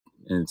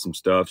and some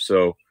stuff.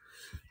 So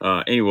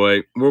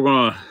anyway, we're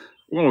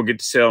gonna get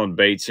to selling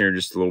baits here in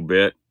just a little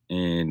bit,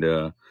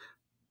 and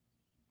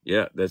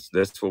yeah,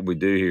 that's what we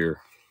do here.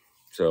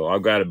 So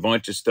I've got a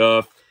bunch of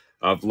stuff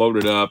I've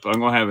loaded up. I'm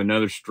gonna have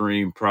another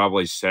stream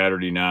probably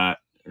Saturday night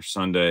or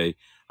Sunday.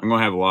 I'm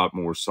gonna have a lot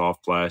more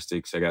soft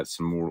plastics. I got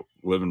some more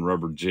living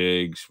rubber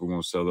jigs. We're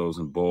gonna sell those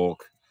in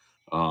bulk.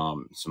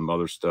 Some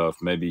other stuff,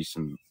 maybe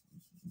some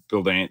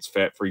Bill Dance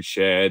fat-free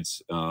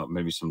shads,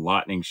 maybe some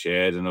lightning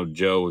shads. I know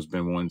Joe has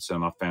been wanting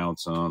some. I found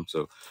some.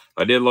 So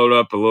I did load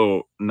up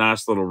a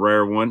nice little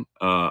rare one,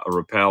 a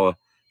Rapala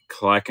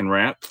Clacking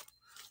Wrap.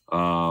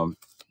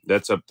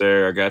 That's up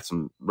there. I got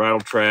some rattle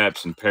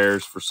traps and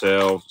pairs for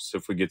sale. See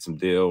if we get some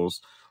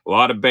deals. A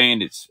lot of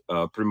Bandits,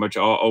 pretty much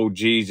all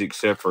OGs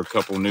except for a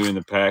couple new in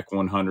the pack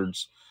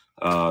 100s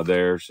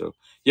there. So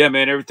yeah,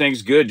 man,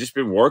 everything's good. Just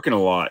been working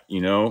a lot,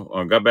 you know.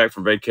 I got back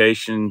from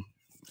vacation,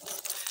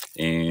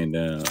 and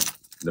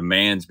the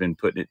man's been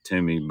putting it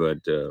to me, but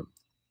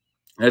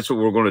that's what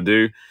we're going to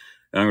do.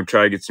 I'm going to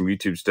try to get some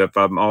YouTube stuff.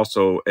 I'm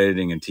also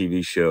editing a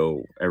TV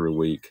show every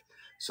week,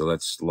 so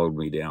that's slowed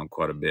me down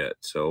quite a bit.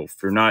 So if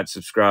you're not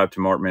subscribed to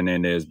Mark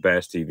Menendez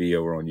Bass TV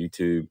over on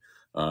YouTube,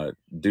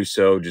 do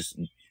so. Just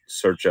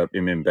search up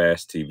MM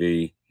Bass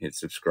TV, hit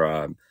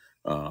subscribe.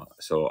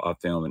 So I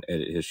film and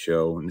edit his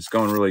show, and it's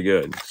going really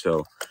good.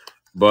 So,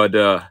 but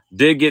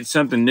did get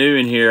something new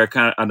in here.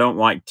 I don't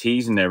like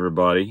teasing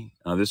everybody.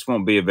 This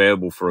won't be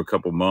available for a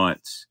couple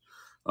months.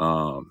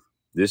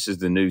 This is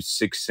the new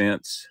 6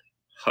 Sense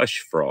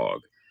Hush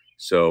Frog.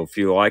 So if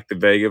you like the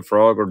Vega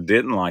frog or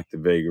didn't like the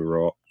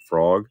Vega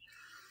frog,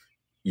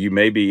 you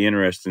may be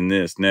interested in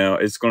this. Now,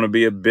 it's going to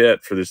be a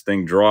bit for this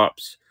thing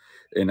drops,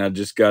 and I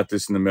just got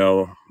this in the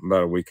mail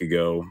about a week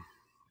ago,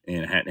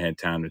 and I hadn't had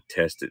time to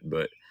test it.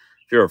 But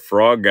if you're a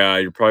frog guy,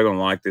 you're probably going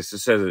to like this.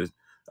 This has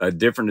a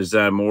different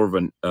design, more of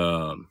an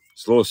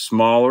it's a little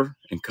smaller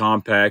and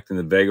compact than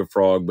the Vega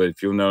frog, but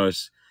if you'll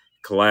notice,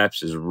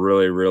 collapse is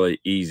really, really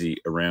easy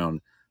around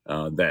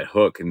that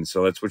hook. And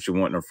so that's what you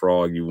want in a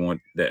frog. You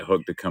want that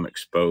hook to come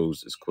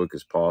exposed as quick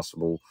as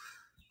possible.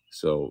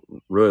 So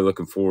really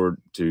looking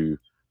forward to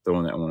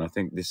throwing that one. I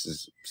think this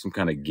is some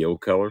kind of gill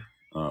color.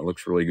 It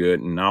looks really good.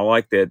 And I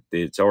like that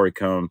it's already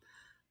come,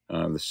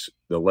 the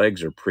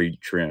legs are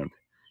pre-trimmed.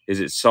 Is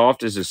it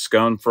soft as a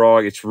scum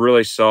frog? It's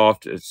really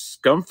soft.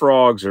 Scum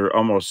frogs are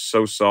almost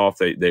so soft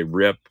they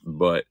rip,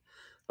 but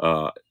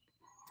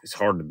it's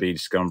hard to beat a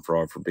scum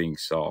frog for being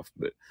soft.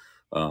 But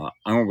I'm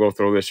going to go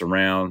throw this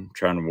around,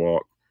 trying to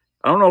walk.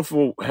 I don't know if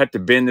we'll have to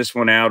bend this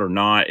one out or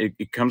not.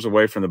 It comes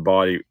away from the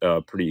body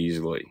pretty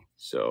easily.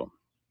 So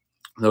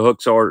the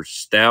hooks are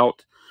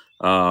stout,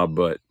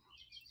 but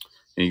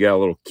you got a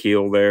little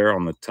keel there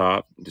on the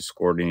top to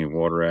squirt any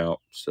water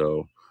out.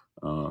 So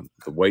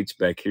the weight's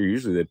back here.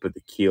 Usually they put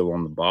the keel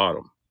on the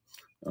bottom.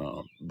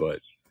 But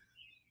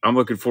I'm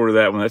looking forward to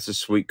that one. That's a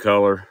sweet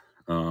color.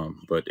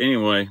 But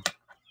anyway,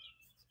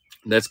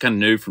 that's kind of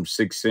new from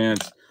 6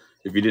 Sense.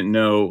 If you didn't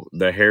know,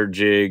 the hair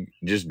jig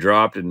just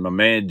dropped, and my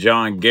man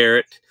John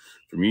Garrett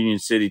from Union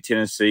City,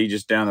 Tennessee,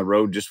 just down the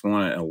road, just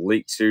won an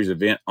Elite Series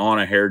event on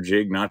a hair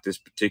jig, not this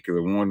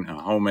particular one,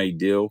 a homemade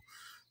deal.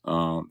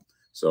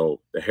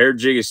 So the hair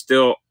jig is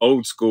still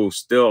old school,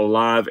 still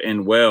alive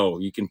and well.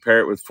 You can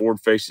pair it with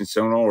forward-facing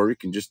sonar, or you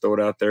can just throw it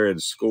out there at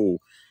a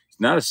school. It's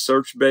not a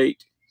search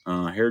bait.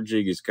 Hair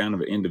jig is kind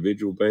of an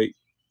individual bait.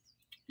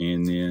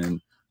 And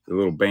then the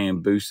little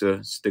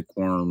Bambusa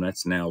stickworm,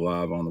 that's now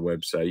live on the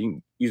website. You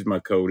can use my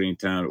code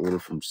anytime to order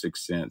from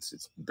 6 Sense.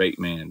 It's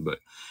Baitman. But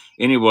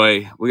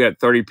anyway, we got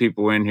 30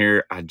 people in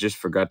here. I just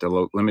forgot to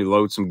load. Let me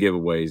load some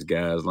giveaways,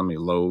 guys. Let me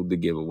load the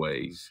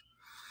giveaways.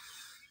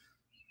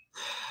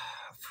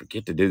 I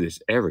forget to do this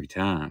every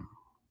time.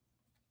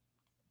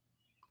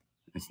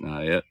 That's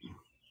not it.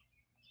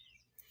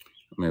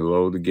 Let me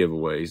load the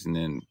giveaways, and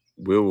then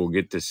we will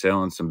get to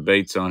selling some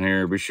baits on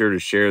here. Be sure to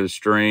share the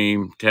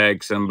stream,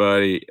 tag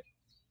somebody.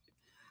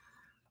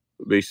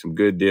 Will be some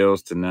good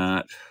deals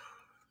tonight.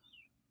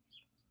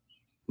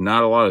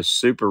 Not a lot of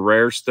super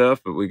rare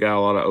stuff, but we got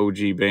a lot of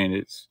OG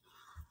Bandits.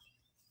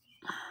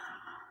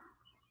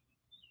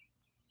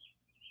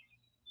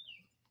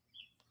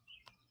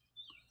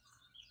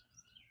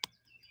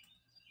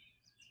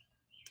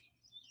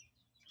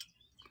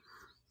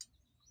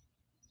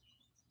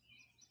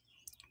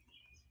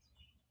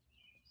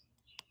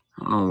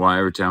 I don't know why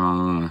every time I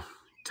want to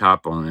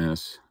top on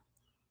this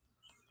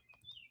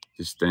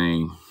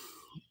thing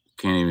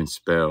can't even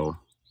spell.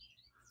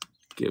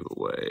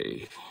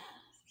 Giveaway.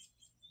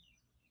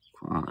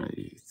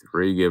 Quantity.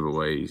 3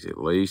 giveaways at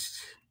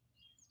least.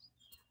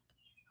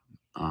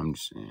 I'm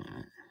just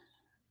saying.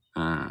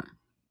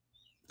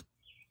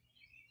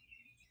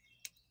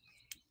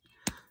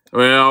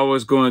 Well, I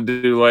was going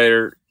to do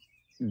later,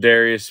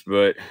 Darius,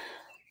 but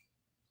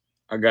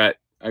I got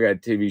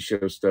TV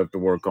show stuff to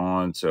work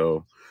on,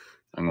 so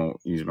I'm gonna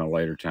use my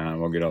later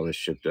time. I'll get all this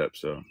shipped up.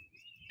 So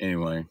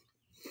anyway,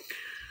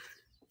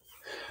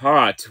 all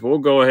right, we'll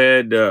go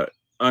ahead.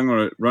 I'm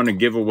gonna run a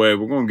giveaway.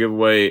 We're gonna give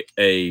away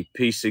a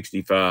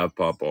P65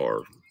 Pop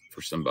R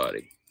for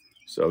somebody.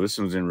 So this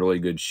one's in really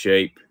good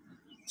shape.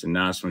 It's a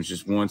nice one. It's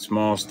just one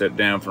small step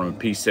down from a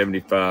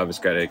P75. It's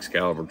got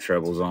Excalibur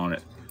trebles on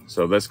it.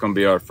 So that's going to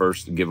be our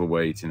first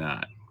giveaway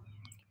tonight.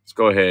 Let's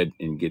go ahead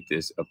and get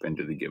this up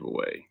into the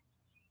giveaway.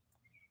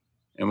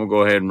 And we'll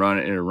go ahead and run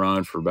it in a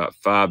run for about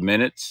 5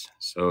 minutes.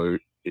 So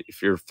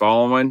if you're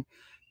following,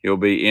 you'll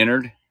be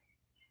entered.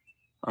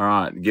 All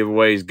right, the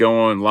giveaway is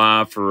going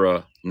live for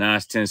a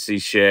nice Tennessee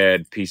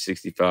Shad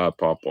P65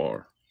 Pop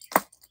R.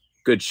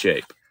 Good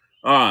shape.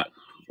 All right,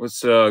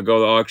 let's go to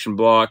the auction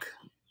block.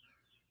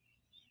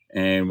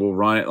 And we'll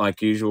run it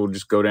like usual. We'll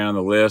just go down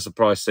the list. I'll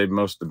probably save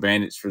most of the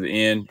Bandits for the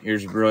end.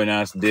 Here's a really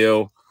nice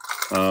deal.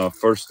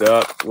 First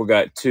up, we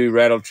got 2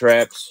 rattle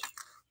traps,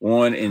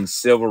 one in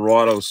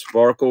Silverado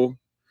Sparkle,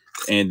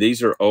 and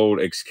these are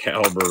old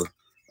Excalibur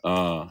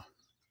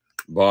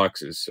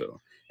boxes. So,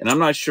 and I'm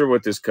not sure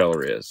what this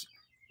color is.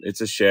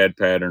 It's a shad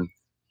pattern.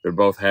 They're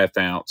both ½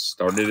 ounce.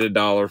 Started at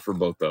 $1 for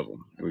both of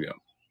them. Here we go.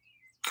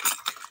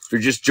 If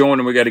you're just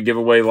joining, we got a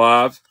giveaway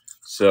live.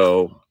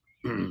 So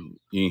you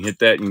can hit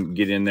that and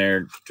get in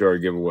there to our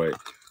giveaway.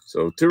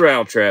 So 2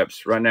 rattle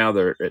traps. Right now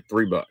they're at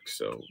 $3.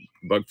 So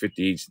 $1.50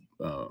 each.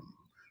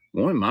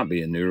 One might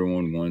be a newer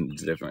one.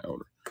 One's definitely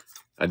older.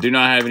 I do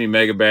not have any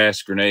Mega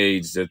Bass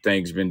grenades. That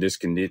thing's been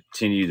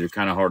discontinued. They're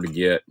kind of hard to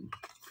get.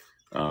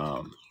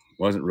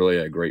 Wasn't really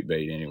a great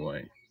bait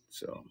anyway.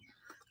 So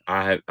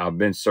I've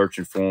been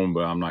searching for them,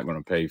 but I'm not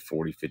going to pay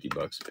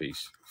 $40-50 a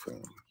piece for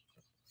them.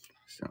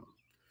 So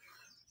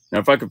now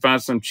if I could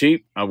find some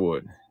cheap, I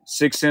would.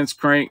 6 cents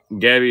crank,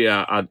 Gabby.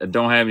 I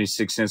don't have any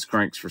 6 cents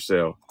cranks for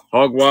sale.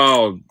 Hog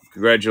Wild,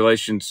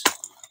 congratulations.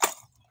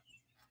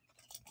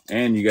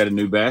 And you got a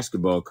new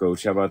basketball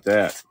coach. How about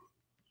that?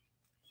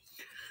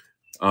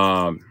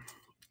 I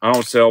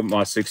don't sell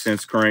my 6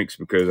 cents cranks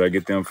because I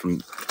get them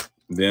from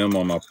them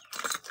on my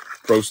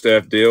pro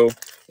staff deal.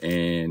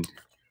 And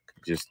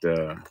just,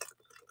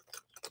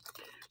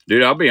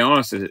 dude, I'll be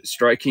honest,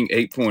 Strike King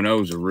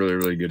 8.0 is a really,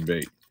 really good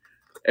bait.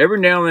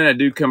 Every now and then I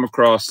do come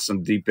across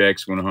some Deep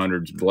X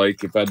 100s,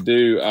 Blake. If I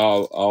do,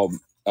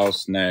 I'll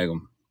snag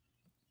them.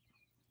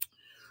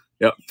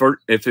 Yep.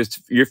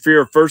 If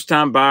you're a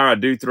first-time buyer, I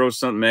do throw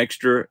something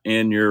extra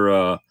in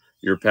your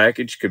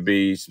package. Could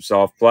be some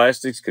soft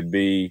plastics, could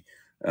be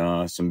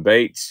some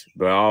baits,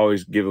 but I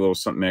always give a little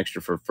something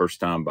extra for a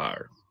first-time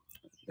buyer.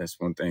 That's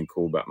one thing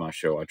cool about my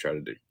show I try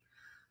to do.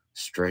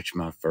 Stretch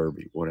my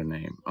Furby. What a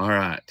name. All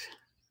right.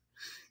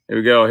 Here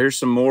we go. Here's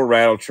some more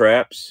rattle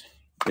traps.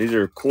 These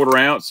are 1/4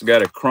 ounce.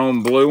 Got a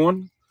chrome blue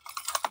one.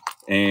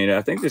 And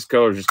I think this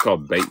color is just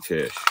called bait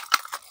fish.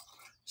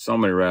 So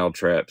many rattle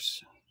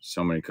traps.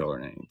 So many color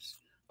names.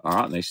 All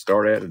right, and they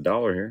start at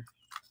 $1 here.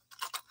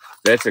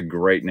 That's a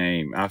great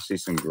name. I see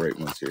some great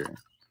ones here.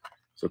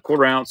 So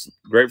 1/4 ounce,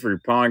 great for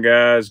your pond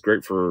guys,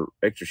 great for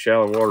extra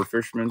shallow water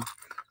fishermen.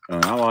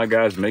 Not a lot of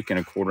guys making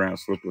a 1/4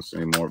 ounce slipless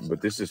anymore,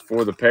 but this is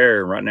for the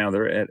pair. Right now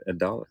they're at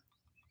 $1.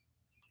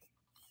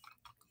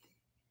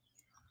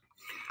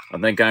 I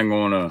think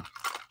when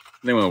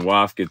the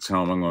wife gets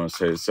home, I'm going to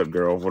say, "What's up,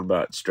 girl? What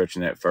about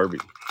stretching that Furby?"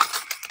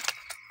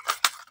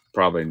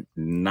 Probably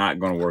not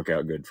going to work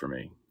out good for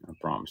me. I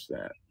promise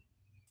that.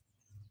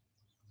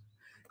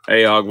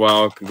 Hey,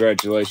 Ogwild,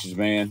 congratulations,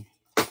 man.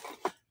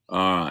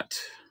 All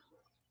right.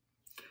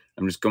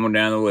 I'm just going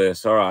down the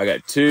list. All right, I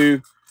got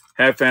 2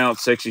 ½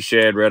 ounce sexy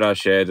shad, red eye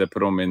shads. I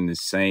put them in the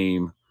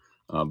same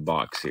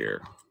box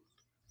here.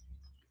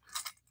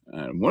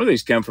 One of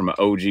these come from an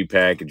OG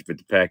package, but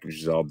the package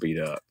is all beat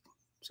up.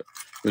 So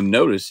you'll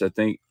notice, I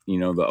think,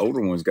 the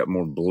older one's got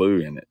more blue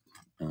in it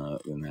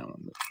than that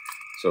one.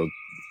 So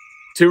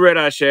 2 red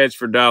eye shads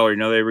for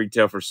 $1. They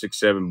retail for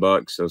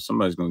 $6-7. So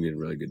somebody's going to get a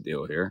really good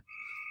deal here.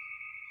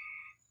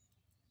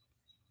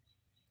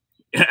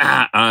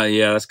 Yeah,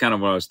 that's kind of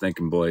what I was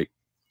thinking, Blake.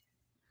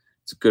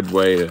 It's a good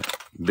way to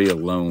be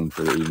alone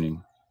for the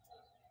evening.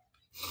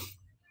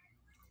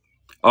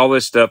 All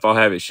this stuff, I'll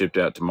have it shipped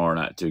out tomorrow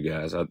night too,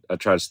 guys. I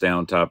try to stay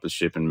on top of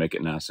shipping, make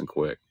it nice and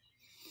quick.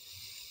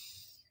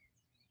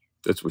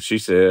 That's what she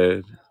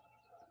said.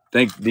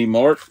 Thank D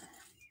Mart.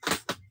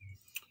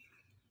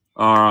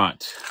 All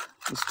right.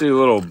 Let's do a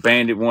little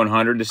Bandit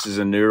 100. This is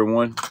a newer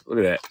one. Look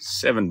at that.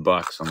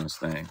 $7 on this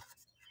thing.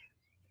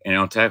 And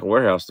on Tackle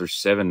Warehouse, they're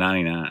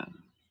 $7.99.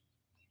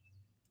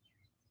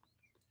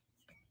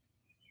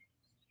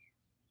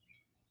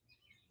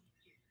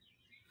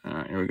 All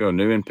right, here we go.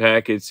 New in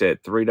packets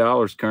at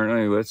 $3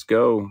 currently. Let's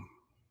go.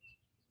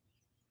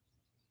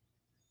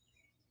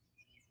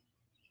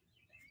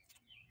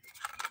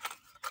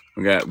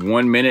 We got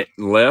 1 minute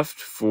left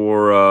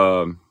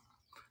for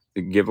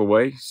the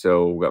giveaway.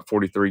 So we got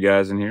 43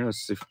 guys in here.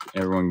 Let's see if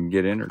everyone can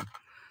get entered.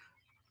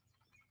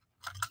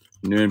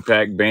 New in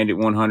pack Bandit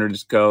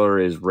 100's color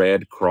is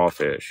red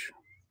crawfish.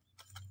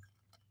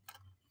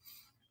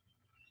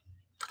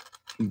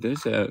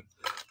 This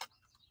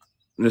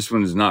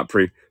one is not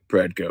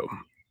Predco.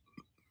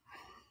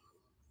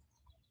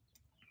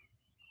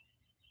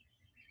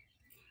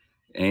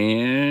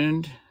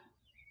 And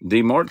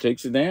D-Mart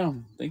takes it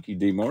down. Thank you,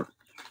 D-Mart.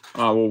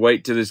 We'll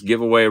wait till this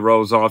giveaway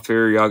rolls off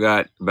here. Y'all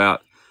got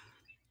about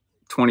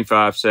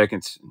 25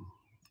 seconds,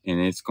 and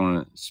it's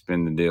going to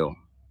spin the deal.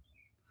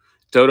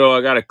 Toto,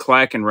 I got a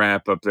clacking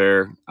wrap up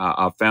there.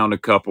 I found a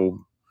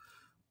couple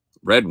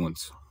red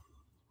ones.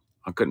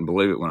 I couldn't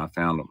believe it when I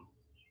found them.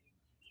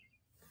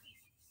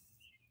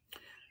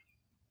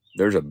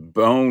 There's a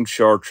bone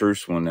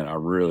chartreuse one that I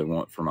really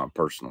want for my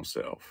personal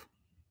self.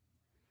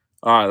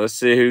 All right, let's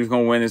see who's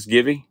going to win this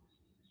givey.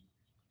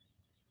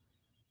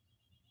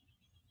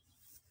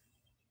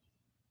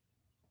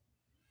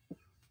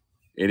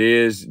 It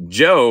is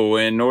Joe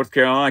in North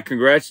Carolina.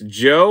 Congrats,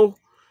 Joe.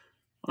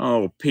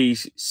 Oh,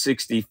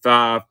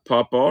 P65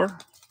 Popar.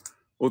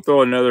 We'll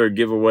throw another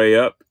giveaway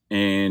up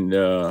and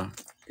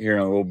here in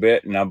a little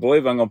bit. And I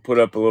believe I'm going to put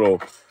up a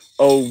little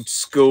old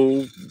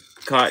school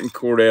Cotton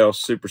Cordell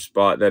Super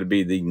Spot. That'll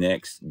be the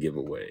next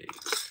giveaway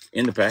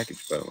in the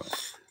package, by the way.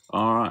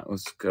 All right,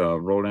 let's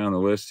roll down the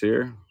list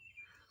here.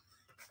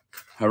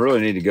 I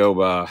really need to go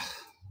by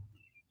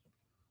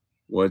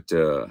what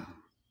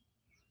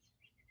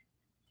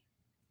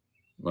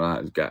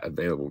I've got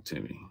available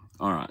to me.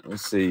 All right,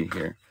 let's see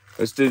here.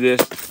 Let's do this.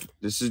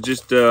 This is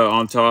just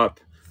on top.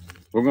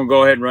 We're going to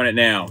go ahead and run it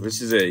now.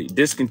 This is a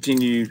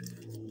discontinued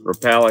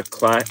Rapala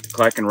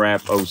Clack and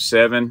Wrap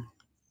 07.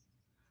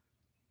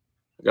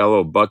 I got a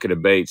little bucket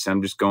of baits.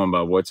 I'm just going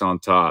by what's on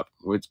top.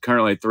 It's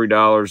currently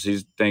 $3.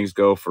 These things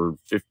go for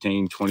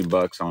 15, 20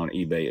 bucks on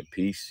eBay a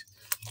piece.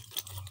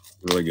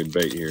 Really good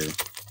bait here.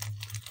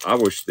 I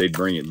wish they'd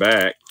bring it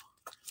back.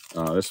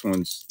 This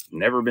one's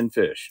never been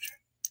fished.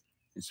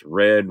 It's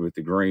red with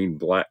the green,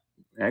 black.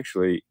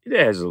 Actually, it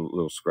has a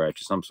little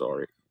scratches. I'm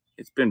sorry.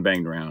 It's been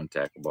banged around in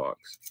tackle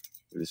box.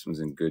 This one's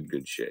in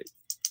good shape.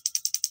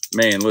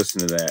 Man, listen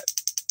to that.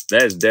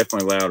 That is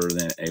definitely louder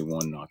than a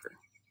one knocker.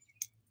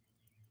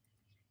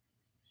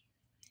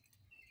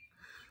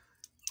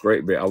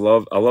 Great bait. I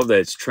love that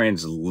it's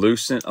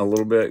translucent a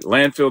little bit.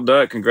 Landfill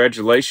Duck,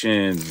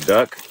 congratulations,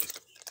 Duck.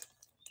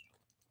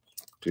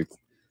 Dude,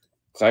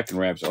 Clacking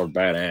Wraps are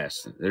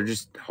badass. They're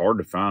just hard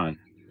to find.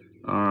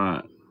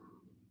 All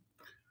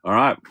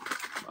right.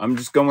 I'm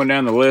just going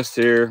down the list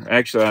here.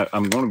 Actually,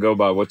 I'm going to go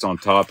by what's on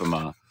top of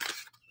my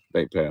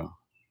bait pail.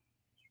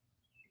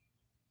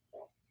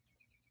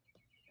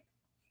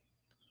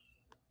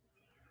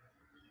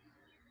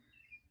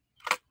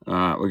 All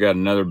right, we got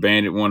another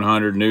Bandit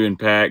 100 new in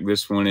pack.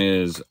 This one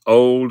is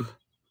Old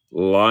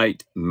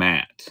Light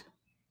Matte.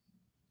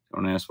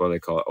 Don't ask why they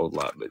call it Old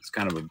Light, but it's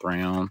kind of a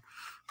brown,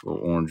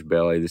 little orange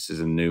belly. This is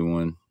a new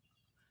one.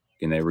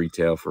 And they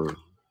retail for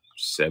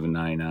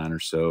 $7.99 or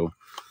so.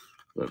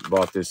 But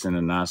bought this in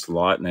a nice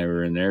lot, and they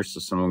were in there, so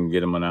someone can get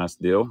them a nice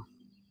deal.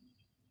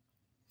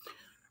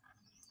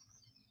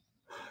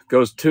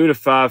 Goes 2 to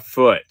 5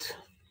 foot.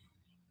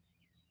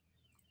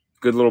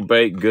 Good little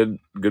bait, good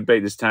bait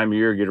this time of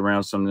year. Get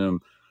around some of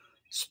them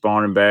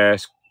spawning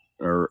bass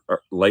or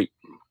late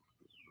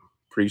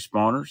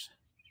pre-spawners.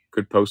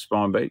 Good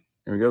post-spawn bait.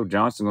 There we go.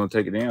 Johnson going to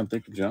take it down.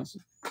 Thank you,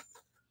 Johnson.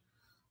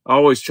 I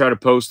always try to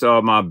post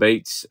all my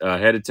baits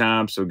ahead of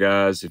time. So,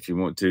 guys, if you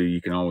want to, you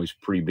can always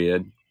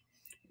pre-bid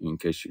in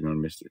case you're going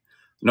to miss it.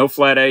 No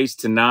flat A's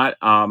tonight.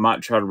 I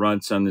might try to run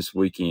some this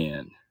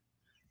weekend.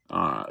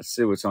 Let's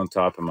see what's on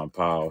top of my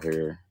pile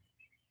here.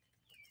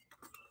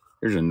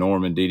 Here's a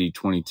Norman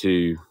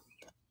DD22.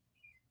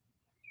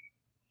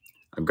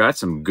 I've got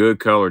some good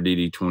color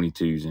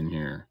DD22s in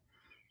here,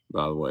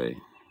 by the way.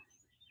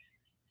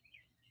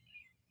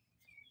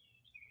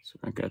 So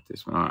I got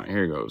this one. All right,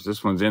 here it goes.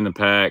 This one's in the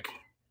pack.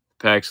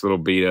 The pack's a little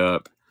beat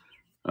up.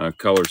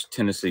 Color's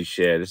Tennessee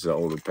Shed. This is an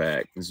older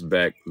pack. This is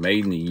back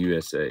made in the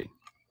USA.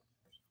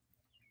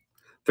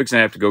 Fixing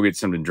to have to go get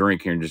something to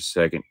drink here in just a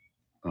second.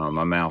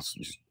 My mouth's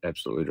just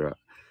absolutely dry.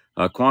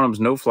 Quantum's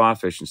no fly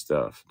fishing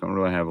stuff. Don't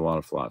really have a lot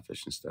of fly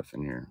fishing stuff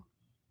in here.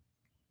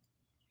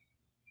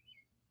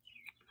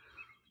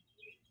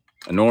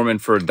 A Norman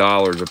for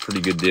 $1 is a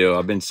pretty good deal.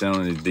 I've been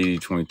selling these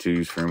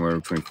DD22s for anywhere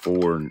between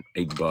 $4 and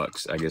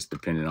 $8, I guess,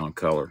 depending on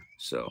color.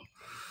 So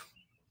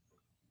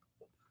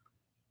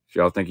if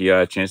y'all think you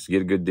got a chance to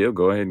get a good deal,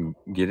 go ahead and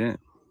get in.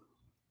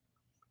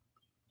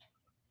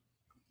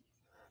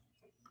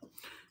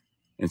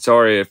 And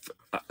sorry if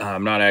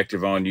I'm not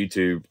active on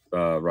YouTube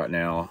right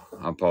now.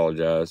 I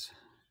apologize.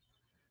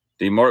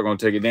 D-Mark going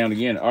to take it down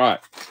again. All right.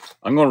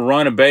 I'm going to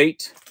run a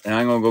bait, and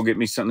I'm going to go get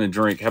me something to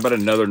drink. How about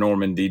another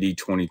Norman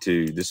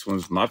DD22? This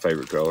one's my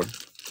favorite color.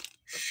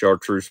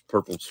 Chartreuse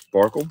Purple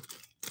Sparkle.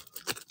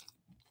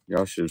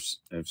 Y'all should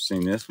have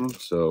seen this one.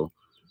 So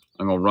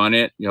I'm going to run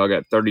it. Y'all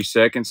got 30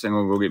 seconds. I'm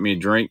going to go get me a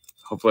drink.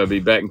 Hopefully I'll be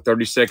back in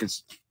 30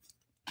 seconds.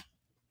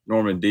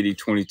 Norman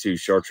DD22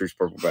 Chartreuse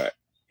Purple back.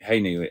 Hey,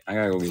 Neely, I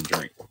got to go get a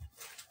drink.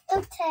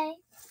 Okay.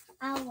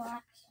 I'll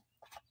watch.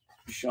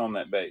 You show them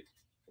that bait.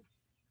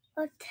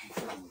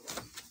 Okay.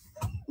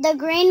 The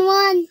green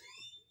one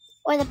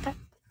or the purple?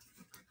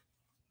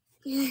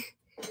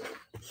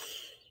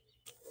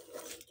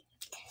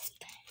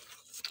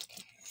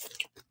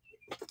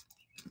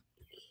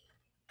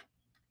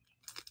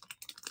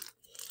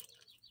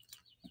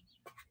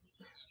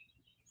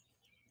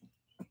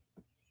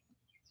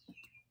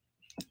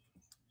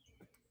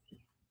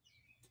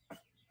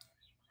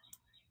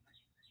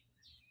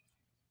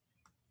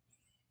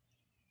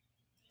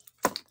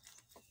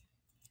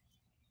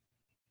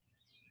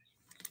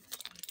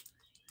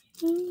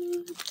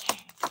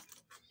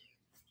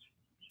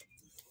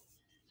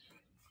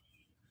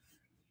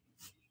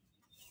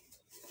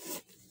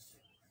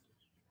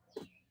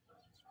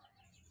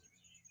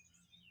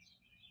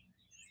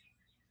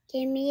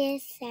 Give me a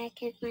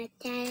second. My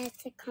dad has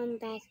to come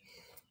back.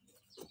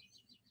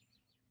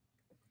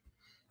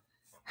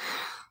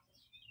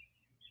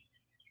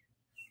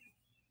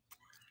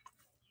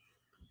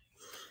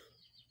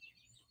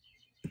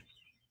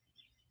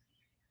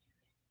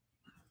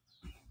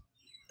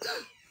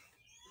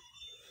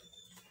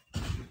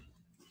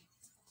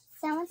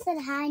 Someone said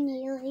hi,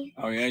 Neely.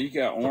 Oh, yeah, you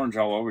got orange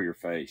all over your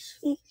face.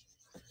 All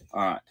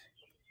right.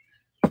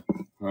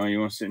 Well, you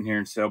want to sit in here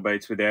and sell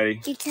baits with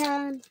Daddy? You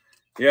tell him.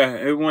 Yeah,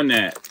 who won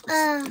that?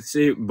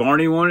 See,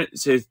 Barney won it. It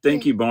says,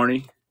 thank you,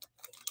 Barney.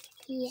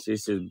 Yeah. See, it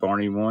says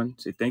Barney won.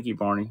 Say, thank you,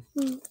 Barney.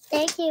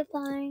 Thank you,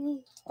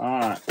 Barney. All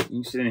right. You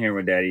can sit in here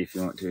with Daddy if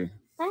you want to.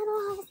 I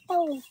don't have a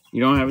stool.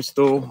 You don't have a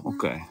stool?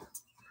 Okay.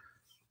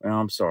 Well,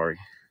 I'm sorry.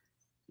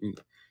 You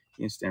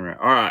can stand right.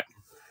 All right.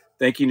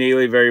 Thank you,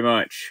 Neely, very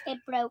much. It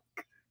broke.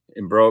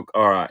 It broke?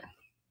 All right.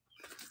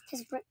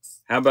 Just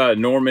breaks. How about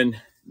Norman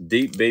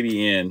Deep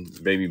Baby N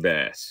Baby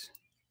Bass?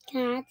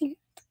 Can I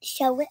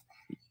show it?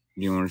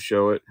 You want to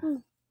show it?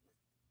 Let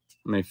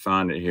me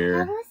find it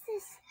here. How was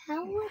this?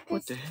 How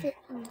would this fit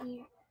in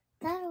here?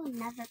 That will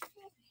never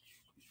fit.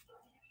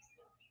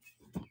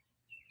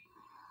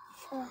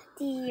 Oh,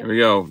 dear. Here we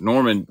go.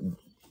 Norman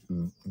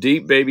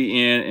Deep Baby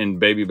N and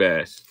Baby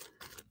Bass.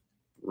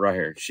 Right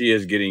here. She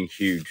is getting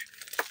huge.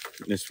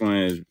 This one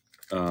is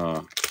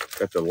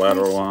got the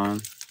lateral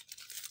line.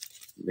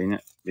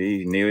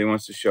 Neely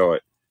wants to show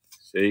it.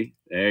 See?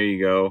 There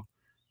you go.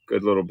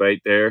 Good little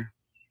bait there.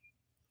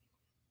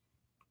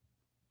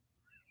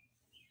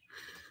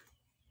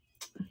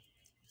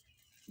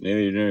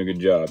 Neely, you're doing a good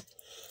job.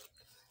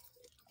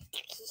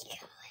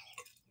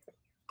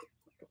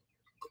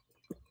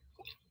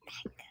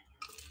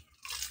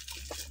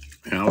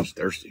 Man, I was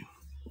thirsty.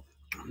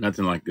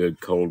 Nothing like good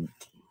cold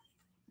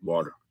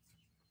water.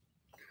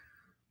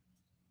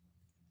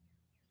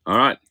 All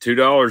right,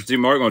 $2.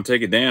 D-Mark going to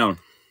take it down.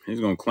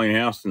 He's going to clean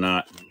house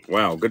tonight.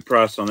 Wow, good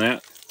price on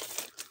that.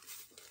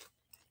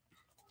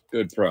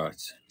 Good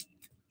price.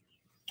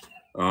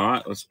 All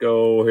right, let's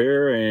go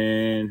here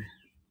and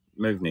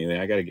move, Neely.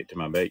 I got to get to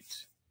my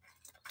baits.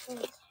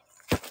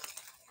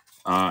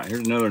 All right,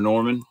 here's another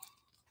Norman.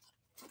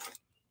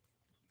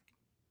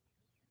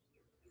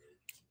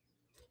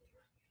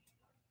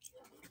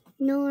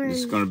 This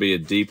is going to be a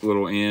deep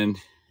little end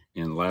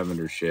in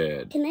lavender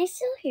shad. Can I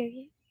still hear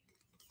you?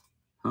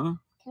 Huh?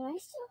 Can I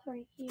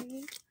still hear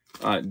you?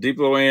 Deep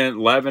little end,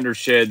 lavender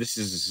shad. This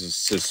is a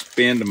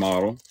suspend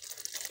model.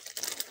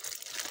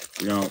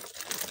 You know,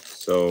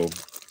 so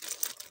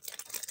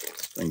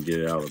I can get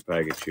it out of the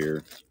package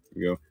here.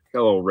 Here you go.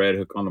 Got a little red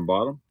hook on the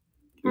bottom.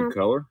 Good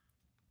color.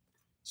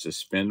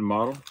 Suspend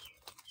model.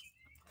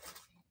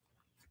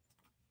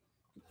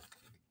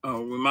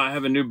 Oh, we might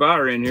have a new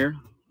buyer in here.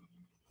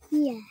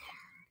 Yeah.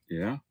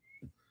 Yeah.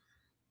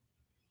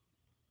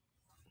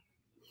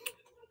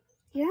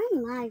 You're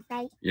on live,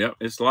 right? Yep,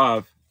 it's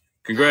live.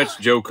 Congrats,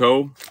 Joe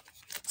Cole.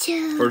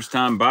 Joe. First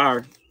time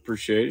buyer.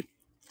 Appreciate it.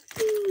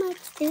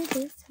 Let's do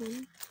this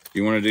one.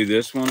 You want to do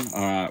this one?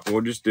 All right,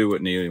 we'll just do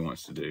what Neely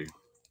wants to do.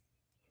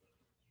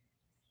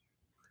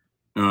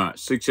 All right,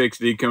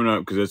 6XD coming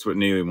up because that's what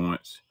Neely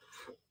wants.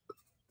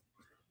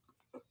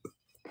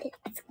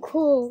 It's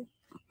cool.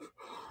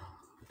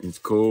 It's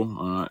cool.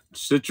 All right,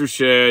 Citrus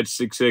Shad,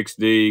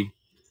 6XD.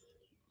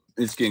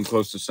 It's getting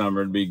close to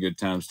summer. It'd be a good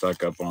time to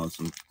stock up on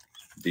some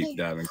deep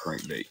diving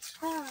crankbaits.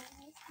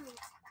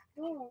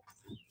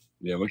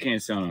 Yeah, we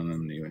can't sell on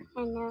them, Neely.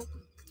 I know.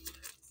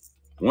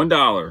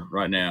 $1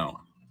 right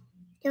now.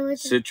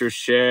 Citrus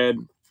Shad.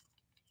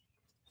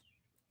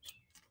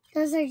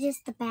 Those are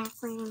just the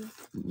background.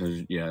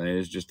 Yeah, that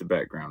is just the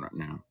background right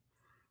now.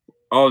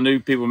 All new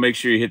people, make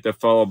sure you hit the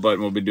follow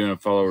button. We'll be doing a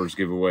followers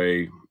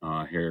giveaway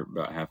here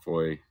about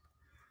halfway.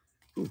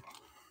 Ooh,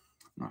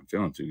 not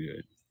feeling too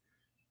good.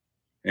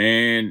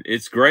 And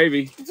it's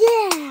Gravy.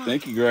 Yeah.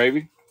 Thank you,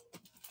 Gravy.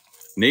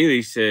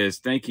 Neely says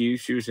thank you.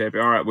 She was happy.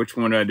 All right, which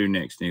one do I do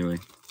next, Neely?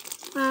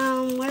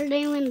 We're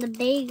doing the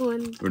big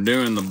one. We're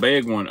doing the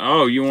big one.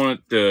 Oh, you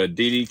want the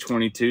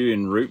DD22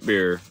 and root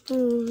beer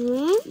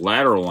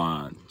lateral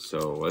line.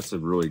 So that's a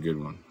really good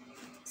one.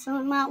 So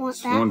we might want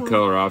it's that one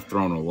color I've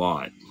thrown a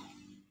lot.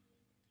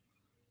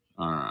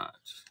 All right.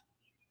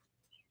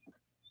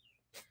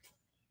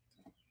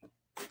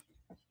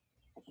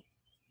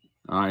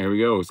 All right, here we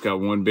go. It's got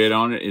one bid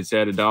on it. It's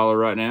at $1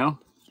 right now.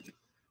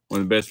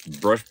 One of the best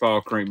brush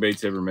pile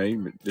crankbaits ever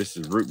made. But this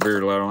is root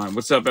beer lateral line.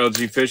 What's up,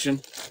 LG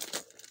Fishing?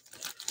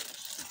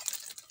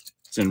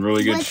 It's in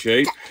really good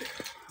shape.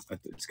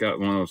 It's got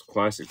one of those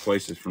classic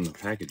places from the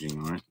packaging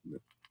on it. But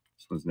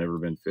this one's never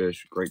been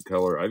fished. Great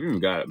color. I've even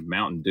got a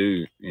Mountain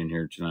Dew in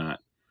here tonight.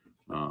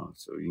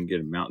 So you can get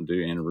a Mountain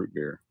Dew and a root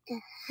beer.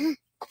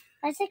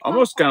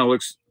 Almost kind of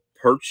looks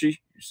perchy.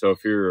 So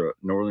if you're a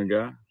northern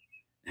guy,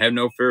 have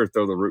no fear,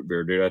 throw the root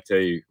beer, dude. I tell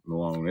you,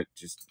 Malone, it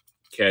just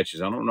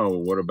catches. I don't know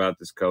what about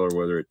this color,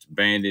 whether it's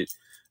Bandit,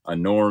 a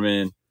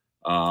Norman,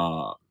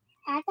 rattle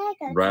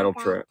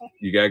trap.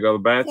 You gotta go to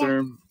the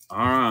bathroom? Yeah.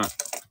 All right.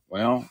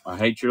 Well, I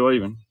hate you're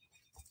leaving.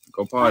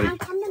 Go potty. I'm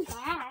coming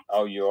back.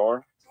 Oh, you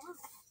are?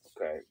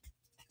 Yeah. Okay.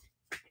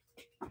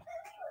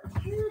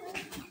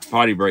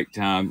 potty break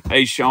time.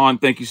 Hey, Sean,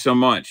 thank you so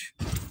much.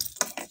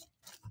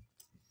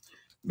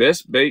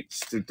 Best baits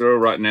to throw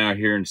right now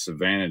here in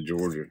Savannah,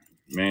 Georgia.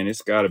 Man,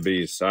 it's got to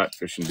be a sight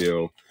fishing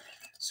deal.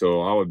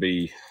 So I would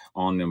be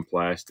on them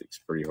plastics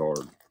pretty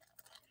hard.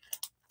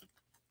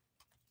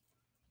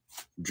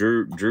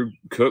 Drew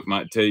Cook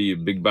might tell you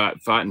big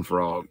bite fighting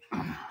frog.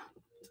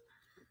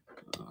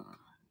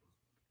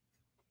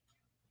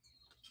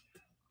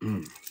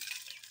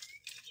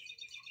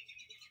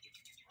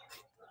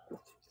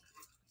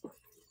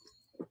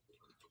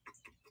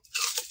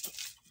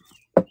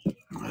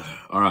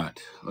 All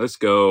right, let's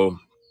go.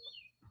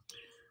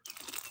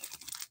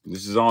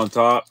 This is on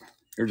top.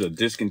 Here's a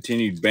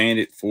discontinued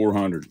Bandit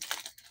 400.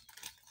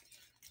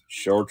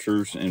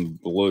 Chartreuse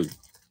and blue.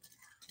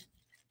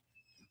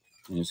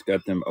 And it's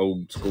got them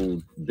old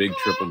school big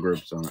triple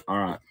grips on it. All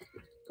right,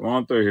 come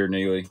on through here,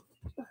 Neely.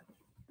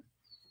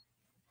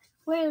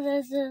 What are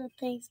those little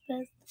things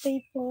supposed to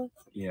be for?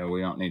 Yeah,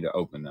 we don't need to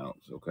open those,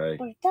 okay?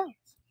 What are those?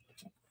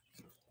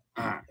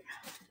 All right.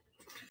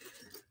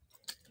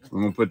 I'm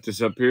going to put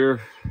this up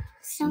here.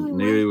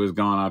 Neely was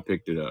gone. I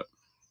picked it up.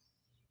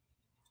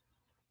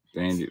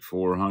 Bandit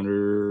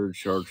 400,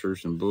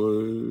 chartreuse and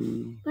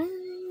blue.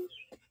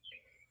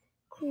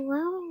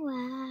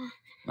 Whoa.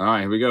 All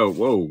right, here we go.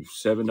 Whoa,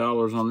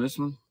 $7 on this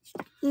one.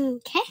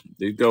 Okay.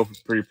 These go for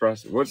pretty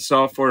pricey. What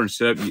software and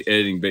setup you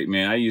editing, big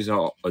man? I use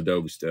all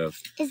Adobe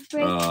stuff.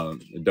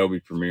 Adobe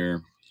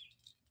Premiere.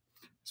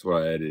 That's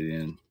what I edit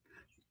in.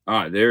 All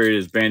right, there it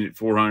is. Bandit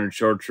 400,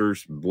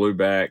 chartreuse, blue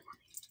back.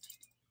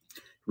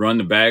 Run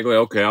the Bagley.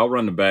 Okay, I'll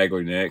run the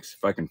Bagley next.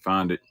 If I can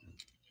find it,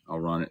 I'll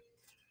run it.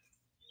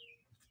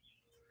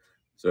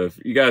 So if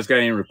you guys got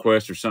any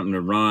requests or something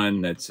to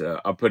run, that's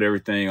I'll put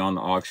everything on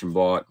the auction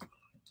block.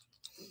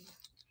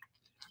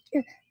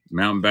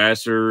 Mountain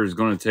Basser is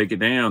going to take it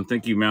down.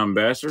 Thank you, Mountain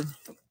Basser.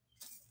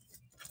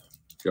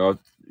 Y'all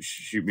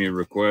shoot me a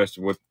request,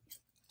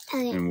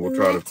 and we'll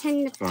try to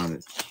find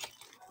it.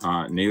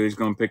 All right, Neely's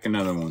going to pick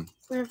another one.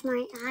 With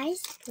my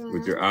eyes closed.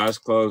 With your eyes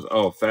closed.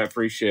 Oh,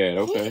 fat-free shad.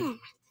 Okay. Yeah.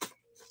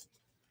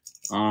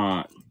 All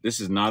right. This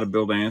is not a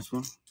Bill Dance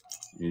one.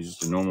 It's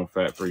just a normal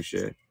fat-free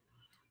shad.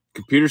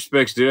 Computer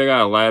specs, dude. I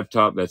got a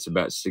laptop that's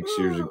about 6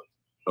 years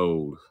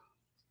old.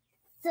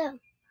 So.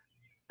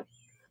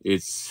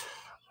 It's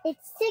 6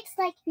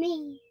 like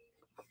me.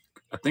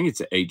 I think it's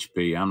an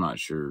HP. I'm not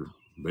sure,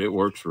 but it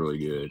works really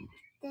good.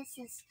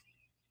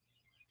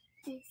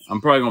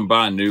 I'm probably going to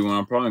buy a new one.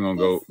 I'm probably going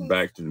to go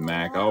back to the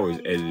Mac. I always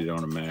edited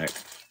on a Mac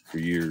for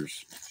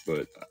years,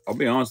 but I'll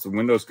be honest, the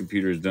Windows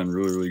computer has done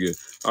really, really good.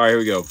 All right, here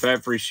we go.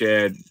 Fat-free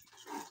shad,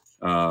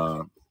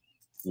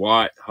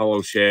 white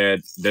hollow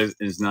shad. That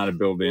is not a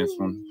Bill Dance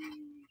one.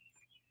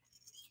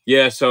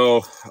 Yeah,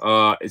 so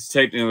it's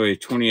technically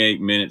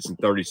 28 minutes and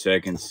 30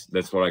 seconds.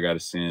 That's what I got to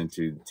send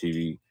to the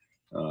TV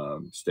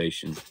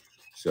station.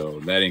 So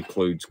that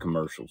includes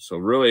commercials. So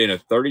really, in a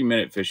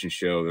 30-minute fishing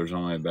show, there's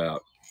only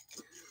about,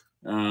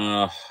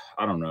 I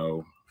don't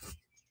know,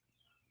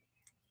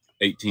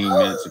 18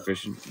 minutes of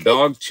fishing.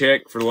 Dog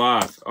check for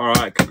life. All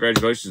right,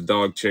 congratulations,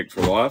 dog check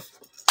for life.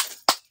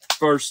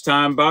 First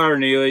time buyer,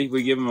 Neely.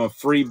 We give them a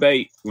free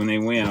bait when they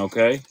win,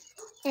 okay?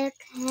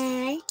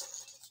 Okay.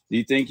 Do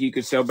you think you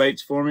could sell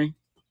baits for me?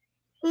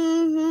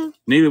 Mm-hmm.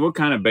 Neely, what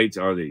kind of baits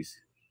are these?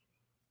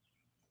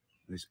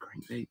 Are these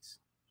crankbaits?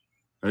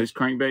 Are these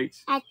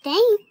crankbaits? I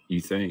think.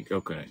 You think?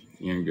 Okay.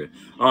 You're good.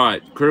 All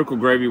right. Critical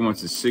Gravy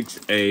wants a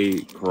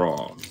 6A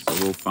crawl.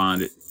 So we'll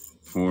find it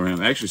for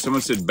him. Actually,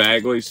 someone said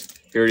Bagley's.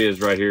 Here it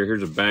is right here.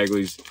 Here's a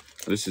Bagley's.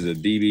 This is a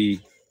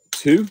DB2.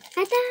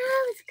 I thought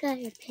I was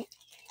going to pick.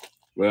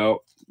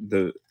 Well,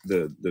 the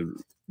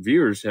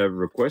viewers have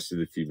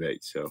requested a few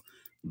baits. So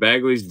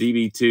Bagley's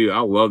DB2.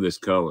 I love this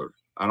color.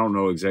 I don't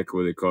know exactly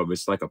what they call it, but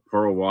it's like a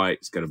pearl white.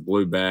 It's got a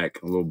blue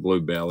back, a little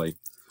blue belly.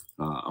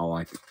 I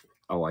like it.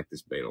 I like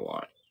this bait a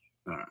lot.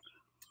 All right.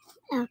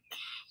 Okay.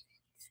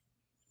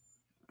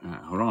 All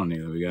right, hold on,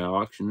 Neely. We got to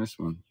auction this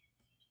one.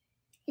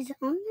 Is it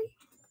on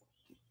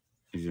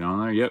there? Is it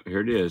on there? Yep, here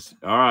it is.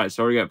 All right,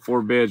 so we got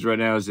 4 bids right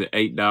now. It's at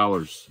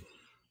 $8.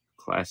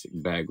 Classic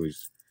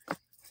Bagley's.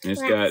 And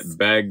it's got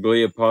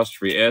Bagley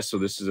apostrophe S, so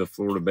this is a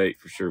Florida bait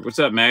for sure. What's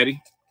up,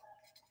 Maddie?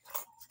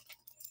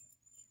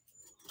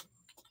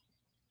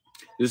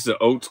 This is an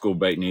old school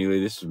bait,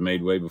 Neely. This was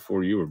made way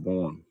before you were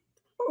born.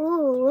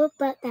 Oh, what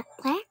about that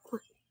black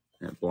one?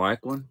 That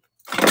black one?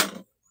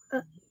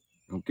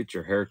 Don't get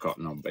your hair caught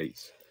in on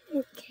baits.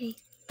 Okay.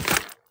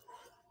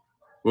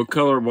 What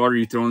color water are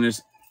you throwing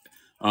this?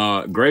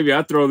 Gravy,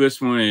 I throw this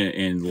one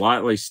in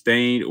lightly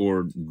stained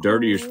or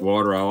dirtyish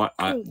water.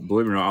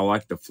 Believe it or not, I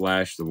like the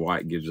flash the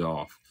white gives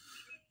off.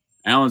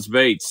 Alan's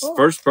Baits,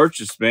 first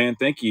purchase, man.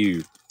 Thank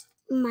you.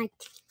 We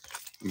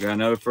got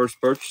another first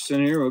purchase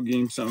in here. We'll give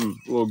him something,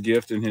 a little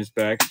gift in his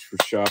package for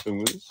shopping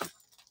with us.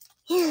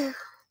 Yeah.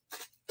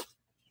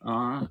 All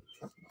right.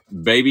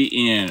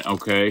 Baby N.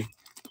 Okay.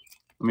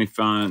 Let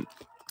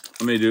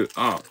me do.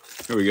 Oh,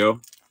 here we go.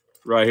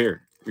 Right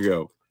here. Here we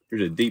go.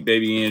 Here's a deep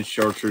Baby N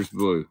chartreuse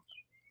blue.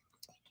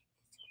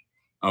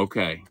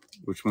 Okay.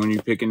 Which one are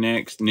you picking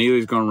next?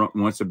 Neely's going to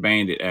wants a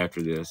bandit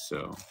after this,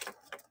 so.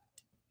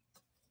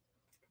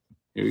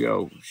 Here we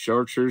go.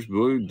 Chartreuse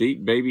Blue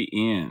Deep Baby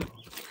Inn.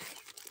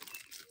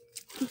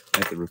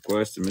 At the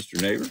request of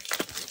Mr. Neighbors.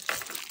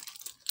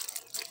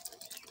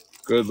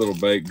 Good little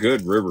bait.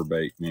 Good river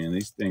bait, man.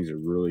 These things are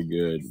really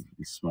good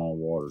in small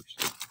waters.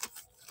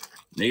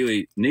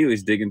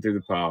 Neely's digging through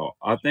the pile.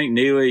 I think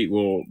Neely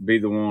will be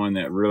the one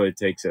that really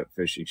takes up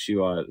fishing. She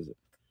likes it.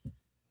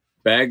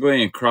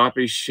 Bagley and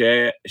crappie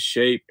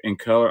shape and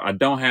color. I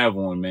don't have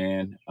one,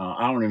 man.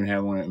 I don't even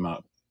have one in my.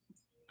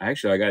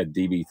 Actually, I got a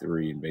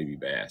DB3 in baby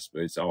bass,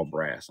 but it's all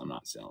brass. I'm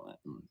not selling that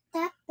one.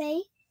 That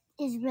bait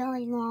is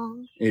really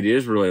long. It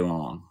is really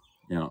long.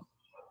 Yeah.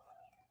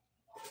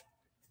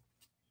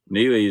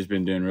 Neely has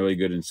been doing really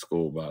good in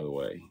school, by the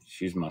way.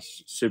 She's my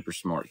super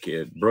smart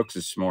kid. Brooks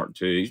is smart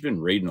too. He's been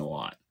reading a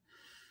lot.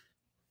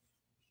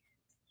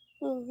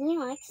 He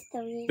likes to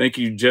read. Thank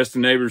you,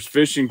 Justin Neighbors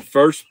Fishing.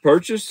 First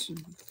purchase.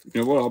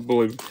 You know what? I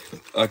believe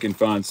I can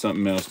find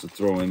something else to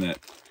throw in that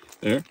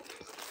there.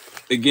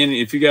 Again,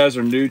 if you guys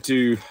are new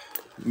to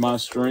my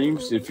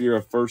streams, if you're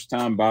a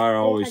first-time buyer, I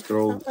always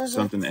throw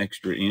something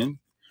extra in.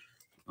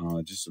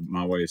 Just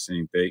my way of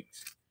saying things.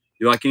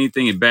 You like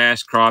anything in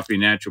bass, crappie,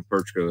 natural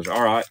perch colors?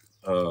 All right.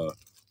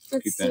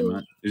 Keep that in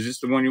mind. Is this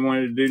the one you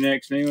wanted to do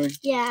next, Neely?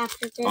 Yeah,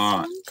 after this All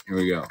right, one. here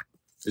we go.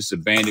 This is a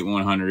Bandit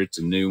 100. It's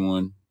a new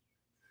one.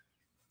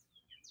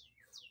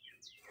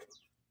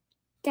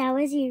 That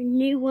was your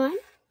new one?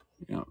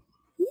 Yeah.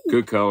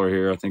 Good color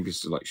here. I think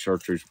this is like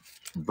chartreuse,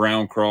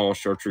 brown crawl,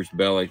 chartreuse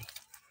belly.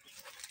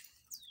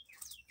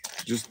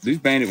 Just these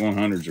Bandit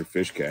 100s are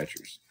fish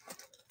catchers.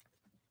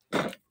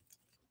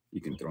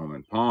 You can throw them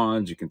in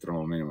ponds. You can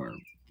throw them anywhere.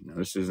 You know,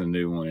 this is a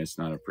new one. It's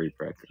not a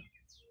pre-practice.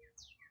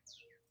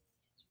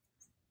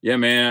 Yeah,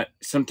 man.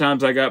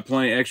 Sometimes I got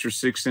plenty extra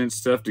 6 cent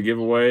stuff to give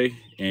away,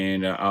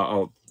 and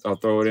I'll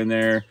throw it in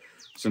there.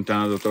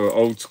 Sometimes I'll throw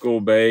old school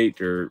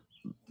bait, or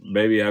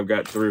maybe I've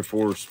got 3 or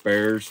 4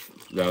 spares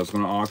that I was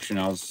going to auction.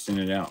 I'll send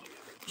it out.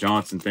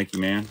 Johnson, thank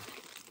you, man.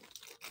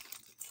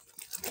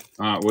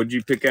 All right, what'd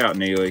you pick out,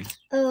 Neely?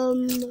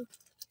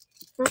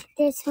 Not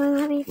this one.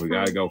 Let me We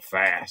gotta go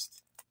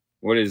fast.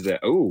 What is that?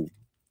 Oh,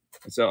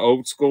 it's an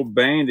old school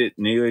Bandit.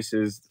 Neely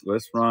says,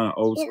 let's run an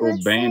old school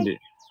Bandit.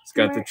 It's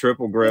got the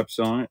triple greps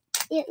on it.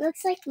 It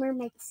looks like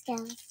mermaid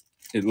scales.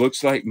 It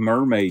looks like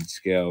mermaid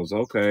scales.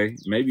 Okay,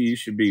 maybe you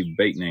should be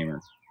bait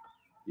namer.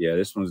 Yeah,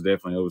 this one's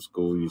definitely old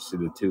school. You see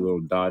the 2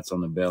 little dots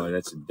on the belly.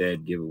 That's a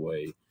dead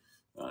giveaway.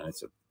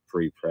 That's a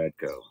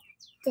pre-Pradco.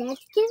 Dead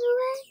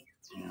giveaway?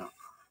 Yeah.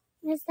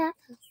 What's that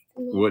supposed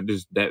to mean? What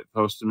does that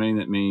supposed to mean?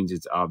 That means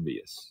it's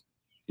obvious.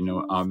 You know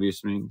what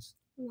obvious means?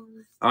 No.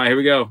 All right, here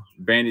we go.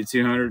 Bandit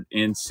 200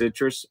 in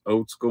citrus,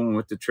 old school, and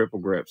with the triple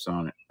greps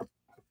on it.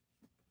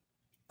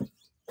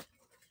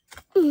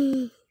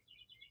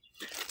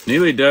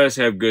 Neely does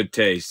have good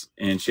taste,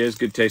 and she has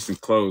good taste in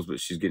clothes, but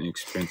she's getting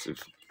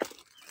expensive.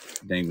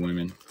 Dang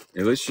women.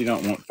 At least she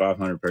don't want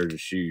 500 pairs of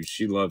shoes.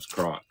 She loves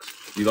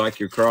Crocs. You like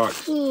your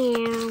Crocs?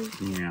 Yeah.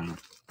 Yeah.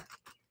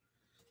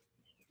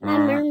 My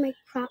mermaid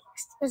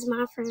Crocs was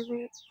my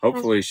favorite.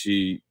 Hopefully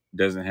she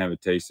doesn't have a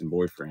taste in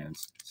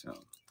boyfriends. So,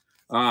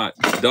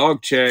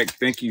 Dog Check,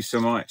 thank you so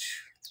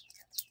much.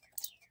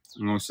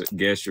 I'm going to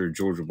guess you're a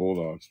Georgia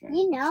Bulldogs fan.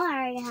 You know I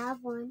already have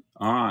one.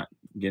 All right,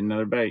 get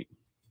another bait.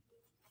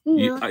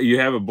 No. You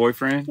have a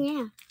boyfriend?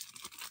 Yeah.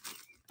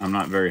 I'm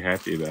not very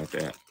happy about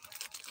that.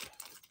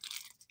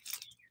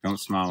 Don't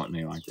smile at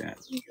me like that.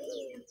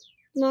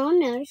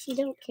 No, she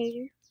don't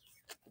care.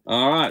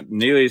 All right,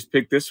 Neely's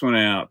picked this one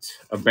out.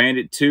 A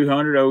Bandit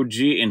 200 OG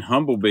in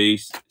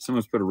Humblebee.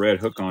 Someone's put a red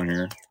hook on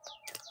here.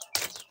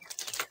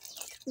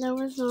 That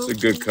was not. It's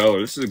a good color.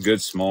 This is a good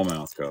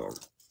smallmouth color.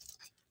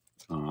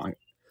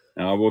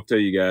 Now, I will tell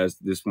you guys,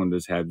 this one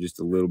does have just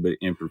a little bit of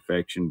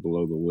imperfection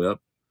below the lip.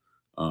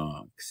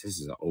 Because this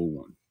is an old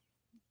one.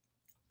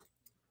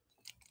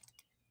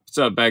 What's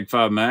up, Bag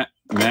 5 Mac?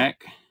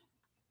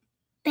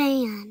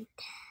 Band.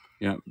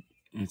 Yep,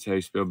 that's how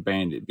you spell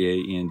bandit.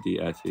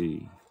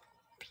 B-A-N-D-I-T.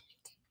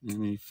 Let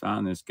me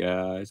find this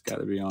guy. It's got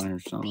to be on here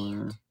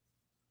somewhere.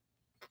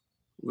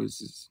 What is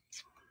this?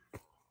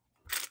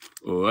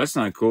 Oh, that's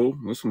not cool.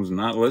 This one's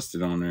not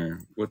listed on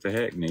there. What the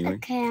heck, Neely?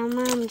 Okay,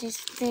 I'm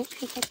just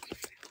pick it.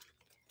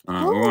 All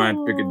right, we're going to have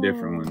to pick a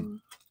different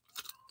one.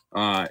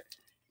 All right,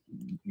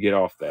 get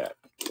off that.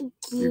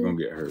 You're going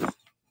to get hurt.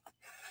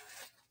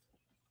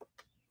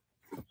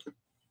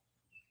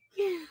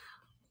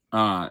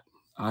 All right.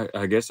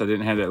 I guess I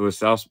didn't have that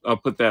list. I'll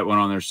put that one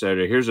on there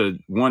Saturday. Here's a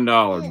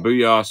 $1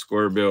 Booyah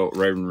Square Bill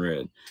Raven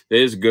Red.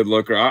 That is a good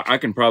looker. I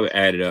can probably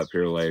add it up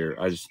here later.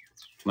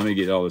 Let me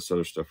get all this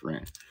other stuff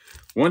around.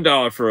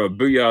 $1 for a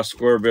Booyah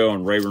Square Bill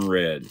and Raven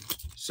Red.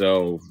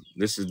 So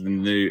this is the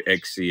new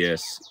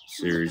XCS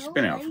series. It's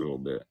been out for a little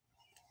bit.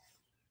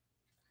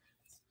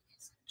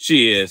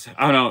 She is.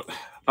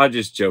 I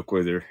just joke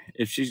with her.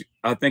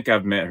 I think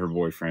I've met her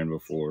boyfriend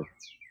before.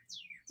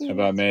 Have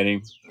I met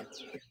him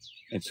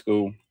at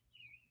school?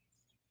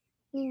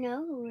 You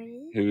know who it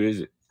is. Who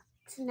is it?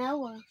 It's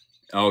Noah.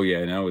 Oh,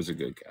 yeah, Noah's a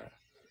good guy.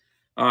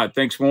 All right,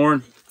 thanks,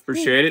 Warren.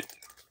 Appreciate it.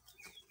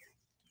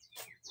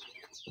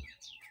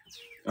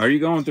 Are you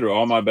going through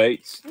all my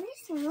baits? I'm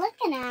just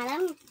looking at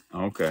them.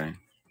 Okay.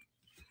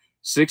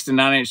 6 to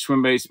 9 inch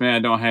swim baits, man. I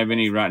don't have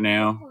any right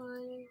now.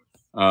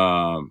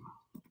 Here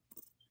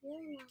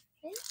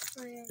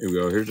we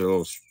go. Here's a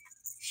little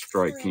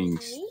Strike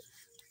Kings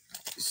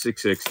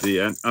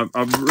 6XD. I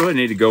really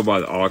need to go by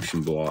the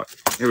auction block.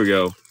 Here we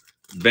go.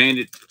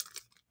 Bandit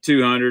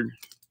 200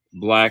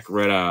 black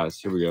red eyes.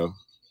 Here we go.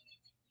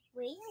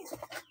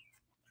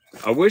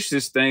 I wish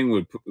this thing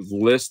would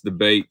list the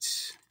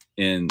baits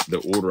in the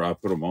order I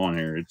put them on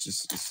here.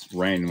 It's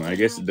random. I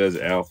guess it does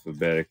it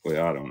alphabetically.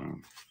 I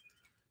don't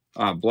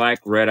know. Black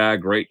red eye,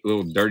 great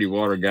little dirty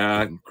water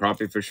guy.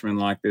 Crappie fishermen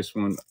like this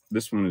one.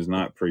 This one is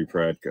not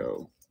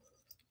pre-Pradco.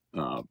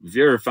 If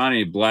you ever find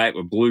any black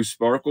with blue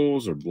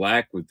sparkles or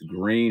black with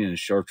green and a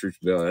chartreuse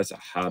belly, that's a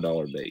high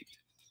dollar bait.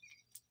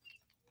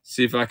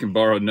 See if I can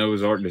borrow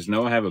Noah's Ark. Does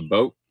Noah have a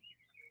boat?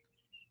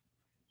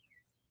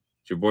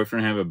 Does your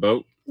boyfriend have a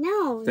boat?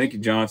 No. Thank you,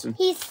 Johnson.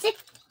 He's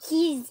 6.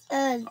 He's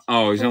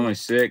Oh, he's only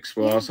 6.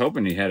 Well, yeah. I was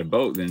hoping he had a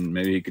boat. Then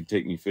maybe he could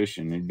take me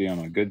fishing. He'd be on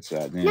my good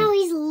side then. No,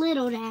 he's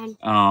little, Dad.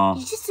 Oh.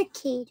 He's just a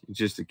kid.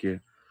 Just a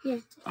kid. Yeah,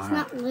 it's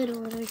not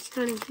little. It's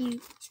kind of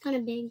huge. It's kind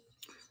of big.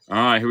 All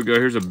right, here we go.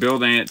 Here's a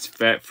Bandits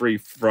fat-free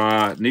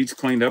fry. Needs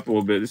cleaned up a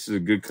little bit. This is a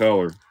good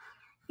color.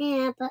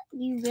 Yeah, but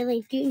you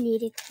really do need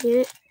to clean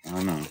it.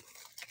 I know.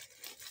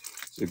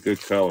 It's a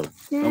good color.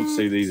 Don't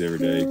see these every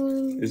day.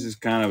 This is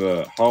kind of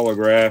a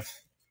holograph.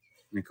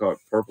 We call it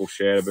purple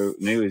shadow.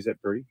 Neely, is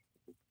that pretty?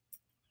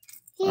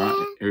 Yeah. All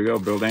right, here we go.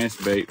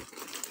 Bandits bait.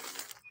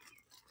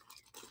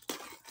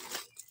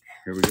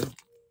 Here we go.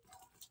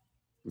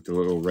 With the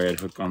little red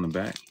hook on the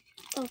back.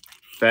 Oh.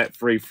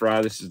 Fat-free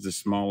fry. This is the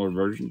smaller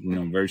version. You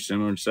know, very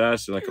similar in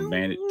size. So like a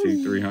Bandit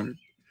 2-300.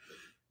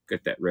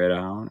 Got that red eye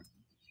on it.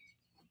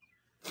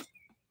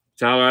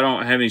 Tyler, I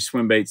don't have any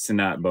swim baits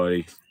tonight,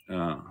 buddy.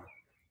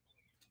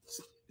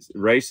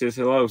 Ray says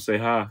hello. Say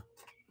hi.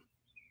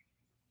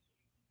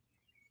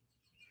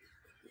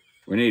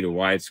 We need a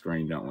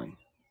widescreen, don't we?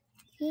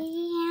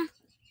 Yeah.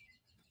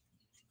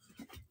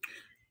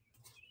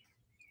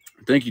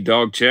 Thank you,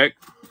 dog check.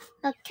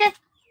 Okay.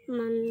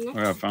 I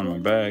gotta find my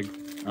bag.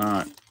 All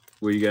right.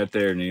 What you got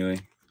there, Neely?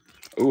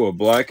 Ooh, a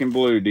black and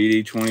blue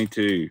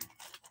DD22.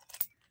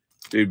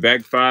 Dude,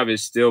 bag 5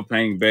 is still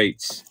paying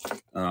baits.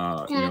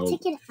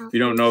 If you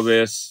don't know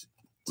this,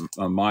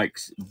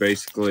 Mike's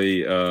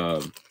basically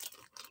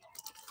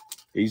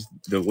he's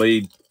the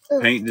lead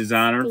paint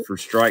designer for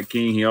Strike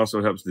King. He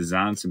also helps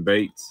design some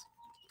baits.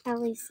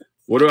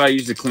 What do I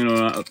use to clean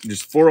them up?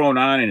 Just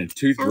 409 and a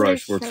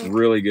toothbrush works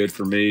really good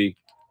for me.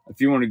 If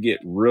you want to get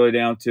really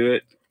down to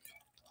it,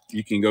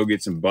 you can go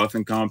get some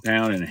buffing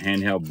compound and a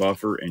handheld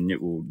buffer, and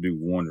it will do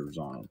wonders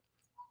on them.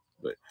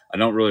 But I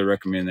don't really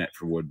recommend that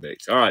for wood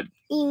baits. All right.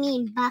 You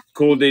mean buff?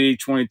 Cool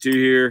DD22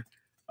 here.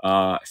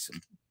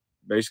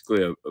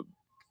 Basically a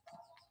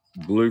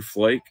blue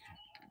flake,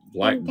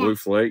 black blue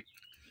flake.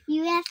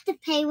 You have to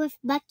pay with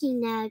Bucky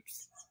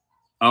Nugs.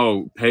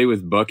 Oh, pay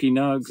with Bucky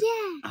Nugs?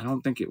 Yeah. I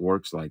don't think it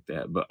works like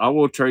that, but I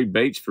will trade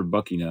baits for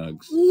Bucky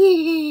Nugs.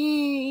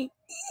 Do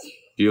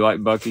you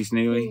like Bucky's,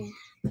 Neely?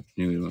 Yeah.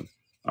 Neely.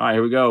 All right,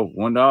 here we go.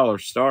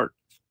 $1 start.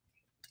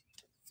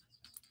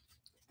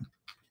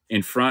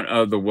 In front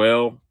of the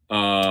well.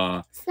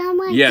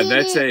 Yeah,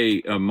 that's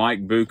a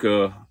Mike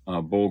Buka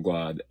Bull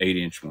Glide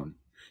 8-inch one.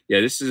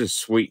 Yeah, this is a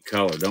sweet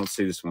color. Don't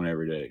see this one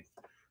every day.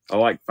 I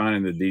like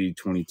finding the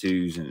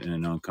DD22s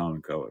in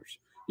uncommon colors.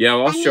 Yeah,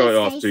 well, I'll show it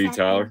off to you,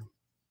 Tyler.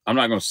 I'm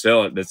not going to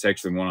sell it. That's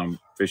actually one I'm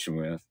fishing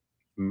with.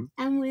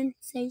 I'm going to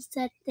say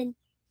something.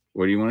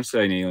 What do you want to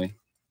say, Neely?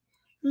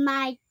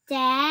 My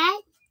dad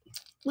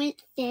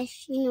went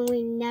fishing and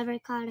we never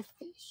caught a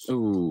fish.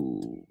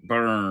 Ooh,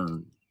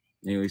 burn.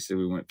 Neely said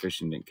we went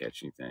fishing, didn't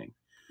catch anything.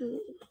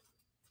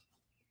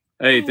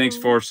 Hey, thanks,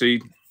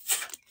 Farseed.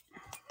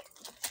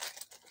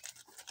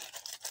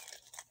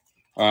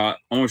 I'm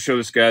going to show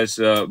this guy's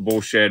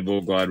Bull Shad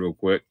Bull Glide real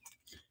quick.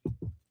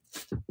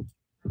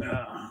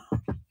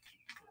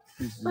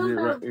 This is it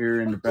right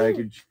here in the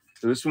package.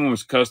 So this one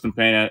was custom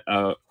painted.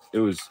 It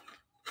was,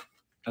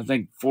 I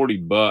think,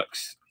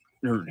 $40.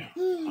 Or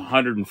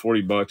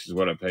 $140 is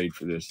what I paid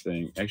for this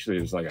thing. Actually,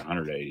 it was like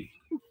 $180.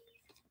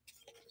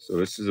 So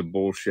this is a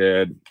Bull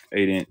Shad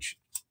 8-inch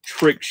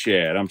trick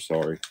shad. I'm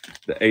sorry,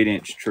 the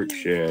 8-inch trick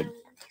shad.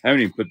 I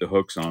haven't even put the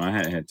hooks on. I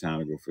hadn't had time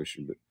to go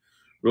fishing, but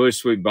really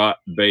sweet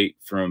bait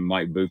from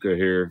Mike Buka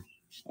here.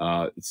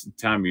 It's the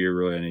time of year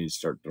really I need to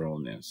start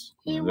throwing this.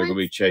 They're gonna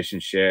be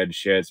chasing shad.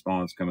 Shad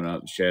spawns coming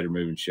up. The shad are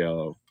moving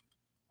shallow.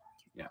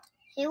 Yeah.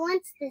 Who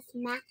wants this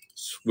map?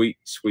 Sweet,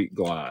 sweet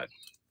glide.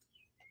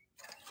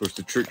 Of course,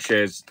 the trick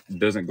shad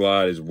doesn't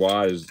glide as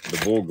wide as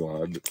the Bull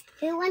Glide. But...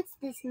 Who wants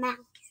this mouse?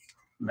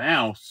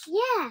 Mouse?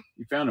 Yeah.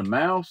 You found a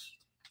mouse?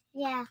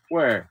 Yeah.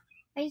 Where?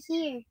 Right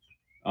here.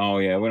 Oh,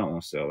 yeah. We don't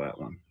want to sell that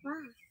one. Why?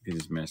 It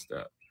is messed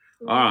up.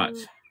 All right.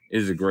 It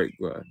is a great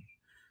glide.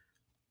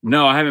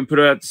 No, I haven't put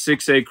it out the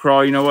 6A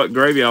crawl. You know what,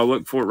 Gravy? I'll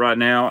look for it right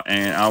now,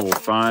 and I will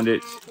find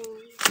it.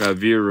 Got a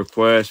viewer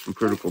request from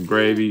Critical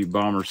Gravy,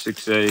 Bomber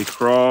 6A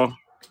Crawl.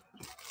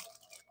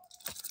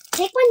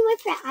 Pick one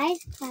with your eyes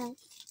closed.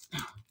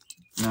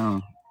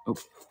 No. Oh.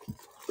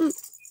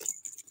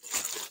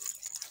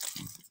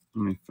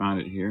 Let me find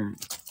it here.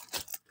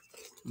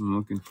 I'm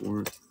looking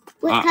for it.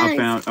 I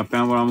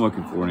found what I'm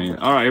looking for.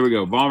 All right, here we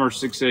go. Bomber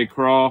 6A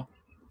Crawl.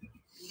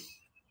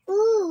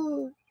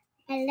 Ooh,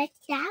 I like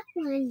that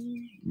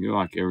one. You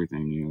like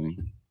everything, Neely.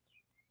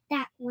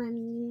 That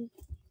one.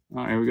 All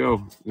right, here we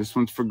go. This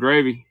one's for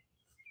Gravy.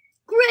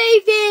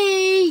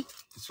 Gravy!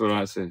 That's what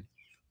I said.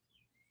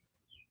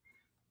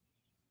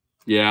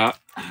 Yeah,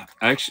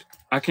 actually,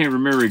 I can't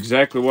remember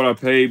exactly what I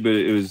paid, but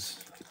it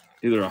was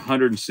either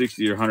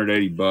 160 or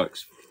 180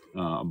 bucks.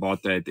 I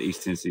bought that at the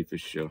East Tennessee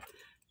Fish Show.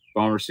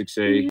 Bomber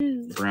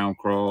 6A, brown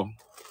crawl.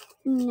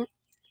 No.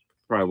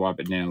 Probably wipe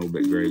it down a little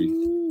bit, Gravy.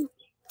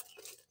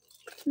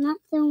 Not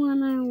the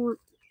one I want.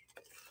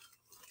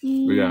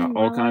 We got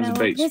all kinds of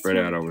baits spread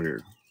out over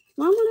here.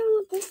 Why would I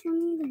want this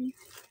one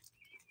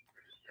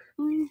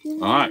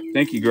either? All right,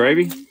 thank you,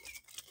 Gravy.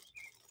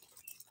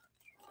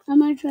 I'm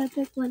going to try to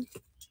pick one.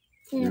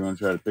 You want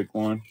to try to pick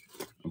one?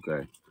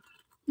 Okay.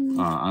 I'm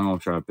going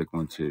to try to pick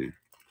one too.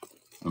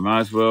 I might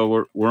as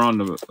well. We're on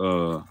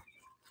the...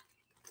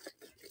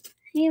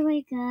 Here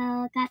we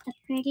go. Got the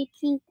pretty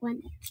pink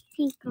one.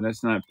 Pink one.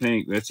 That's not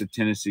pink. That's a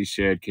Tennessee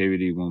Shad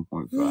KVD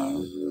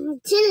 1.5.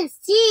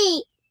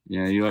 Tennessee.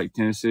 Yeah, you like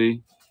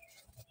Tennessee?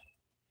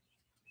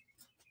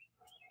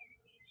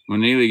 When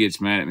Neely gets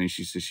mad at me,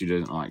 she says she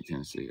doesn't like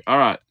Tennessee. All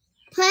right.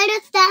 Put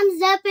a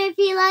thumbs up if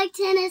you like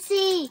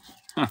Tennessee.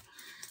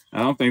 I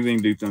don't think they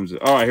can do thumbs up.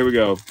 All right, here we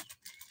go.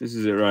 This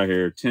is it right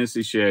here.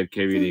 Tennessee Shad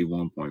KVD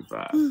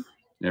 1.5.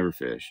 Never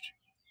fished.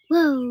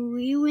 Whoa,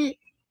 you went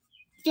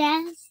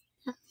fast.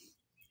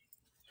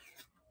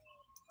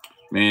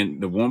 Man,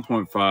 the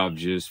 1.5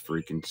 just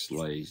freaking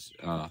slays.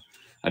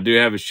 I do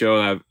have a show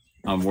that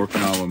I'm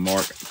working on with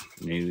Mark.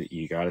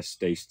 You got to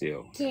stay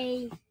still.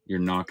 Okay. You're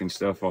knocking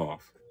stuff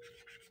off.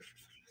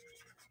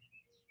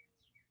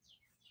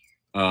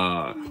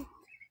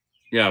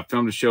 Yeah, I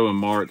filmed a show with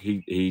Mark.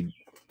 He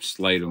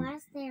slayed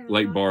him.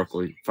 Lake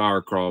Barkley,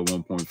 Fire Crawl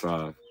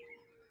 1.5.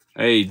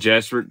 Hey,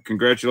 Jasper,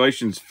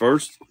 congratulations.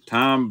 First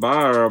time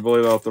buyer. I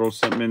believe I'll throw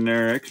something in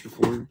there extra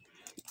for you.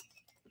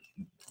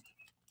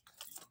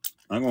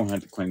 I'm going to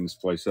have to clean this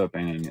place up,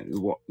 ain't I?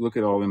 Look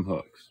at all them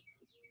hooks.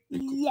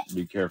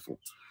 Be careful.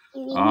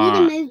 You need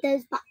to move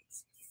those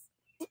boxes.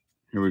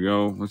 Here we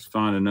go. Let's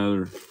find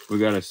another. We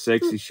got a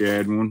sexy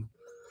shad one.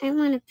 I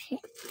want to pick.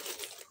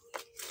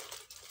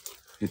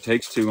 It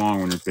takes too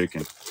long when you're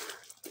picking.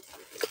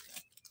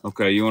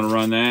 Okay, you want to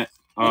run that?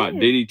 All right,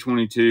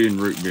 DD22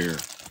 and root beer.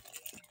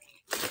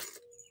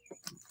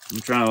 I'm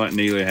trying to let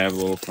Neely have a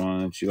little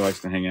fun. She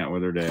likes to hang out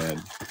with her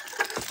dad.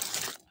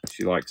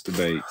 She likes the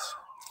baits.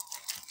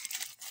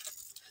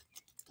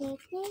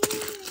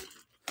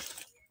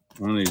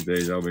 One of these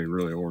days, I'll be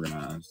really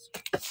organized.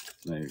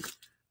 Maybe.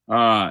 All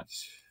right.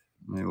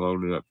 Let me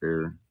load it up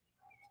here.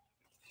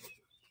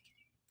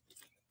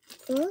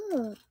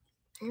 Ooh.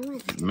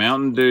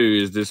 Mountain Dew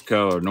is this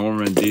color.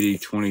 Norman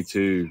DD22.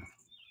 Here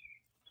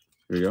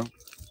we go.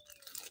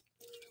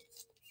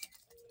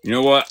 You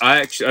know what?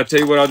 I'll tell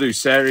you what I'll do.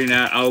 Saturday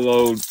night, I'll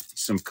load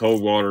some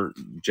cold water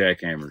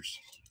jackhammers.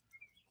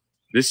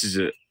 This is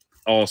an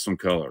awesome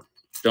color.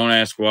 Don't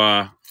ask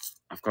why.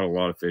 I've caught a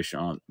lot of fish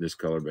on this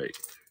color bait.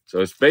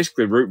 So it's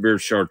basically root beer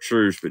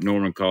chartreuse, but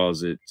Norman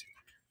calls it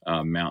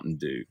Mountain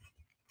Dew.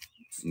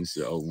 And this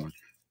is the old one.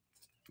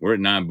 We're at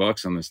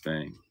 $9 on this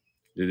thing.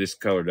 Dude, this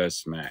color does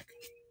smack.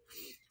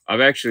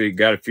 I've actually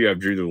got a few I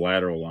drew the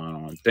lateral line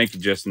on. Thank you,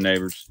 Justin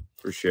Neighbors.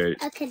 Appreciate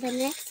it. Okay, the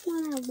next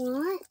one I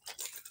want.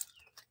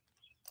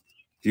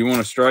 Do you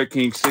want a Strike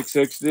King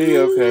 6XD?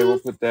 Okay, we'll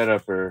put that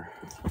up there.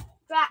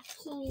 Strike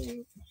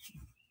King.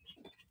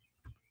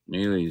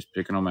 Neely is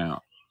picking them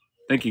out.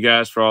 Thank you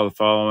guys for all the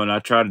following. I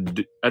try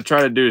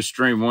to do a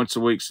stream once a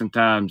week,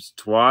 sometimes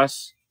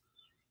twice.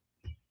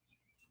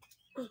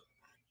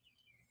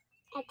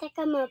 I think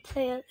I'm gonna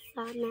play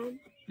outside now.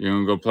 You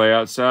want to go play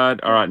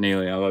outside? All right,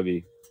 Neely, I love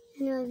you.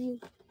 I love you.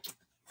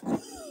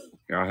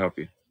 Here, I'll help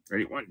you.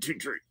 Ready? 1, 2,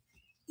 3.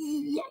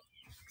 Yeah.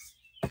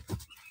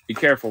 Be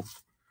careful.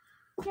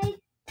 Okay.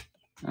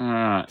 All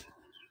right.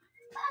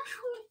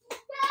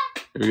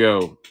 Here we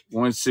go.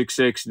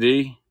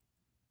 1.6XD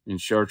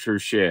and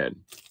chartreuse shad.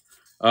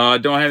 I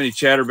don't have any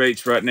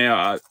chatterbaits right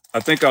now. I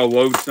think I'll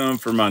load some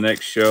for my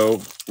next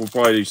show. We'll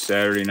probably do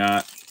Saturday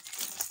night.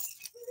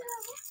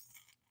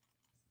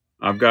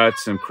 I've got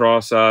some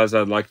cross eyes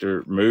I'd like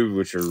to remove,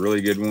 which are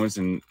really good ones.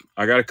 And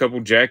I got a couple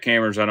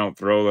jackhammers I don't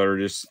throw that are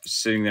just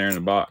sitting there in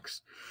the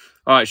box.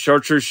 All right,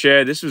 chartreuse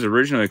shad. This was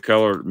originally a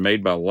color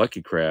made by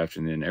Lucky Craft,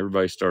 and then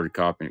everybody started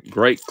copying it.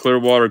 Great clear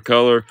water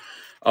color.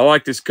 I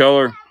like this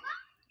color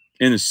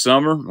in the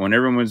summer when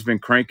everyone's been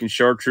cranking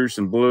chartreuse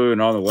and blue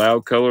and all the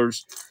loud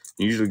colors.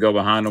 You usually go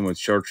behind them with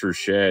chartreuse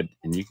shad,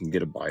 and you can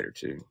get a bite or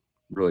two.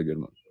 Really good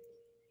one.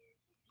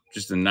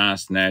 Just a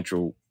nice,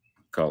 natural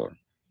color.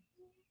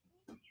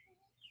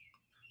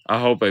 I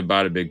hope they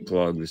bite a big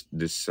plug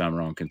this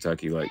summer on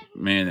Kentucky Lake.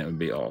 Man, that would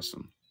be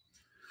awesome.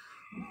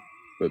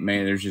 But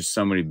man, there's just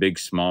so many big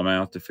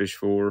smallmouth to fish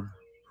for.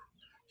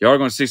 Y'all are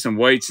going to see some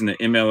weights in the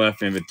MLF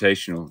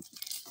Invitational.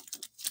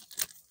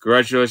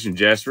 Congratulations,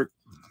 Jasper.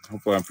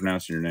 Hopefully I'm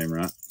pronouncing your name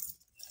right.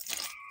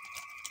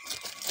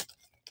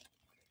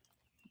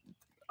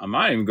 I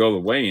might even go the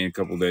weigh in a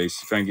couple days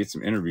if I can get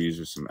some interviews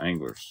with some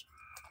anglers.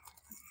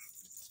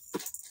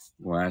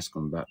 We'll ask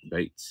them about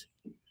baits.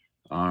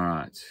 All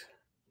right.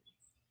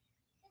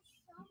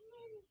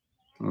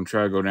 I'm going to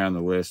try to go down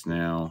the list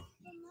now.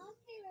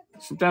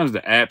 Sometimes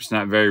the app's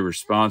not very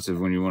responsive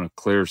when you want to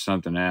clear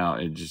something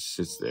out. It just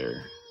sits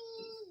there.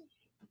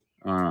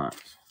 All right.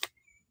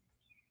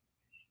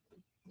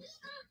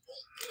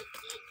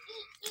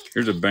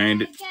 Here's a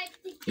Bandit.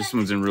 This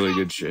one's in really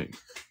good shape.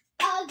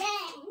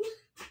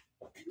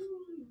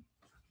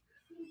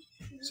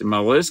 So my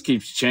list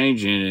keeps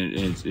changing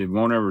and it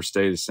won't ever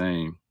stay the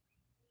same.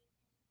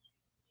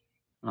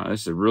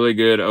 This is a really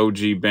good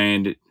OG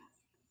Bandit.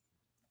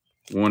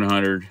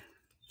 100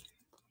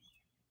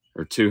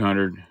 or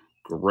 200.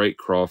 Great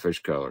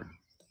crawfish color.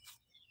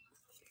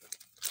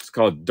 It's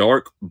called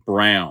dark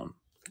brown.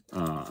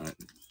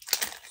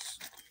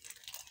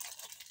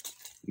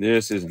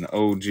 This is an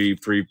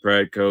OG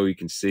pre-Pradco. You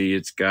can see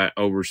it's got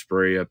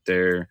overspray up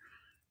there.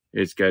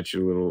 It's got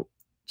your little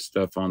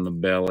stuff on the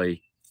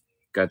belly.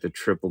 Got the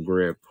triple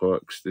grip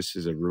hooks. This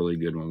is a really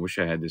good one. Wish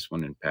I had this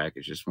one in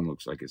package. This one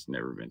looks like it's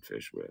never been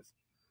fished with.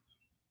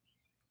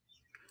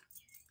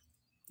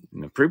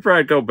 And the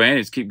pre-Pradco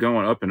Bandits keep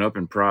going up and up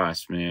in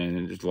price, man.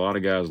 And there's a lot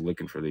of guys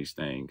looking for these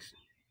things.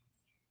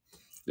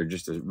 They're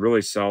just a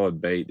really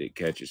solid bait that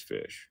catches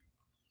fish.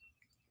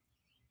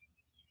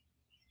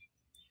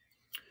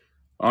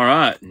 All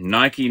right,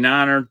 Nike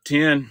 9 or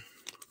 10.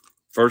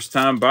 First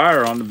time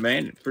buyer on the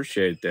Bandit.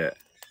 Appreciate that.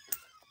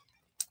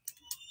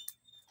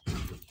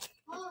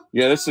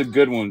 Yeah, this is a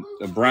good one.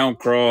 A brown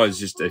craw is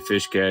just a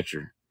fish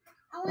catcher.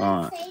 I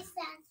want to say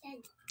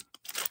something.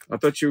 I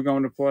thought you were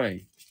going to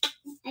play.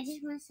 I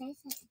just want to say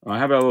something.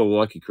 How about a little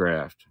Lucky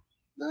Craft?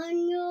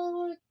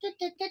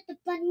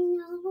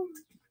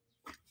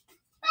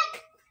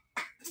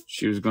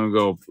 She was going to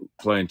go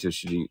play until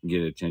she didn't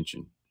get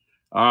attention.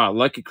 All right,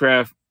 Lucky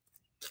Craft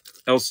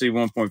LC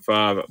 1.5.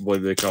 I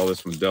believe they call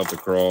this one Delta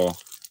Crawl.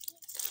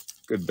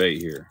 Good bait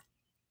here.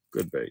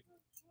 Good bait.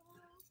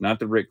 Not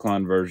the Rick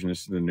Klein version.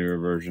 This is the newer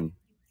version.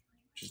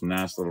 Just a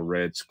nice little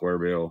red square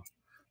bill.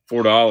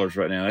 $4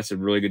 right now. That's a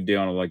really good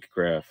deal on a Lucky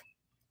Craft.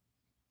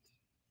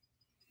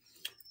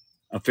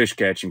 A fish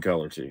catching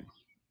color too.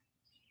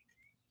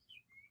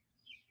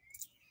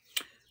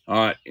 All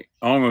right.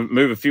 I'm going to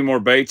move a few more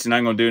baits and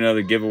I'm going to do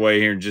another giveaway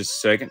here in just a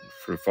second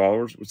for the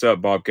followers. What's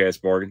up, Bobcats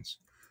Bargains?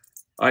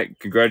 All right.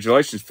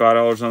 Congratulations.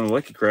 $5 on the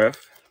Lucky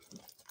Craft.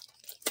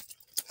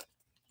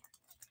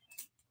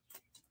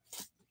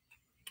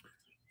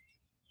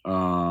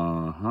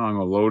 I'm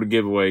going to load a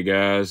giveaway,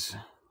 guys.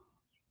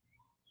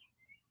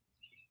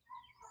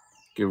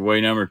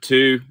 Giveaway number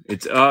 2.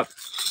 It's up.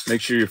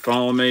 Make sure you're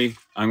following me.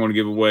 I'm going to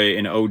give away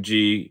an OG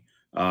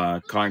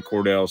Cotton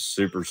Cordell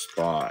Super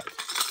Spot.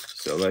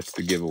 So that's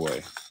the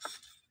giveaway.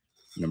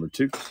 Number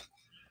 2.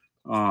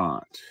 All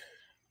right.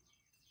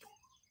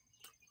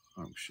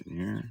 Function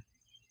here.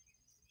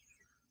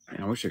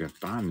 Man, I wish I could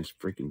find this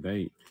freaking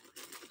bait.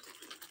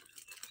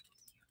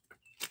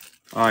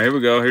 All right, here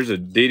we go. Here's a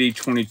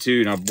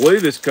DD22, and I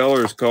believe this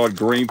color is called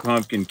Green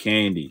Pumpkin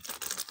Candy.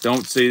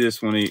 Don't see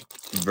this one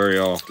very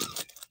often.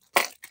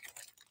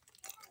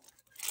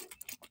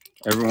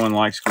 Everyone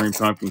likes Green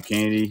Pumpkin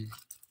Candy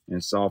in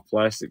soft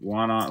plastic.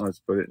 Why not? Let's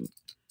put it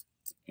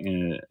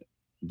in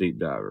a deep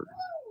diver.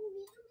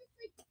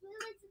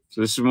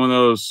 So this is one of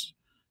those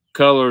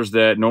colors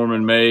that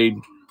Norman made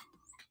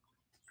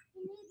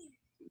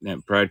that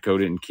Pradco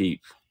didn't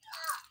keep.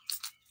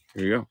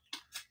 Here you go.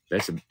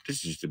 This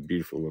is just a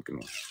beautiful looking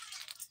one.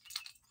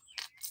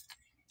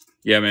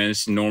 Yeah, man,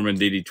 this is Norman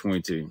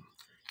DD22.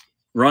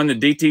 Run the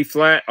DT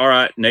flat. All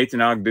right,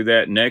 Nathan, I'll do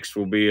that. Next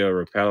will be a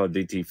Rapala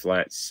DT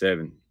flat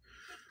 7.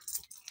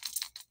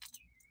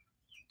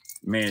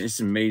 Man,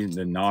 it's amazing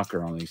the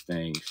knocker on these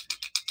things.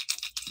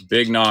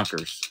 Big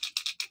knockers.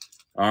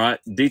 All right,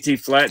 DT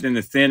flat, then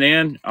the thin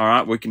end. All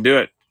right, we can do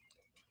it.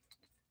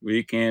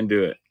 We can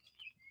do it.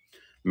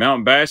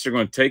 Mountain bass are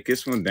going to take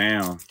this one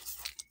down.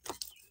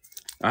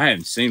 I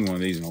hadn't seen one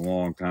of these in a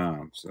long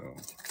time, so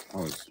I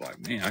was like,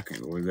 man, I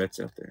can't believe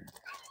that's up there.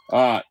 All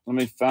right, let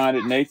me find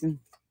it, Nathan.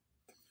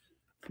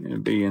 It'll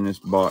be in this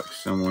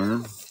box somewhere.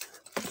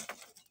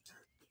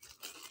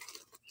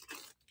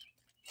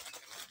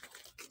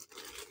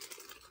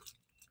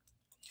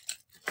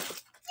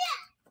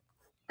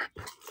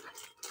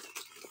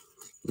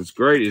 What's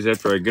great is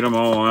after I get them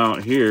all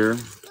out here,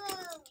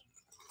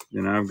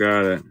 then I've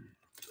got to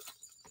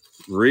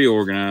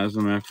reorganize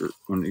them after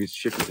when it gets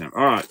shipping time.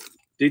 All right.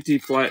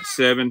 DT Flat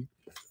 7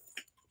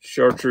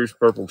 Chartreuse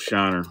Purple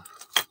Shiner.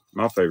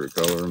 My favorite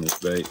color in this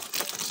bait.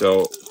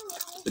 So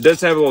it does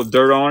have a little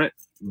dirt on it,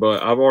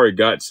 but I've already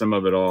got some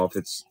of it off.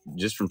 It's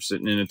just from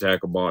sitting in a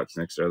tackle box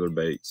next to other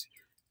baits.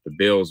 The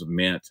bills of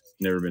mint,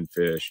 never been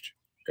fished.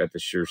 Got the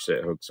sure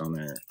set hooks on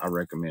there. I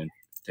recommend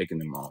taking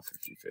them off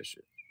if you fish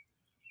it.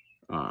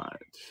 All right.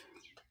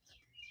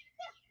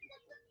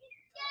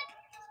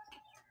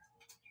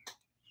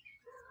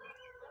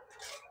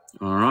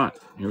 All right,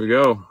 here we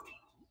go.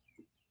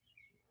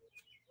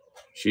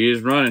 She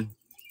is running.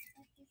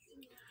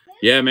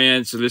 Yeah,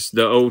 man. So this is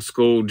the old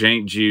school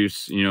jank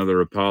juice, you know, the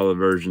Rapala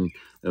version,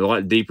 a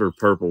lot deeper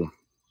purple.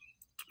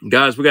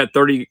 Guys, we got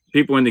 30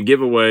 people in the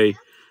giveaway.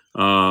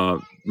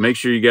 Make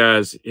sure you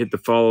guys hit the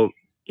follow,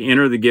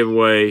 enter the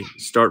giveaway,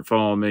 start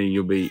following me.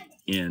 You'll be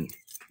in.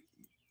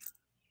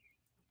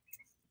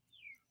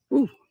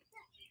 Woo.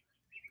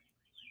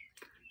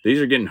 These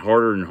are getting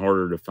harder and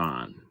harder to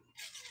find.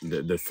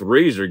 The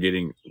threes are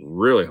getting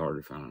really hard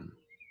to find.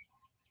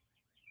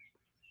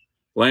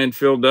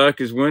 Landfill Duck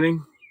is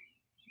winning.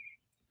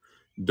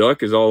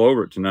 Duck is all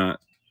over it tonight.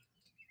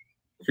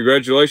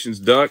 Congratulations,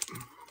 Duck.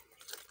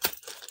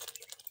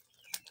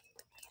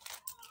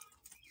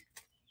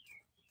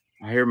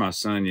 I hear my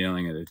son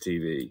yelling at the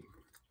TV.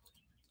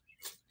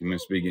 He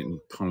must be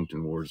getting punked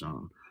in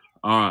Warzone.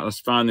 All right,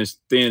 let's find this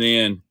thin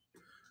end.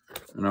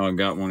 I know I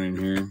got one in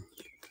here.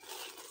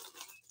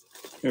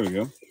 There we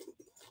go.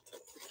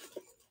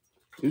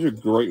 These are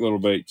great little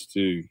baits,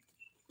 too.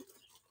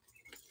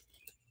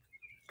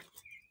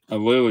 I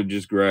literally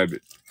just grabbed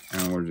it.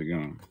 Where's it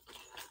going?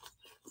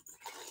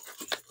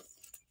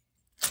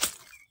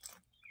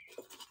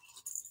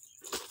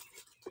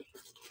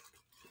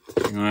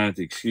 You're gonna have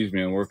to excuse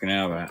me. I'm working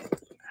out of a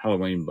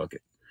Halloween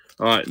bucket.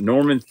 All right,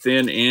 Norman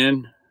thin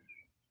end.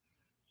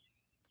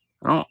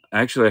 I don't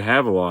actually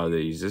have a lot of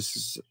these. This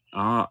is,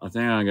 I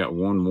think I got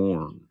one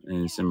more,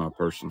 and it's in my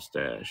personal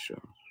stash.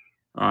 So.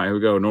 All right, here we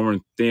go.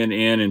 Norman thin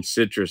end and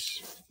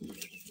citrus.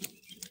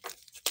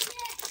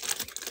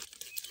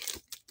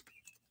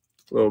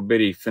 Little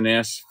bitty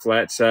finesse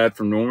flat side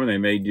from Norman they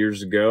made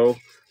years ago.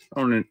 I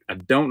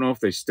don't know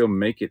if they still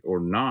make it or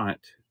not,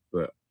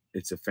 but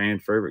it's a fan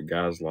favorite.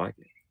 Guys like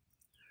it.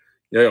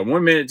 Yeah,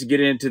 1 minute to get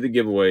into the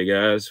giveaway,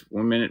 guys.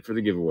 1 minute for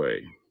the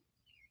giveaway.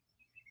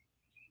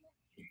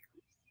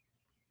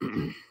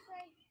 Good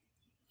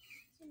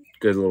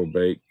little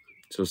bait.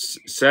 So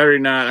Saturday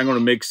night, I'm going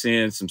to mix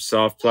in some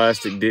soft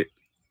plastic dip.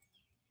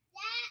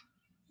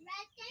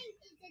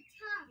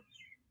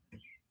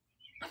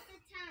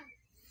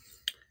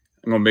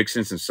 I'm going to mix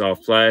in some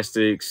soft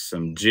plastics,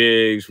 some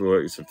jigs,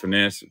 some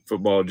finesse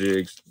football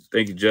jigs.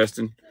 Thank you,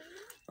 Justin.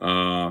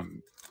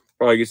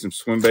 Probably get some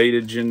swim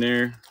baitage in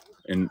there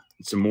and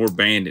some more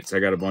bandits. I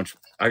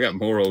got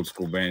more old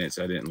school bandits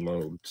I didn't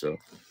load. So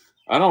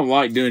I don't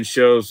like doing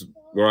shows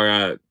where I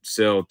got to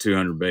sell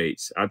 200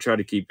 baits. I try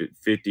to keep it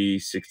 50,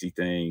 60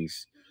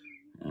 things.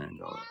 And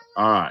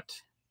all right.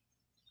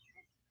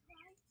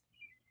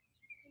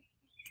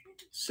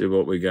 See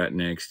what we got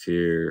next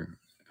here.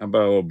 How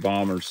about a little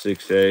Bomber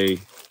 6A?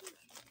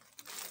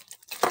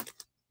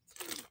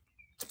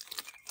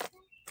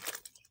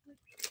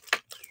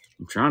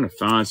 I'm trying to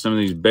find some of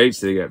these baits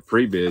that got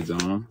pre-bids on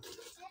them.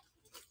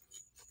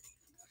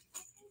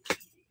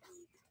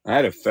 I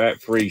had a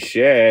fat-free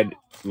shad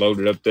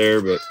loaded up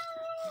there, but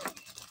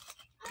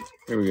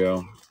here we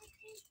go.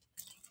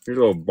 Here's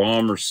a little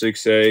Bomber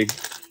 6A.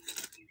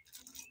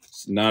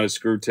 It's not a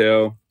screw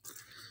tail.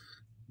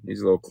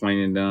 Needs a little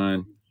cleaning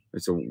done.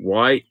 It's a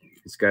white.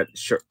 It's got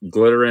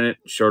glitter in it.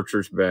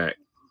 Chartreuse back.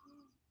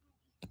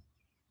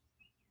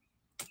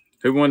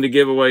 Who won the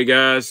giveaway,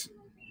 guys?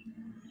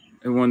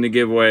 Who won the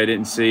giveaway? I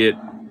didn't see it.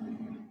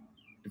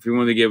 If you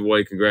won the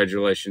giveaway,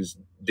 congratulations.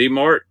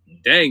 D-Mart.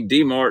 Dang,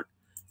 D-Mart.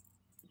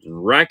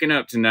 Racking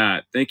up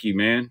tonight. Thank you,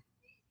 man.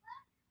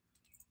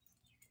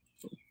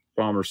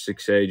 Bomber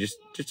 6A.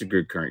 Just a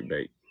good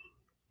crankbait.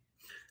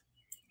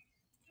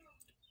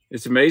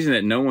 It's amazing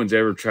that no one's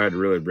ever tried to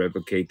really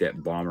replicate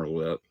that bomber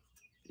lip.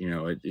 You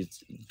know, it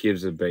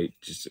gives a bait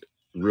just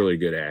really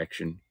good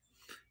action.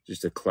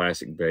 Just a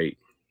classic bait.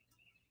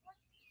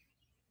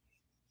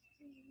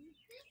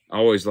 I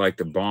always like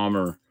the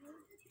Bomber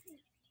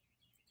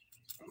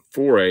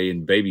 4A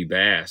and Baby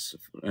Bass.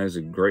 That's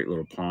a great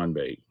little pond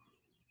bait.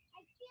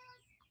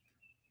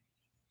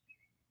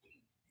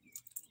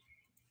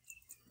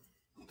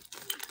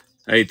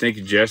 Hey, thank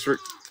you, Jessrick.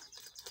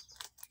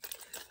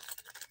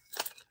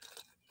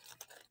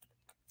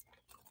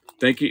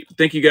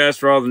 Thank you guys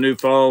for all the new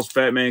follows.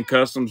 Fat Man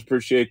Customs,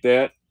 appreciate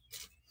that.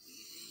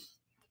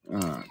 All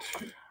right.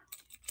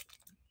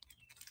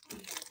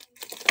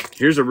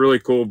 Here's a really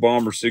cool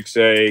Bomber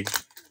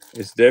 6A.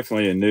 It's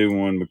definitely a new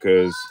one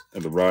because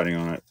of the writing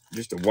on it.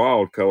 Just a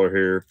wild color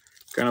here,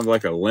 kind of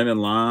like a lemon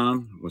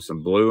lime with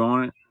some blue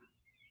on it.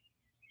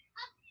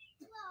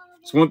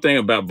 It's one thing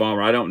about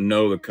Bomber. I don't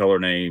know the color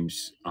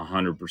names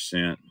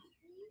 100%,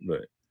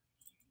 but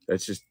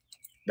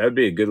that'd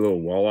be a good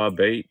little walleye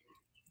bait.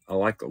 I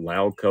like the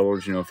loud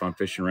colors, you know, if I'm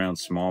fishing around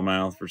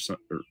smallmouth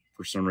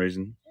for some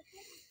reason.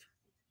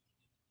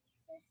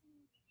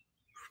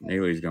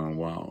 Neely's going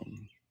wild.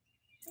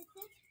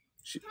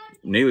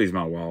 Neely's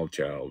my wild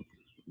child.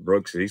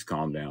 Brooks, he's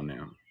calmed down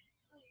now.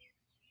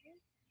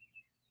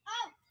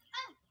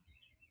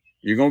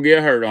 You're going to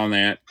get hurt on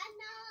that.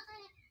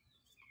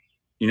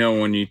 You know,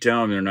 when you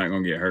tell them they're not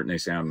going to get hurt and they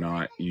say I'm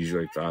not,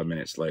 usually 5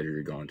 minutes later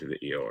you're going to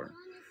the ER.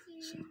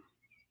 So,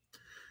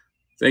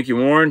 thank you,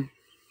 Warren.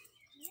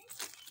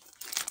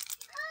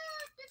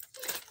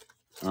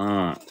 All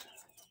right.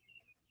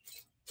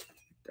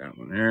 That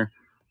one there.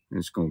 I'm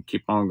just going to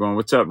keep on going.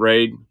 What's up,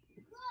 Raid?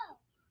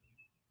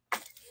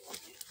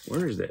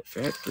 Where is that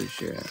fat-free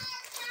shed?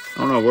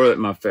 I don't know where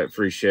my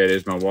fat-free shed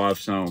is. My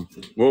wife's home.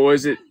 What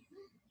was it?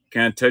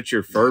 Can I touch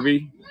your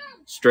Furby?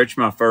 Stretch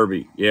my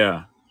Furby.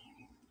 Yeah.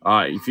 All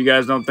right. If you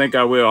guys don't think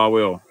I will, I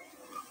will.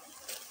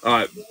 All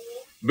right.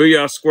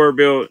 Booyah Square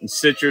Bill and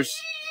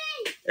Citrus.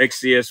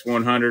 XCS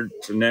 100.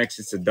 So next,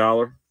 it's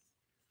 $1.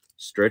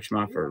 Stretch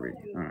my Furby.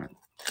 All right.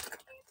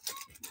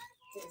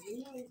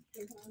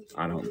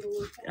 I don't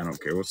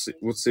care.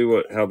 We'll see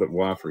how the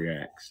wife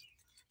reacts.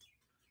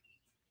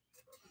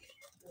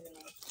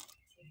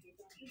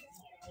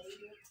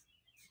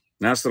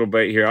 Nice little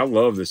bait here. I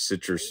love the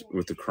citrus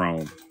with the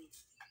chrome.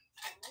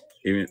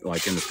 Even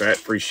like in the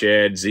fat-free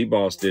shad.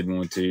 Z-Boss did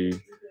one too.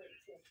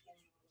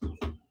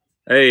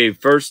 Hey,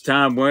 first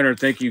time winner.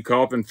 Thank you,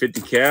 Coffin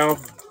 50 Cal.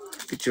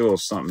 Get you a little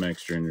something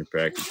extra in your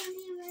package.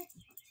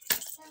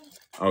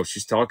 Oh,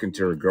 she's talking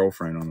to her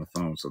girlfriend on the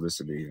phone, so this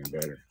will be even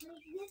better.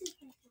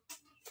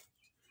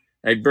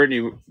 Hey, Brittany,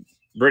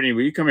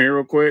 will you come here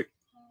real quick?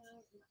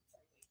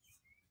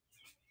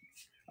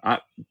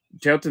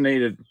 Tell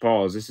Tanita to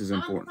pause. This is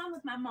important. I'm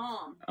with my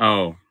mom.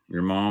 Oh,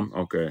 your mom?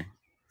 Okay.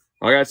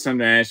 I got something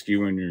to ask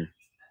you when you're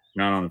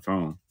not on the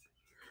phone.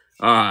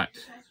 All right.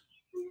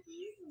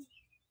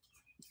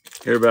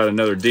 Hear about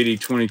another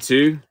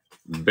DD22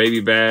 baby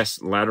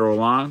bass lateral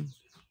line.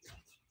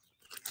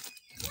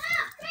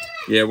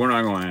 Yeah, we're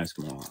not going to ask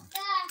Mom.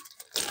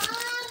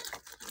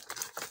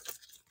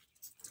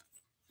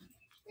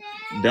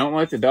 Don't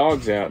let the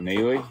dogs out,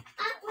 Neely.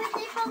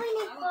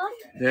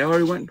 They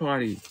already went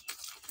potty.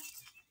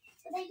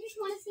 They just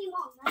want to see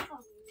Mom. That's all.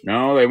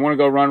 No, they want to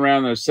go run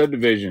around the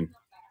subdivision. Come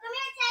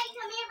here, Teddy.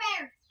 Come here,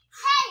 Bear.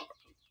 Hey,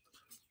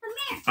 come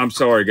here. I'm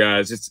sorry,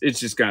 guys. It's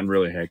just gotten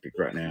really hectic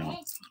right now.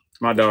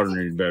 My daughter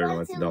needs better to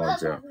let the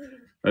dogs out.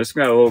 It's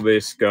got a little bit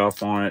of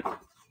scuff on it.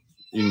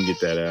 You can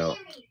get that out.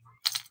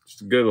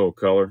 Just a good little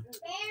color.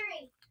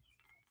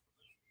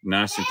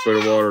 Nice and clear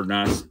water.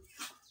 Nice.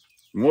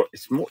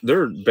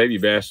 Their baby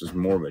bass is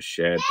more of a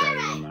shad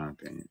pattern, in my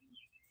opinion.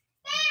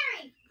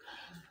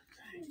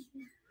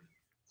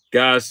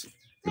 Guys,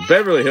 the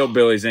Beverly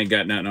Hillbillies ain't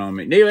got nothing on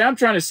me. Neely, I'm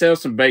trying to sell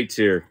some baits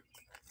here.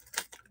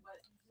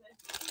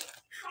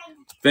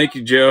 Thank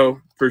you,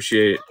 Joe.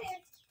 Appreciate it.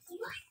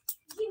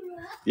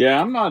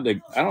 Yeah,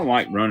 I don't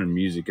like running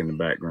music in the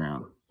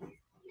background.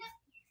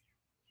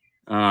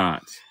 All right.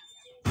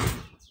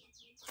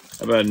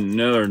 How about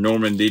another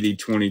Norman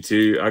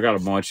DD22? I got a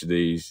bunch of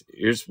these.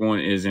 This one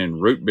is in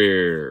root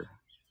beer.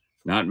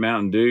 Not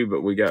Mountain Dew,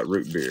 but we got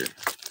root beer.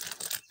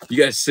 You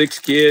got 6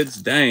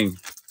 kids? Dang.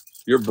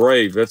 You're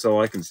brave. That's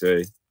all I can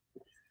say.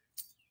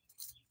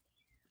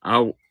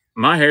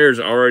 My hair's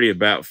already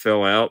about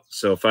fell out.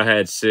 So if I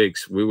had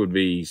 6, we would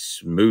be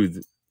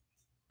smooth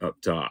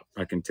up top.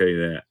 I can tell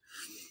you that.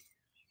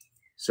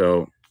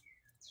 So,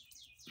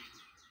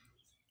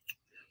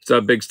 what's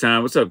up, Biggs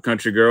Time? What's up,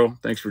 Country Girl?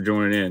 Thanks for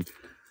joining in.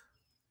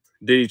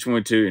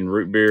 DD22 and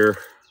root beer.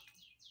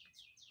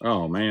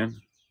 Oh,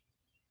 man.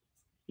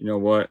 You know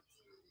what?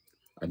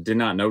 I did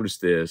not notice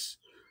this.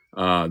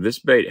 This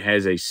bait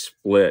has a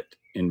split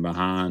in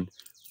behind.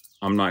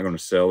 I'm not going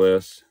to sell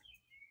this.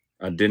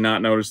 I did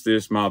not notice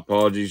this. My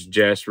apologies,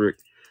 Jasrick.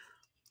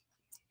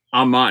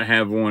 I might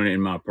have one in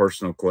my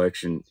personal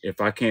collection.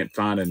 If I can't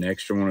find an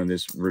extra one of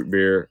this root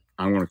beer,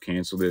 I'm going to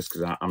cancel this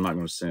because I'm not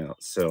going to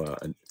sell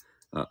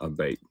a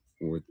bait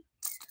with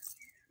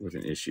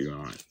an issue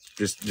on it.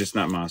 Just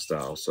not my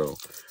style. So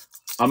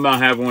I might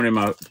have one in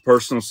my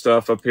personal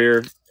stuff up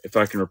here. If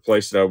I can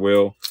replace it, I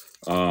will.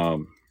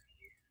 I'm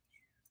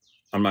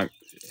not.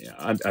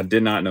 I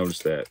did not notice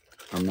that.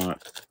 I'm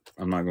not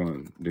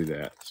going to do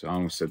that. So I'm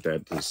going to set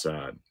that to the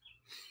side.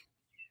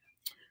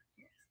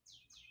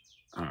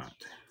 All right.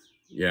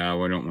 Yeah,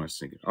 we don't want to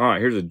sink it. All right,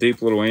 here's a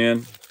deep little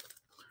end.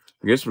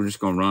 I guess we're just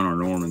going to run our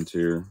Normans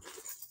here.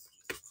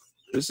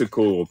 This is a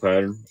cool little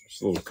pattern.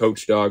 It's a little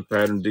coach dog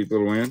pattern, deep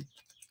little end.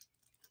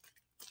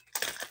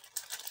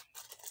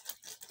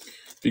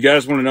 If you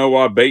guys want to know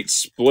why baits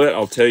split,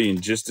 I'll tell you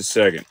in just a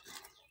second.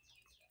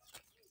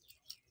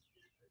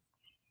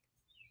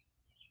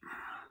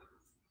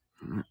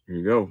 All right, here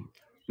you go.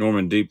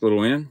 Norman deep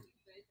little end.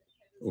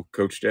 Little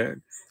coach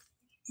tag.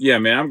 Yeah,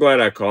 man, I'm glad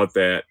I caught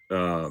that.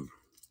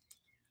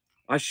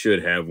 I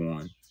should have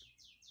one.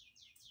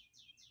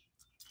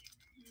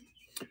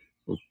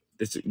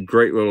 It's a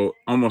great little,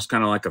 almost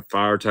kind of like a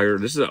fire tiger.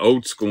 This is an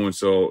old school one.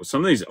 So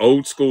some of these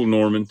old school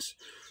Normans,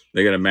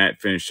 they got a matte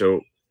finish.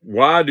 So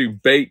why do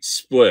baits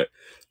split?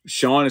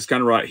 Sean is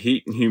kind of right.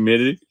 Heat and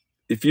humidity.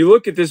 If you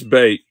look at this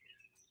bait,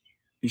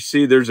 you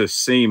see there's a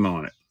seam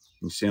on it.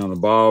 You see on the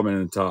bottom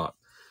and the top.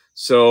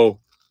 So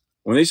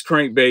when these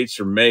crankbaits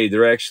are made,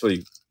 they're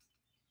actually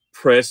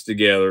pressed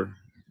together.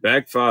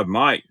 Back 5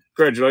 Mike.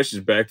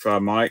 Congratulations, Back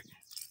 5 Mike.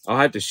 I'll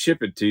have to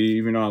ship it to you,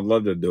 even though I'd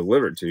love to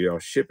deliver it to you. I'll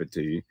ship it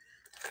to you.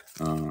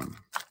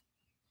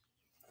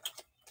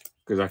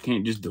 Because I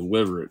can't just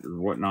deliver it or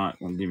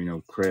whatnot. Won't give me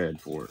no cred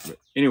for it. But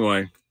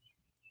anyway,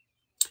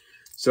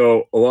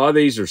 so a lot of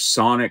these are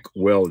sonic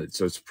welded.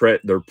 So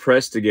they're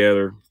pressed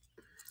together.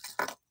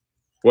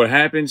 What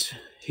happens?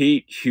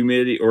 Heat,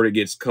 humidity, or it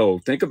gets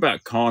cold. Think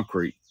about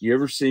concrete. You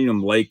ever seen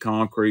them lay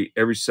concrete?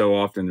 Every so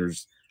often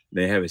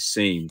they have a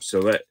seam.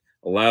 So that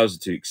allows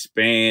it to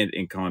expand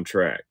and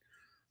contract.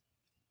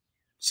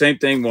 Same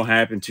thing will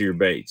happen to your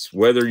baits.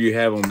 Whether you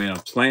have them in a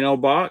plano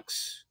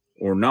box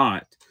or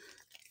not,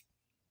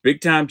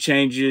 big time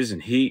changes in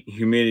heat and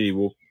humidity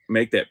will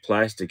make that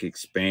plastic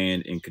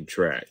expand and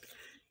contract.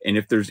 And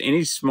if there's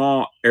any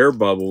small air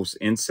bubbles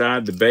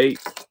inside the bait,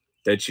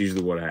 that's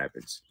usually what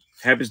happens.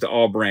 Happens to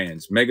all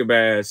brands.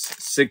 Megabass,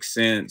 6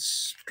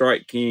 Sense,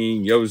 Strike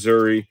King,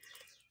 Yo-Zuri.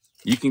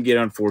 You can get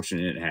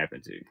unfortunate and it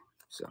happen to you.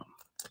 So,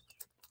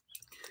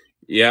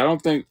 yeah, I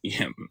don't think,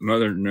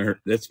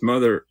 that's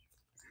Mother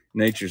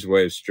Nature's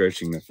way of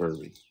stretching the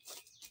Furby.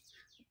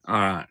 All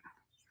right.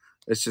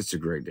 That's just a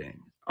great day.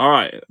 All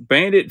right.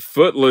 Bandit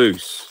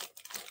Footloose.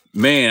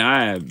 Man,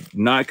 I have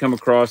not come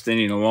across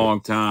any in a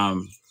long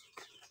time.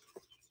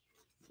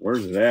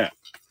 Where's it at?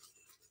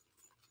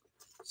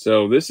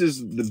 So this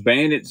is the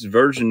Bandits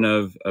version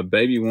of a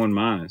Baby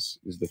 1-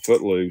 is the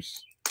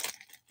Footloose.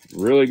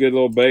 Really good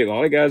little bait. A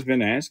lot of guys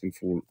been asking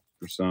for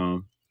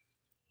some.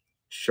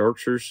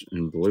 Chartreuse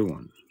and blue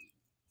one.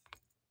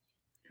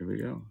 Here we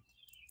go.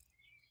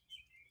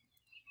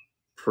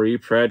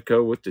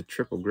 Pre-Pradco with the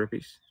triple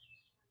grippies.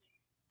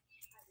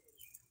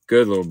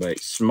 Good little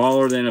bait.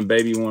 Smaller than a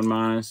Baby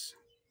 1-,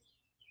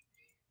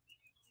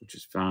 which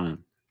is fine.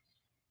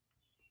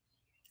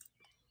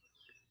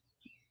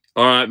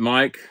 All right,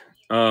 Mike.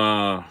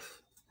 I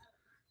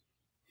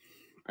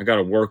got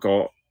to work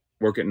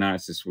at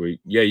nights this week.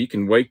 Yeah, you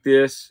can wake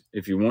this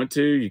if you want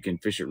to. You can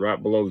fish it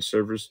right below the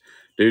surface.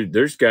 Dude,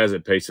 there's guys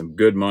that pay some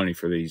good money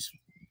for these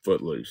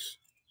Footloose.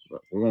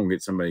 But we're going to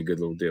get somebody a good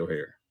little deal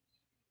here.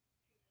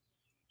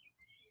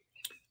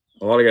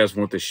 A lot of guys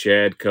want the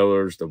shad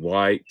colors, the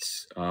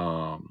whites,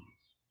 the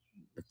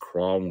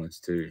crawl ones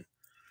too.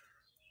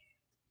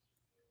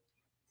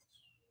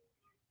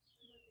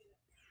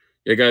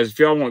 Yeah, guys, if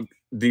y'all want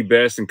the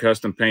best in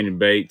custom painted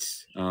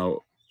baits, I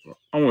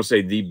want to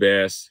say the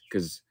best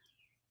because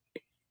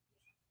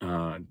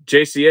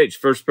JCH,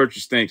 First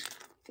Purchase Thinks,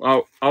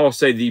 I'll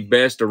say the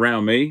best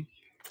around me.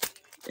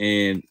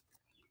 And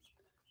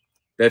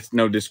that's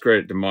no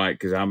discredit to Mike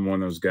because I'm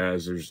one of those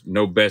guys. There's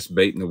no best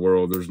bait in the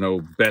world. There's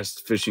no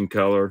best fishing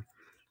color.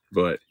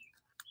 But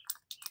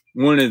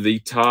one of the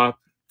top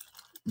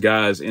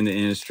guys in the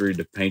industry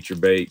to paint your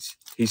baits.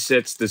 He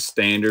sets the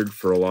standard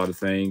for a lot of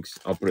things.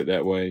 I'll put it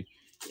that way.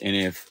 And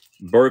if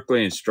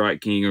Berkeley and Strike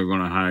King are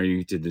going to hire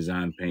you to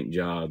design paint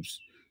jobs,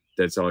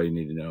 that's all you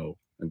need to know.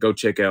 And go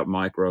check out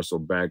Mike Russell,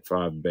 Bag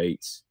 5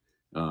 Baits.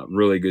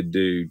 Really good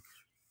dude.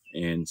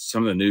 And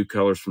some of the new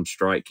colors from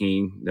Strike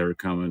King that are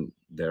coming,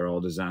 they're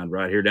all designed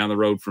right here down the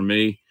road from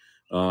me.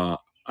 I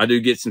do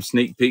get some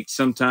sneak peeks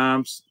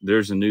sometimes.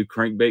 There's a new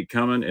crankbait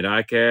coming at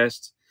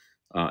iCast.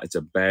 It's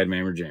a bad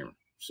mammer jammer.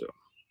 So,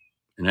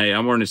 and hey,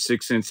 I'm wearing a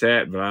 6 Sense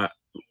hat, but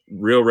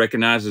real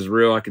recognizes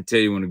real. I can tell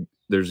you when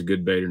there's a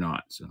good bait or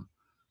not. So,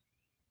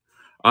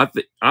 I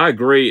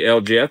agree,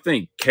 LG. I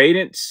think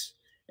cadence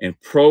and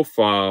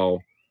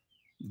profile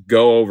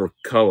go over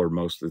color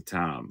most of the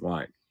time.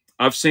 Like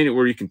I've seen it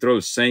where you can throw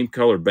the same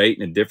color bait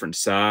in a different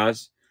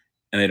size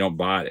and they don't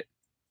bite it.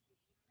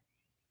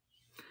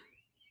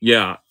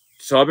 Yeah.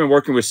 So I've been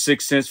working with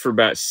 6 Sense for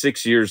about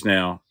 6 years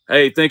now.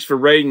 Hey, thanks for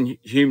rating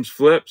Hume's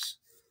Flips.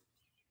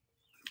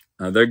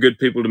 They're good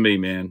people to me,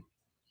 man.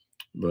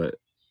 But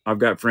I've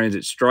got friends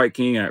at Strike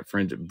King. I got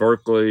friends at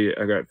Berkeley.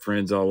 I got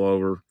friends all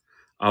over.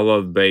 I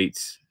love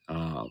baits.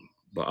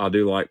 But I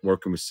do like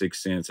working with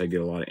 6 Sense. I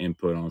get a lot of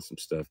input on some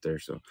stuff there.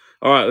 So,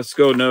 all right, let's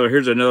go.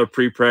 Here's another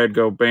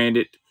pre-Pradco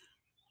Bandit.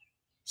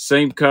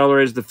 Same color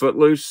as the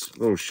Footloose,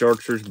 little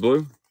chartreuse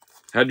blue.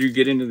 How did you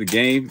get into the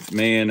game?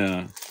 Man,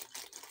 I've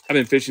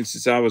been fishing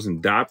since I was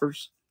in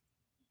diapers.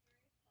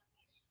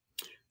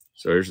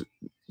 So there's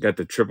got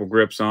the triple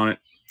grips on it.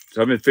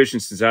 So I've been fishing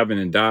since I've been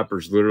in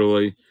diapers,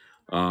 literally.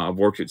 I've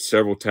worked at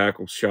several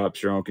tackle shops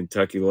here on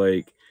Kentucky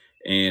Lake.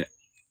 And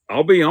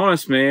I'll be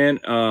honest, man,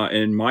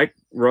 and Mike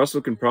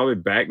Russell can probably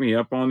back me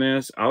up on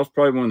this. I was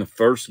probably one of the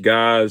first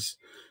guys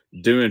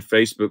doing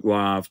Facebook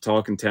Live,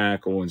 talking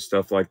tackle and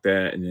stuff like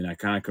that. And then I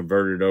kind of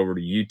converted over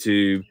to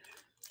YouTube.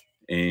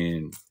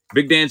 And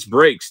Big Dance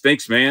Breaks.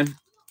 Thanks, man.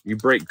 You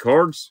break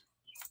cards?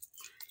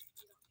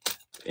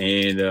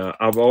 And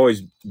I've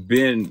always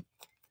been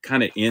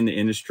kind of in the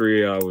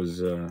industry. I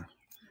was,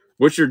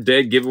 what's your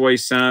dead giveaway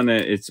sign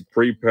that it's a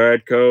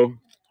pre-Pradco?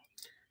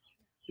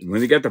 When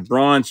they got the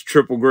bronze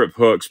triple grip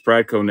hooks,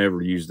 Pradco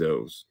never used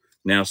those.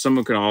 Now,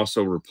 someone can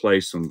also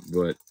replace them,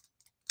 but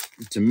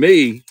to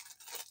me,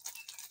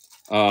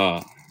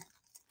 the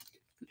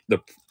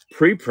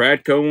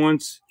pre-Pradco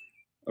ones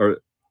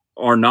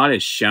are not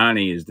as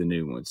shiny as the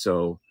new ones.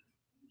 So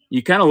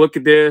you kind of look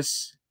at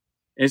this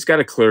And it's got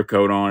a clear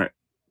coat on it,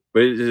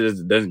 but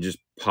it doesn't just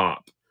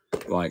pop.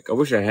 Like, I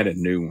wish I had a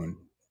new one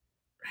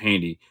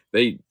handy.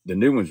 The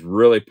new ones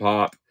really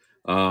pop.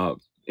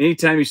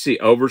 Anytime you see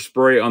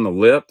overspray on the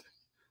lip,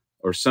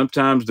 or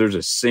sometimes there's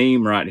a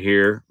seam right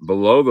here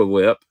below the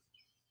lip.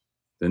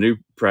 The new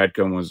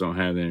Pradco ones don't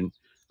have any.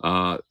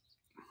 The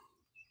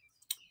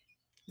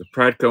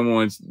Pradco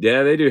ones,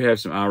 yeah, they do have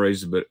some eye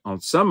razors, but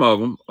on some of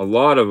them, a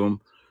lot of them,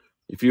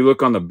 if you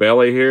look on the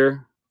belly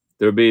here,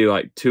 there'll be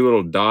like 2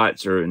 little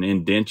dots or an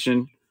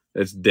indentation.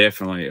 That's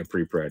definitely a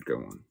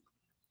pre-Pradco one.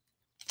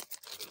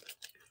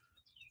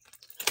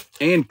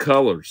 And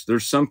colors.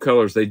 There's some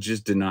colors they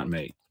just did not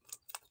make.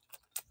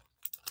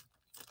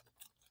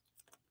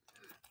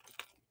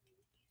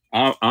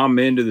 I'm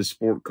into the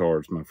sport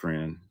cards, my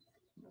friend.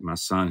 My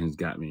son has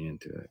got me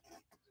into it.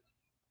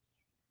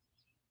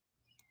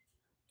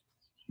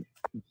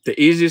 The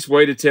easiest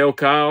way to tell,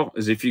 Kyle,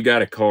 is if you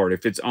got a card.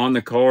 If it's on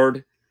the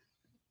card,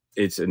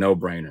 it's a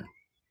no-brainer.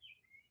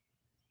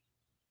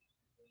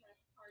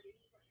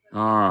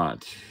 All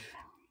right.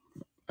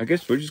 I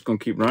guess we're just going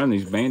to keep running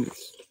these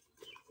Bandits.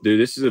 Dude,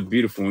 this is a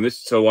beautiful one.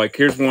 So, like,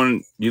 here's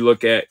one you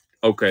look at.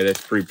 Okay,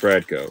 that's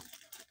pre-Pradco.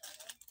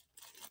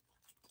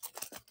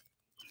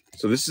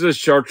 So this is a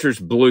chartreuse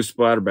blue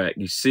splatterback.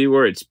 You see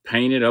where it's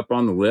painted up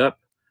on the lip?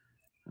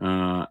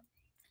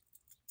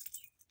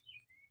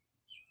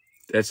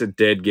 That's a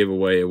dead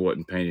giveaway. It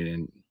wasn't painted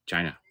in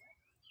China.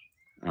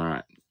 All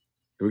right.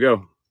 Here we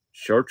go.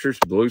 Chartreuse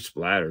blue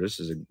splatter. This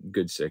is a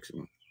good, sexy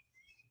one.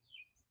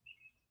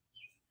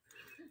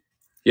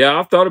 Yeah,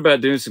 I've thought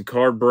about doing some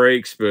card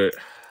breaks, but,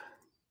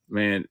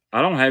 man,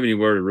 I don't have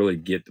anywhere to really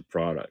get the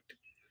product.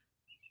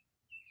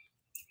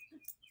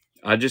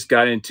 I just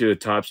got into a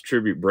Topps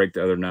tribute break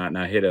the other night, and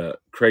I hit a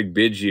Craig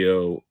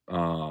Biggio,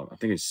 I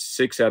think it's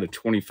 6 out of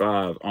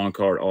 25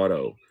 on-card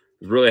auto. I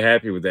was really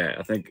happy with that.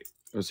 I think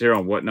it was here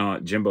on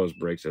Whatnot, Jimbo's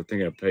breaks. I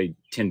think I paid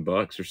 $10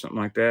 or something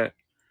like that.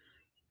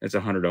 That's a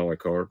 $100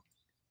 card.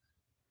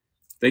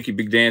 Thank you,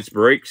 Big Dance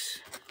Breaks.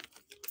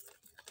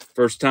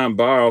 First time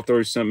buyer, I'll throw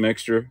you something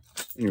extra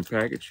in your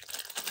package.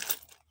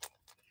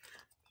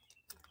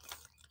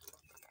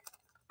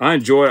 I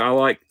enjoy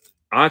it.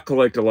 I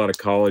collect a lot of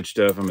college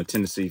stuff. I'm a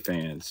Tennessee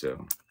fan,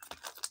 so.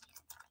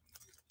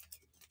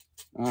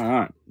 All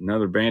right,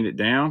 another Bandit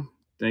down.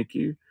 Thank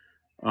you.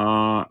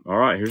 All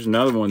right, here's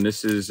another one.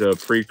 This is a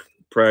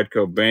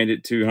pre-Pradco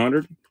Bandit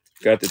 200.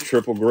 Got the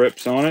triple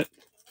grips on it.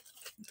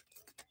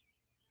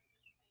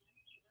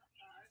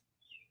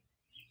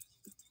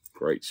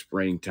 Great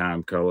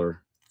springtime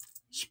color.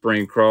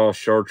 Spring crawl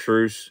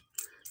chartreuse.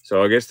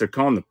 So I guess they're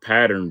calling the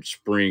pattern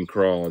spring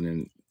crawl and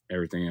then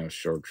everything else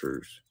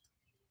chartreuse.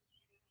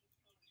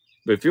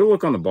 But if you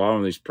look on the bottom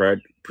of these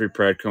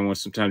pre-Pradco ones,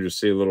 sometimes you'll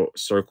see a little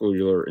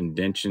circular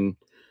indentation.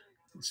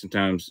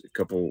 Sometimes a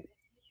couple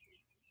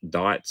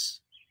dots.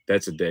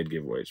 That's a dead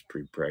giveaway. It's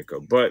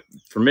pre-Pradco. But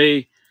for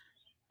me,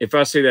 if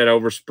I see that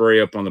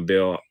overspray up on the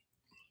bill,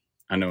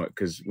 I know it,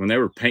 because when they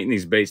were painting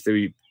these baits, they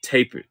would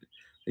tape it.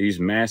 They used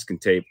masking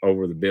tape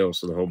over the bill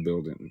so the whole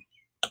bill didn't.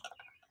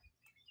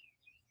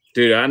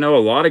 Dude, I know a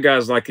lot of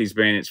guys like these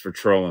Bandits for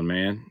trolling,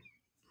 man.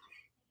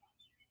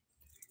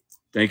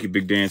 Thank you,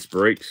 Big Dance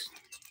Breaks.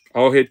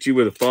 I'll hit you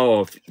with a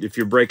follow. If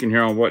you're breaking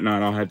here on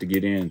Whatnot, I'll have to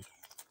get in.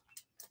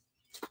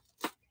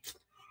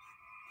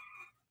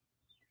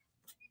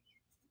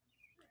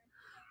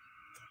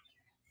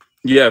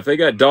 Yeah, if they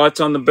got dots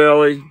on the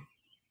belly,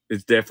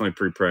 it's definitely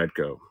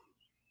pre-Pradco.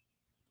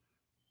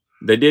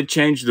 They did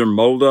change their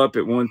mold up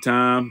at one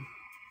time,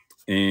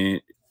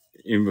 and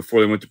even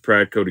before they went to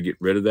Pradco to get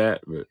rid of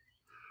that. But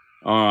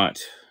all right,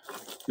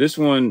 this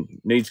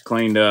one needs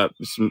cleaned up.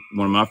 This is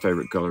one of my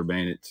favorite color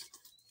Bandits.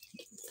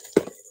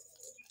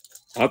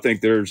 I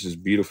think theirs is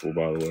beautiful,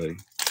 by the way.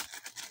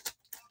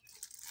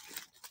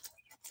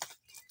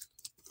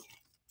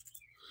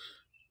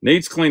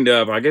 Needs cleaned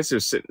up. I guess it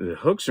was sitting, the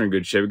hooks are in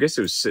good shape. I guess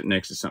it was sitting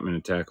next to something in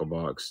the tackle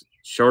box.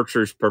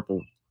 Chartreuse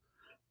purple.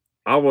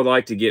 I would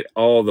like to get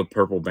all the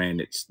purple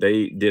Bandits.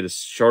 They did a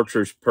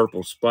chartreuse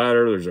purple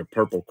splatter. There's a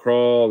purple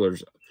crawl.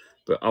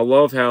 But I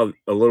love how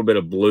a little bit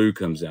of blue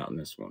comes out in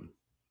this one.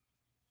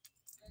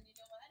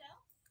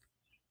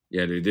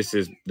 Yeah, dude,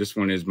 this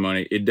one is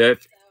money.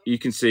 You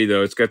can see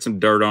though, it's got some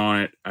dirt on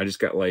it. I just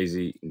got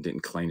lazy and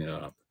didn't clean it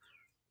up.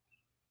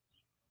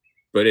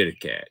 But it'd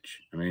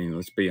catch. I mean,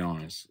 let's be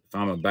honest. If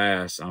I'm a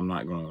bass, I'm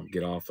not going to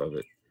get off of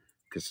it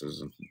because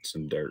there's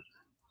some dirt.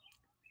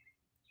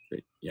 But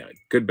yeah,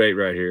 good bait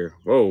right here.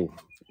 Whoa,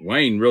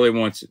 Wayne really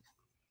wants it.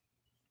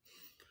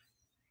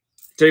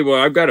 Tell you what,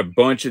 I've got a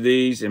bunch of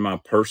these in my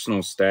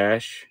personal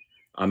stash.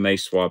 I may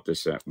swap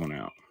this one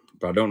out.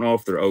 But I don't know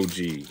if they're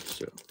OG,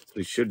 so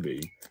they should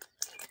be.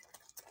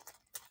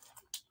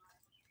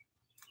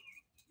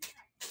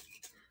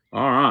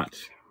 All right.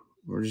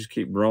 We'll just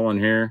keep rolling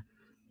here.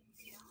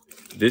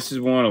 This is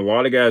one a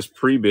lot of guys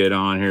pre-bid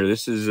on here.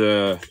 This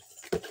is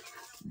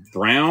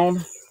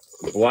brown,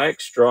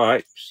 black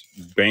stripes,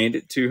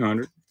 Bandit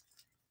 200.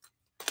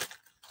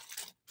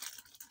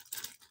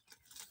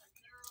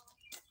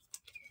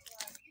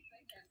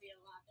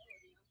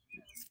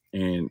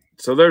 And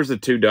So there's the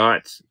 2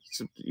 dots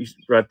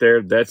right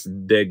there. That's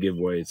dead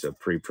giveaway. It's a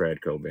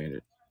pre-Pradco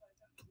Bandit.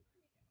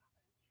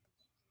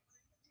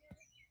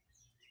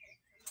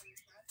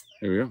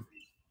 There we go.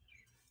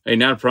 Hey,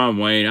 not a problem,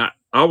 Wayne.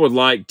 I would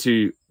like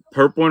to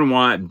purple and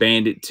white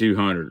Bandit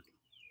 200.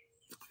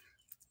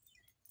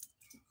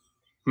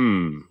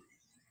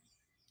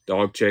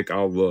 Dog check.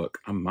 I'll look.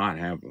 I might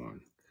have one.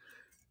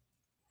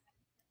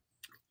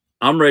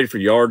 I'm ready for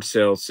yard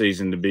sale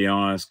season, to be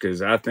honest,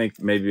 because I think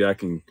maybe I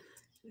can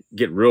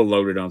get real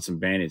loaded on some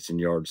Bandits in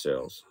yard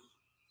sales.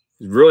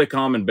 It's really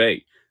common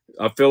bait.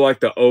 I feel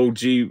like the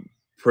OG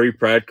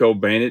pre-Pradco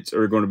Bandits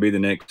are going to be the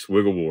next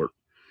Wigglewort.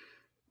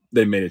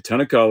 They made a ton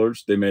of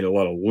colors. They made a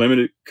lot of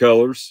limited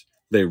colors.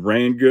 They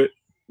ran good.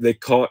 They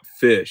caught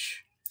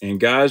fish. And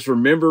guys,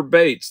 remember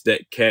baits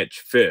that catch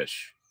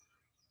fish.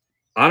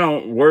 I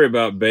don't worry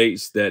about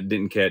baits that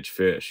didn't catch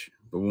fish.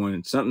 But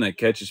when something that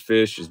catches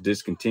fish is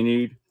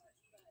discontinued,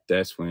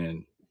 that's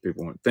when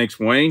people want. Thanks,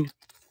 Wayne.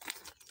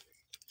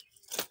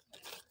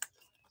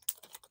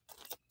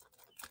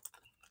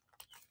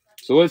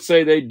 So let's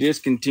say they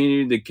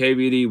discontinued the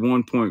KVD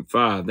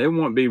 1.5. They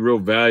won't be real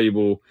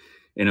valuable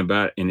in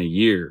a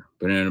year.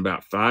 But in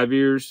about 5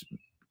 years,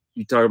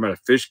 you talk about a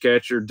fish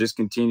catcher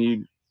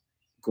discontinued,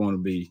 going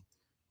to be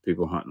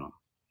people hunting them.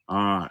 All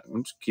right,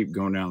 let's keep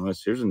going down the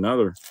list. Here's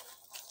another.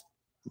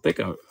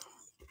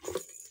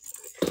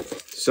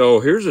 So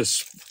here's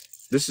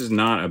this is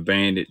not a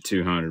Bandit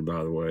 200,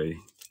 by the way.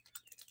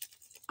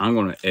 I'm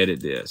going to edit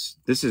this.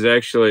 This is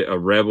actually a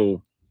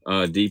Rebel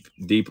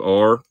Deep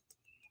R.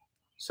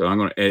 So I'm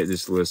going to edit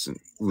this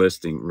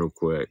listing real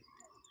quick.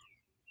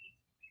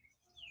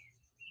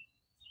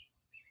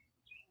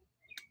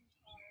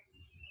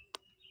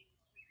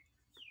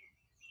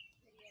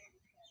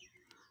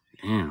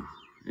 Damn,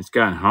 it's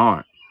gotten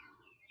hot.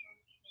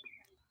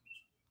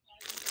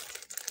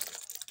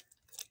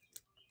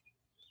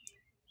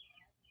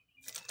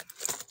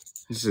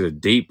 This is a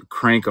deep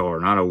crank R,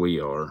 not a wee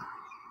R.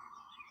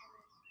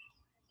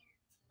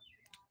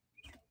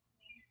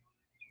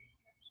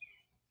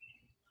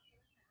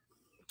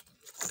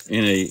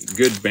 In a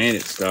good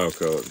Bandit style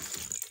color.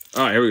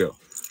 All right, here we go.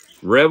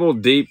 Rebel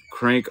Deep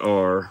Crank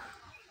R.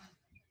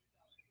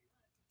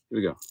 Here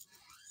we go.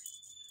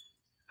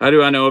 How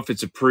do I know if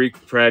it's a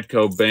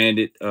pre-Pradco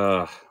Bandit?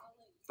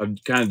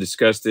 I've kind of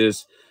discussed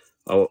this.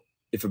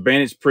 If a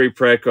Bandit's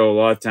pre-Pradco, a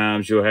lot of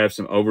times you'll have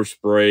some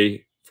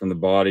overspray from the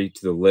body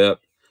to the lip.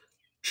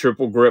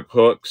 Triple grip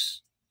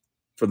hooks,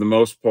 for the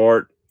most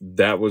part,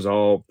 that was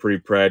all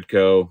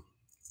pre-Pradco.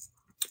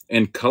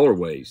 And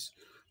colorways.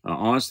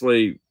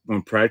 Honestly,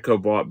 when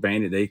Pradco bought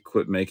Bandit, they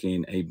quit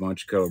making a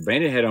bunch of colors.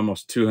 Bandit had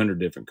almost 200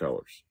 different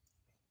colors.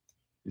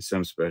 It's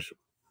something special.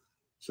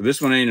 So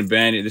this one ain't a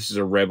Bandit. This is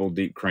a Rebel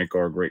Deep Crank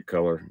R. Great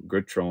color.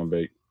 Good trolling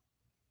bait.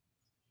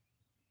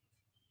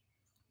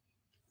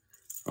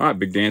 All right,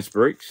 Big Dance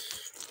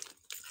Breaks.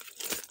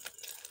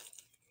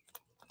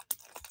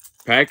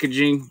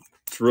 Packaging,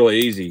 it's really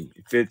easy.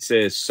 If it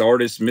says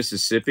Sardis,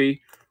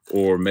 Mississippi,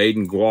 or made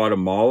in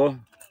Guatemala,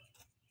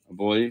 I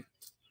believe,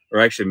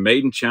 or actually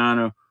made in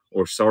China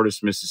or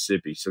Sardis,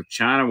 Mississippi. So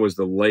China was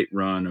the late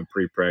run of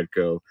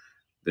pre-Pradco.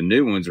 The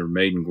new ones are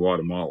made in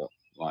Guatemala.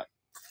 Like,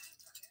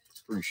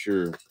 pretty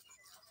sure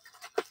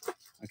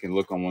I can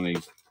look on one of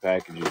these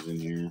packages in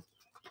here.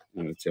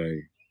 I'm going to tell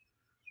you.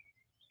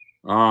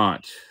 All right,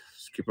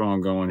 let's keep on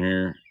going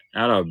here.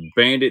 Out of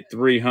Bandit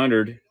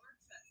 300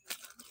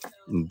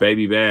 and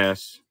Baby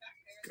Bass.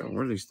 God,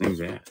 where are these things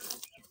at?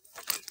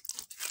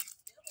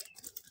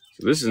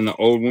 So this is an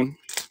old one.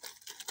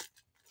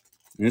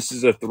 And this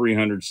is a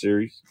 300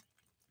 series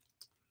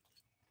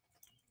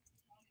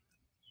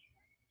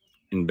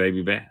in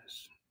Baby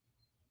Bass.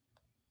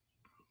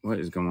 What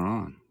is going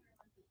on?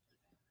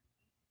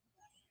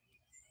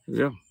 Here we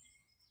go.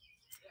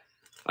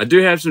 I do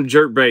have some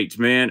jerk baits,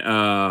 man.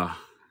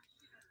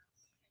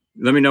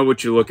 Let me know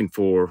what you're looking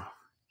for.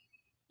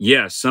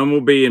 Yeah, some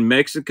will be in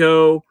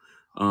Mexico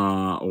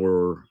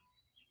or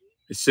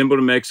assembled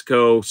in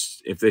Mexico.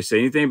 If they say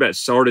anything about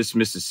Sardis,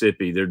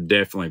 Mississippi, they're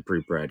definitely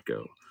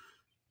pre-Pradco.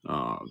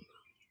 I'm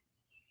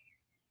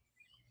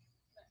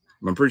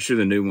pretty sure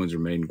the new ones are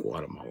made in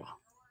Guatemala.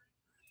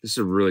 This is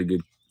a really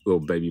good little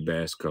baby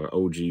bass color,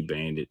 OG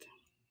Bandit.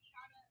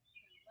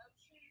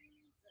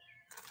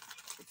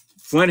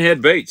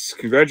 Flinthead Baits,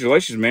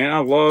 congratulations, man. I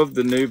love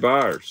the new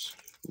buyers.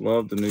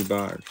 Love the new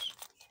buyers.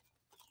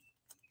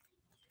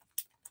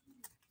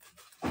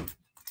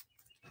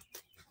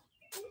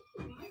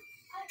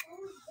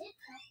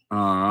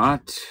 All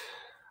right.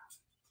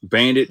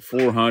 Bandit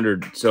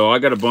 400. So I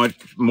got a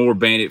bunch more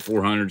Bandit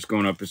 400s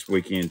going up this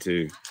weekend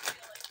too.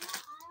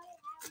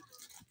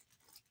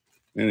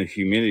 And the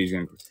humidity's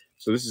going to...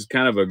 So this is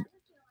kind of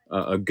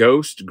a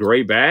ghost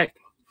gray back.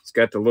 It's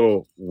got the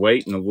little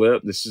weight in the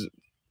lip. This is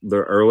the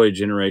early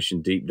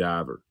generation deep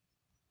diver.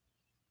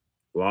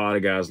 A lot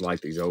of guys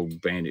like these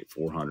old Bandit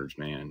 400s,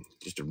 man.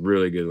 Just a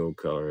really good little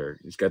color here.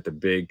 It's got the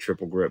big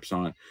triple grips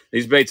on it.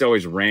 These baits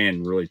always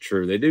ran really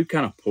true. They do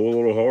kind of pull a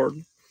little hard,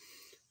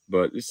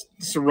 But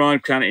it's a run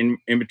kind of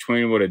in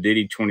between what a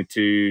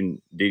DD22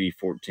 and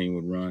DD14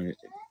 would run.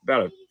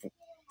 About a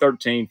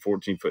 13,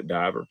 14-foot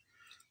diver.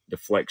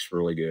 Deflects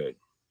really good.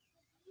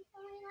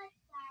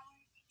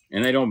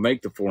 And they don't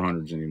make the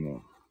 400s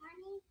anymore.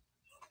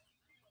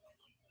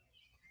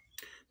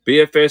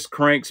 BFS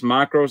cranks,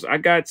 micros. I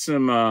got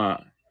some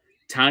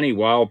tiny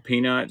wild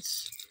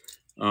peanuts.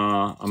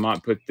 I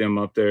might put them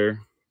up there.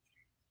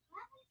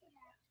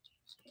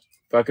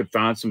 If I could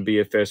find some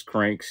BFS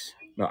cranks.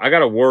 No, I got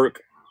to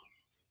work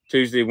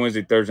Tuesday,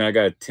 Wednesday, Thursday. I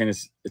got a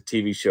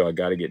TV show I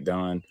got to get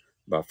done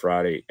by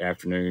Friday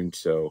afternoon.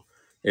 So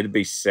it'll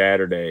be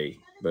Saturday.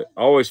 But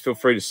always feel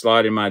free to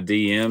slide in my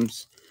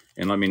DMs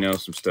and let me know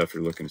some stuff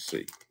you're looking to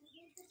see.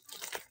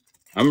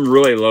 I'm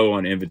really low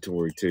on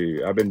inventory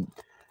too.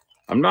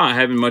 I'm not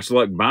having much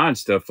luck buying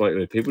stuff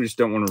lately. People just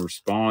don't want to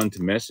respond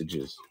to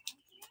messages.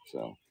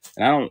 So,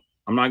 and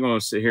I'm not going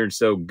to sit here and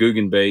sell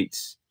Guggen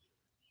baits.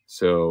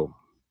 So,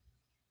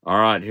 all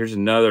right, here's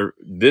another.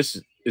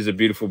 This is a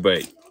beautiful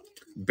bait.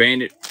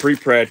 Bandit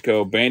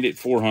pre-Pradco, Bandit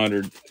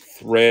 400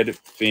 thread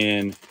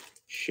fin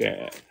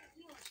shad.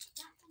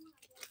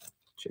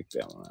 Check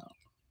that one out.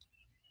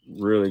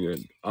 Really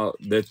good.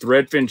 The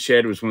thread fin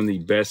shad was one of the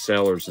best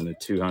sellers in the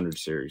 200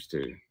 series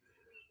too.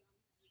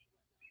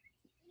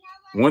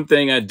 One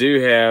thing I do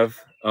have,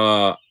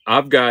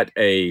 I've got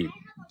a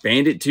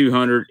Bandit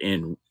 200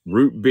 in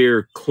root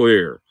beer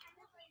clear.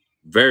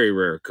 Very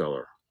rare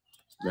color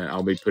that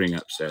I'll be putting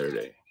up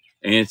Saturday.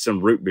 And some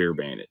root beer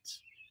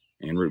bandits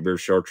and root beer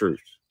chartreuse.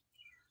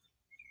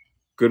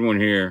 Good one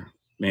here.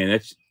 Man,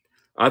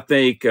 I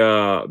think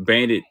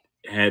Bandit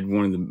had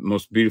one of the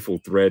most beautiful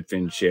thread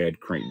fin shad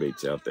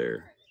crankbaits out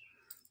there.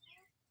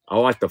 I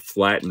like the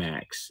Flat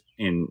Max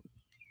in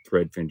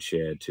thread fin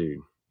shad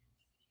too.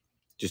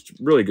 Just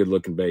really good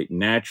looking bait.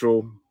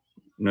 Natural,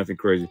 nothing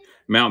crazy.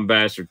 Mountain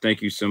Bastard,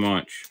 thank you so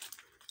much.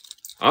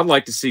 I'd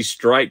like to see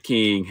Strike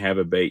King have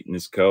a bait in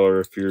this color.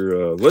 If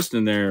you're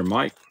listening there,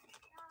 Mike.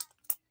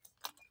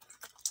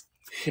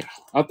 Yeah,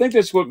 I think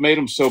that's what made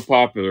them so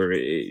popular.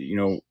 You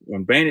know,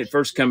 when Bandit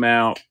first came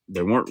out,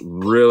 they weren't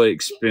really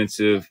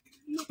expensive,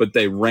 but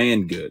they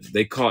ran good.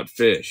 They caught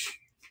fish.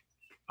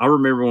 I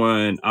remember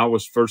when I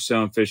was first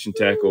selling fishing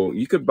tackle,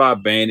 you could buy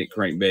Bandit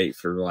crankbait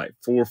for like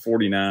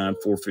 $4.49,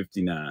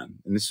 $4.59,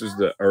 and this was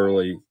the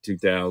early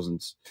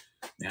 2000s.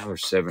 Now they're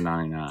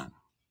 $7.99.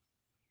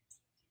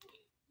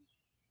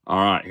 All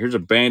right, here's a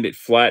Bandit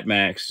Flat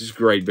Max. This is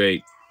great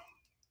bait.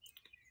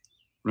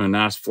 A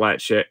nice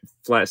flat-sided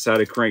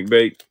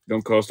crankbait.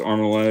 Don't cost an arm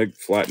and a leg.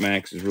 Flat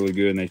Max is really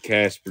good, and they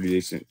cast pretty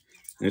decent.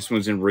 And this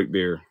one's in root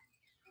beer.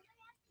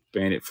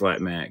 Bandit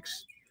Flat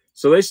Max.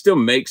 So they still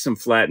make some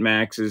Flat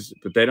Maxes,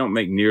 but they don't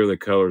make near the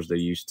colors they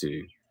used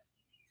to.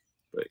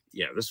 But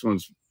yeah, this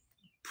one's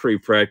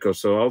pre-Pradco.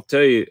 So I'll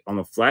tell you, on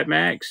the Flat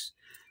Max,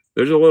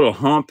 there's a little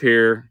hump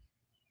here.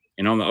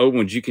 And on the old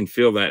ones, you can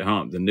feel that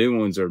hump. The new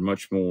ones are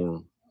much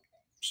more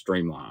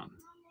streamlined.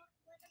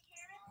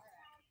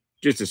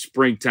 Just a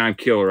springtime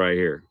killer right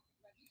here.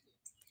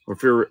 Or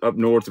if you're up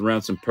north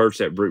around some perch,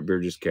 that root beer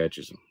just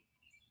catches them.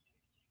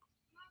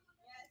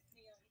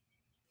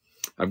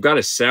 I've got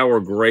a sour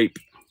grape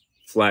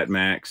Flat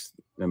Max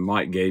that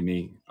Mike gave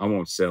me. I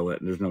won't sell it.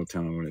 There's no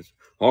telling when it's.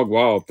 Hog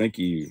Wild, thank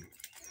you.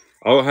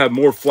 I'll have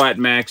more Flat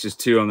Maxes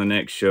too on the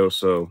next show.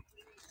 So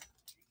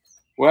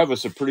we'll have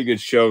us a pretty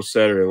good show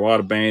Saturday. A lot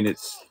of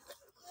bandits.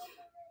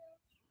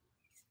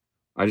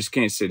 I just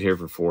can't sit here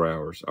for 4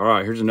 hours. All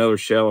right, here's another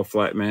shallow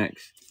Flat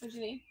Max. What do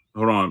you need?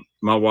 Hold on.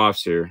 My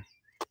wife's here.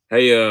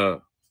 Hey,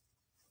 do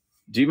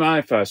you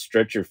mind if I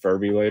stretch your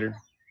Furby later?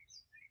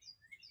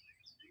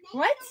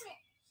 What?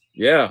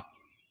 Yeah.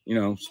 You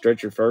know,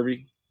 stretch your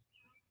Furby?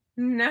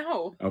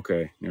 No.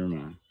 Okay, never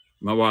mind.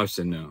 My wife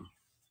said no.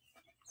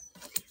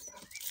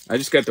 I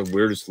just got the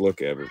weirdest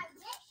look ever.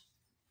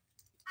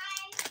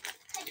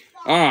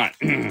 All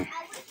right.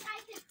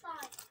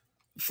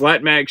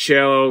 Flat Max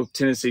Shallow,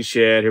 Tennessee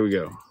Shad. Here we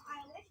go.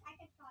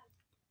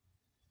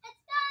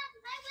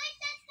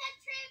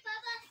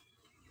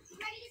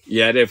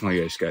 Yeah, I definitely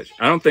got a sketch.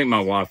 I don't think my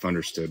wife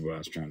understood what I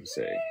was trying to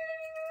say.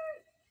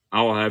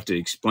 I'll have to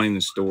explain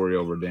the story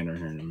over dinner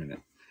here in a minute.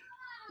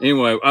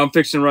 Anyway, I'm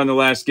fixing to run the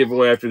last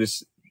giveaway after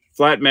this.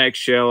 Flat Max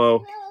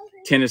Shallow,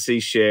 Tennessee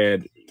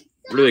Shad.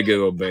 Really good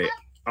little bait.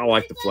 I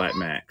like the Flat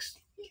Max.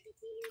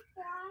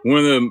 One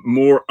of the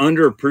more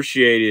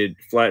underappreciated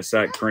flat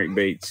side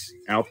crankbaits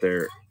out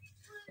there.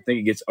 I think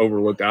it gets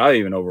overlooked. I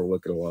even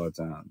overlook it a lot of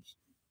times.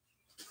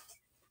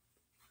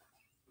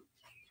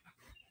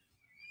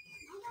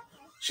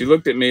 She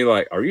looked at me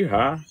like, "Are you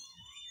high?"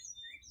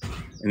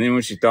 And then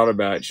when she thought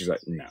about it, she's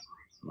like, "No."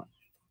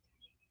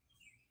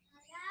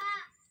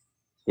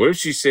 What if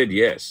she said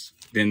yes?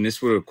 Then this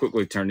would have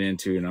quickly turned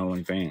into an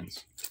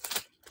OnlyFans.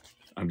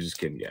 I'm just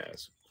kidding,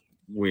 guys.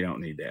 We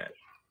don't need that.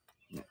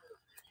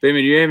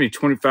 Baby, do you have any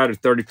 25 to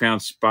 30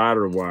 pound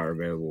spider wire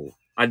available?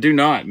 I do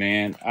not,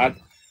 man. I'm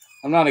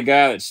not a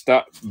guy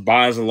that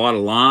buys a lot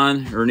of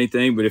line or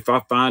anything, but if I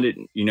find it,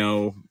 you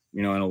know,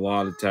 in a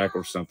lot of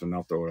tackle or something,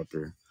 I'll throw it up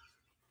there.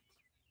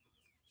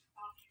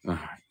 All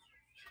right.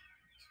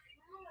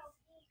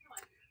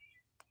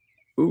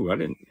 Ooh, I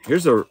didn't.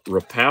 Here's a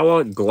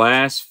Rapala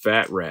glass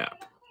fat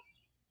wrap.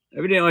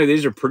 Evidently,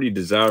 these are pretty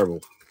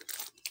desirable.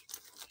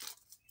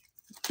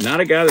 Not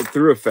a guy that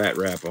threw a fat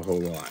wrap a whole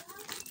lot,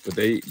 but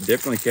they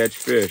definitely catch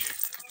fish.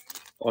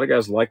 A lot of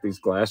guys like these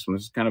glass ones.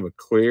 This is kind of a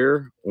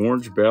clear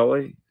orange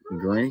belly and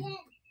green.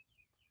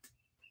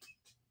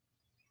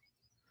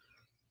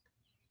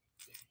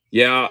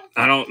 Yeah,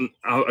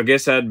 I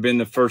guess I'd been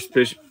the first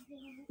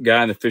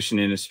guy in the fishing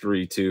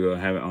industry to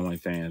have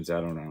OnlyFans. I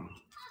don't know.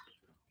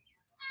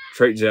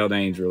 Trait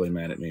Zaldane's really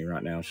mad at me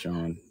right now,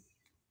 Sean.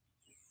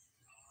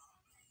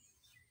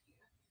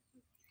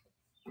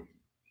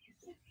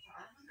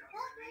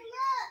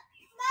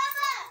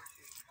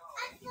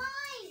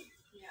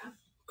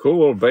 Cool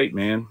little bait,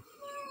 man.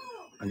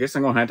 I guess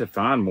I'm gonna have to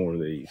find more of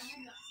these.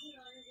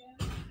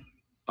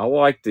 I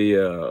like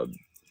the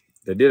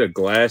they did a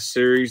glass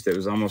series that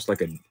was almost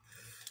like a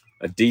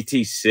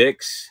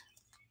DT6.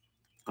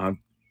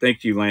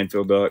 Thank you,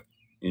 Landfill Duck.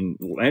 And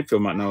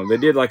Landfill might know. They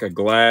did like a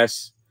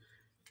glass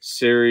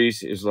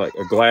series. Is like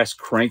a glass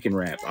cranking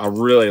wrap. I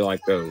really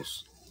like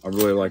those. I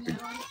really like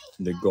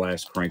the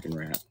glass cranking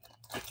wrap.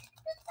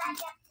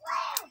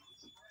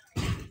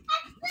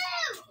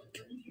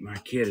 My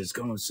kid is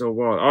going so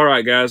wild. All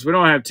right, guys, we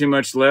don't have too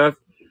much left.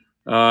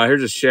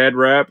 Here's a Shad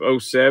Wrap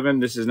 07.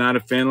 This is not a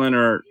Finland,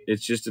 or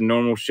it's just a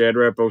normal Shad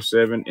Wrap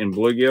 07 in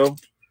bluegill.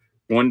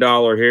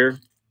 $1 here.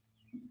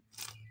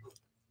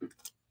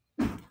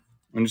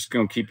 I'm just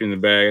going to keep it in the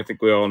bag. I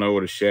think we all know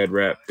what a Shad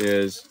Wrap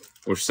is,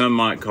 or some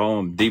might call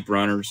them deep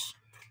runners.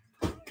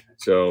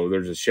 So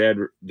there's the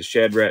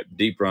Shad Wrap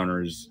deep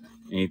runner is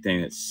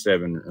anything that's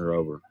 7 or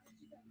over,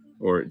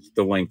 or it's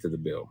the length of the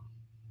bill.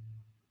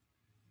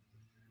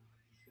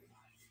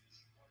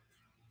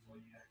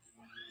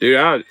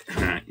 Dude,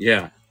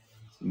 yeah,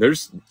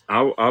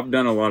 I've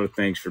done a lot of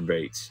things for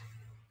baits,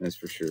 that's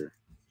for sure.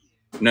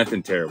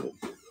 Nothing terrible,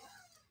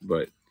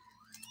 but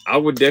I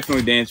would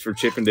definitely dance for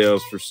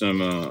Chippendales for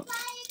some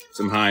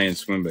high-end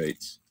swim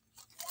baits.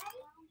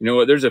 You know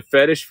what? There's a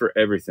fetish for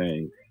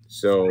everything,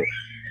 so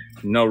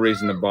no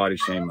reason to body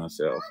shame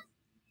myself.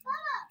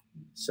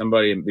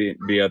 Somebody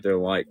be out there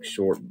like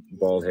short,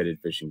 bald-headed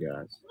fishing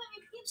guys.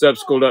 What's up,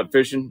 Schooled Up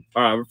Fishing?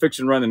 All right, we're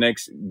fixing to run the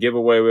next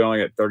giveaway. We only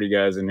got 30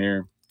 guys in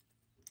here.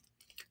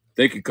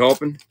 Thank you,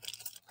 Colpin.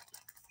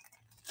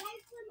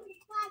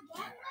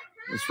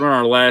 Let's run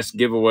our last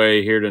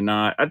giveaway here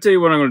tonight. I'll tell you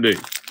what I'm going to do.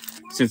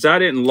 Since I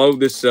didn't load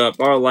this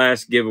up, our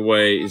last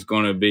giveaway is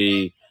going to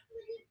be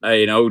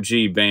an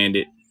OG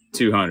Bandit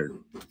 200.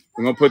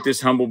 We're going to put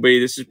this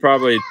Humblebee. This is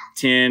probably a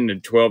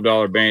 $10 to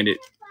 $12 Bandit.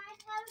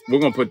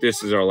 We're going to put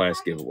this as our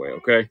last giveaway,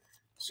 okay?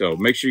 So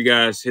make sure you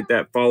guys hit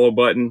that follow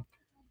button.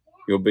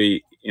 You'll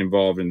be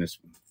involved in this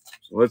one.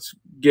 So let's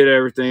get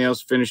everything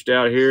else finished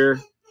out here.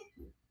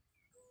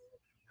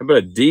 How about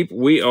a Deep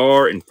We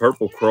Are in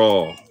Purple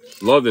Crawl?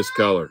 Love this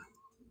color.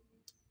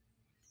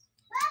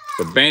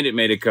 The Bandit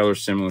made a color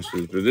similar to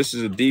this, but this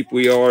is a Deep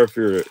We Are if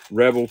you're a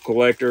Rebel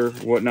collector,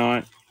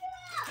 whatnot.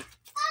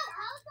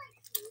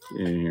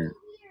 Get in here.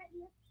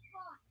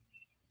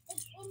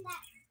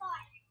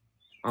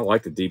 I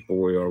like the Deep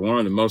We Are. One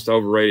of the most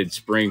overrated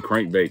spring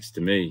crankbaits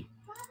to me.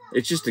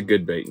 It's just a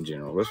good bait in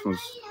general.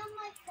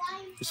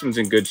 This one's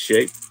in good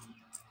shape.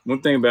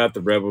 One thing about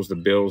the Rebels, the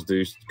bills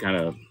do kind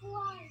of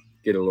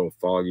get a little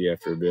foggy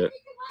after a bit.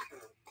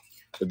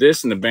 But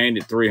this and the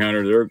Bandit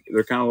 300,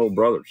 they're kind of little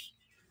brothers.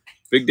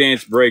 Big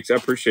Dance Breaks, I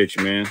appreciate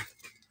you, man.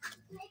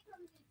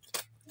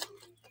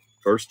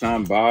 First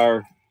time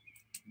buyer,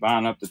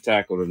 buying up the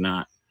tackle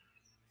tonight.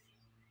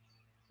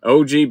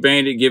 OG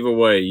Bandit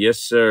giveaway, yes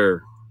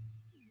sir.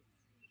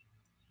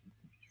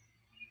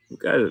 We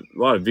got a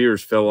lot of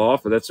viewers fell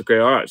off, but that's okay.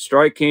 All right,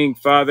 Strike King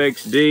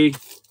 5XD,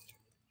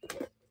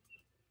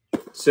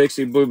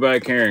 Sexy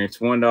Blueback Herring, it's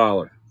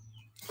 $1.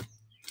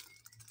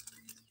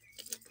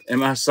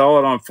 Am I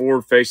solid on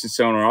forward-facing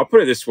sonar? I'll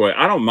put it this way.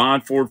 I don't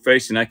mind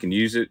forward-facing. I can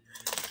use it.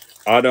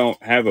 I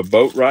don't have a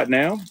boat right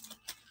now,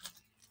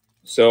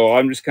 so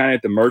I'm just kind of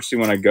at the mercy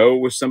when I go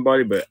with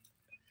somebody, but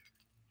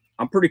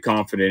I'm pretty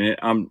confident in it.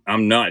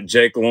 I'm not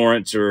Jake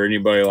Lawrence or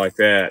anybody like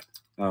that,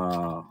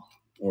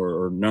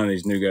 or none of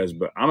these new guys,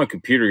 but I'm a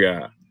computer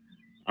guy.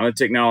 I'm a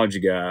technology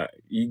guy.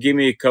 You give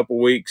me a couple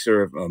weeks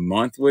or a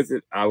month with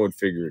it, I would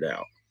figure it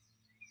out.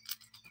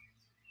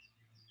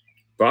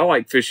 But I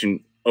like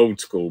fishing old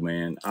school,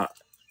 man. But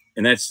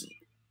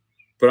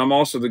I'm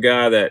also the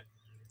guy that,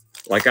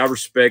 like, I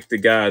respect the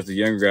guys, the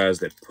younger guys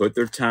that put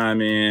their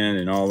time in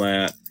and all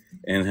that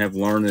and have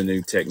learned the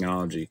new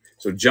technology.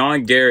 So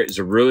John Garrett is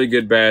a really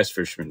good bass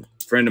fisherman.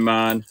 A friend of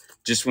mine,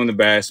 just won the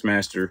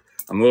Bassmaster.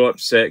 I'm a little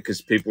upset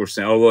because people were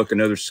saying, oh, look,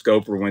 another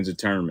scoper wins a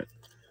tournament.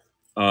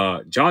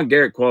 John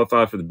Garrett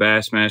qualified for the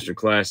Bassmaster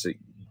Classic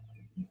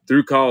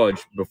through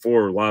college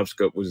before live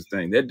scope was a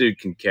thing. That dude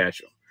can catch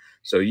them.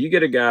 So you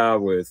get a guy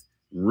with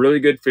really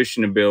good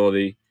fishing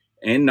ability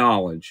and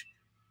knowledge,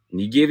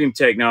 and you give him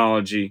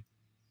technology,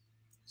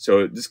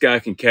 so this guy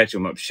can catch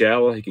them up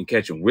shallow. He can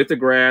catch them with a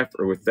graph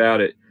or without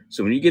it.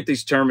 So when you get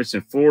these tournaments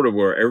in Florida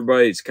where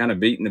everybody's kind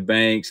of beating the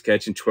banks,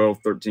 catching 12,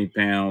 13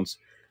 pounds,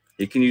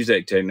 He can use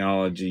that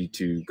technology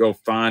to go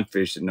find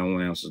fish that no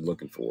one else is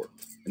looking for,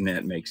 and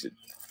that makes it.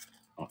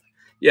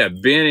 Yeah,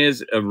 Ben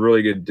is a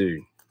really good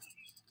dude,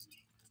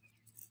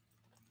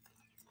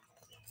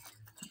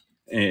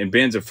 and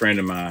Ben's a friend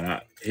of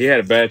mine. He had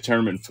a bad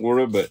tournament in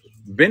Florida, but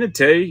Ben will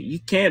tell you, you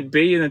can't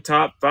be in the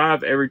top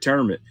 5 every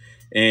tournament.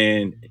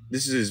 And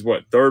this is his,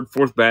 what, 3rd,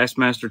 4th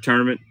Bassmaster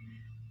tournament,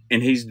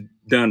 and he's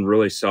done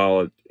really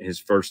solid his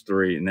first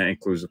 3, and that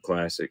includes the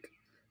Classic.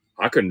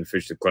 I couldn't have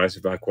fished the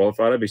Classic if I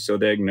qualified. I'd be so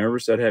dang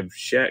nervous I'd have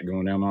shat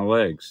going down my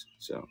legs.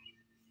 So,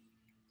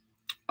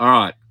 all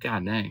right,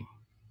 god dang.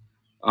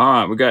 All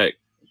right, we got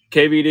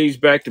KVDs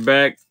back to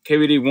back.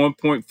 KVD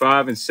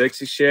 1.5 and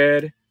Sexy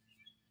Shad.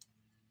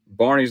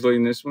 Barney's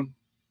leading this one.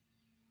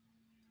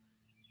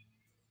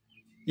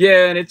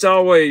 Yeah, and it's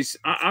always,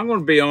 I'm going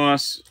to be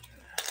honest.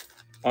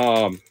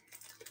 You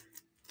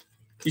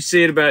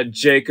see it about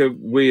Jacob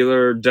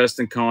Wheeler,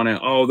 Dustin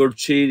Conant. Oh, they're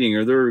cheating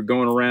or they're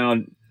going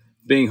around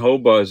being hole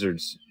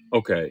buzzards.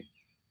 Okay.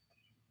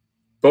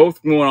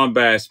 Both won on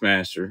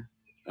Bassmaster.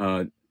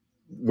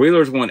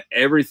 Wheeler's won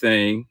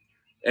everything.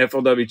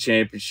 FLW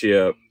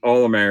Championship,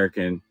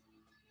 All-American,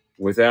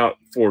 without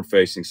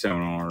forward-facing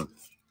sonar.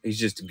 He's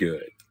just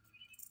good.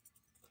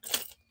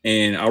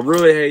 And I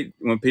really hate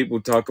when people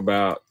talk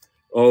about,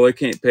 oh, they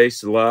can't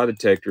paste the lie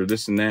detector,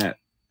 this and that.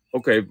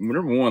 Okay,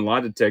 number 1,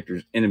 lie detector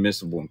is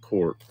inadmissible in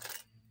court.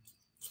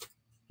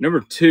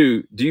 Number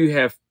 2, do you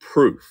have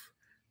proof?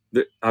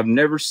 I've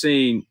never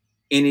seen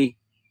any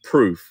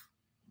proof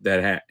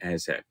that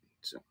has happened.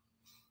 So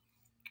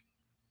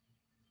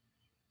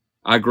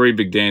I agree,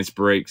 Big Dance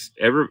breaks.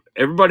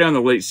 Everybody on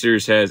the Elite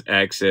Series has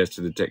access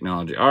to the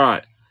technology. All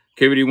right,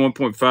 KVD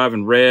 1.5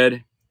 in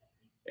red,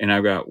 and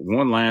I've got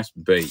one last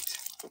bait.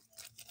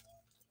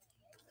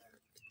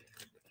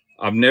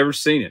 I've never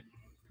seen it.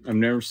 I've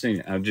never seen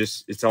it.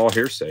 It's all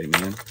hearsay,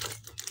 man.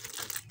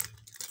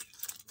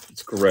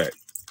 It's correct.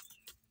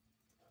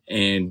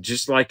 And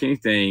just like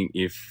anything,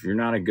 if you're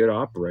not a good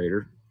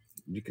operator,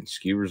 you can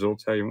skew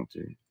results how you want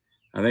to.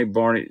 I think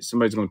Barney,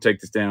 somebody's going to take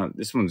this down.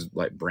 This one's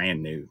like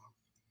brand new.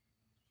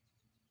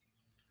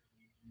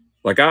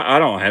 Like I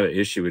don't have an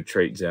issue with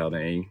Trait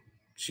Zaldane.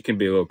 She can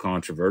be a little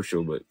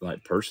controversial, but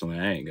like personally,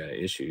 I ain't got an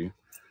issue.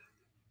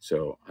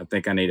 So I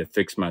think I need to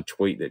fix my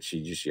tweet that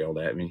she just yelled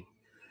at me.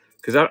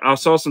 Because I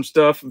saw some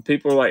stuff and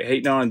people like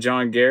hating on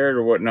John Garrett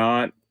or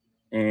whatnot.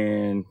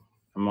 And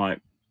I'm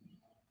like,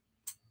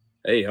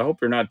 hey, I hope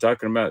you're not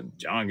talking about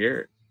John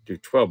Garrett.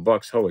 Dude,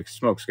 $12. Holy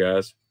smokes,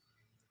 guys.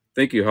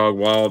 Thank you, Hog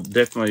Wild.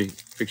 Definitely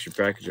fix your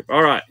package up.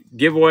 All right.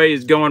 Giveaway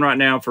is going right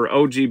now for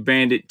OG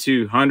Bandit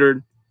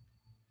 200.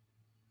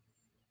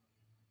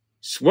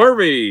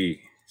 Swervy.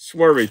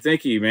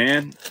 Thank you,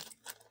 man.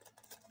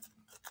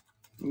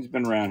 He's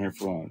been around here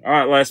for long. All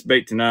right, last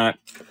bait tonight.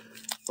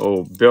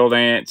 Oh, Build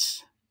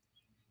Ants.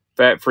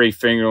 Fat-free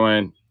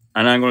fingerling.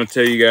 And I'm going to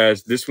tell you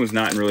guys, this one's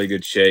not in really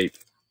good shape.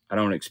 I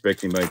don't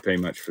expect anybody to pay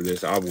much for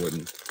this. I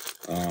wouldn't.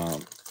 I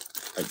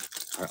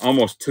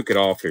almost took it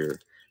off here.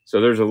 So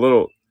there's a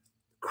little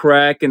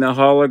crack in the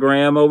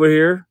hologram over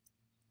here.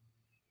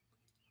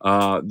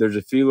 There's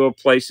a few little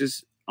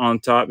places on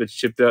top that's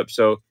chipped up.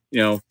 So,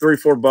 you know,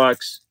 $3 or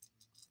 $4.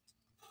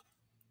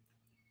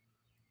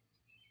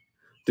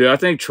 Dude, I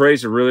think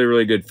Trey's a really,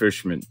 really good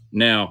fisherman.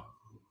 Now,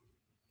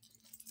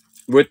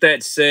 with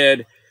that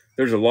said,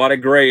 there's a lot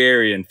of gray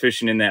area in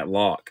fishing in that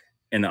lock.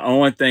 And the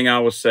only thing I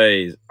will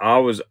say is I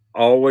was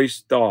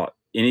always thought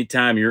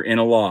anytime you're in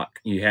a lock,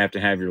 you have to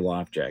have your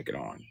life jacket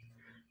on.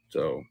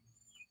 So,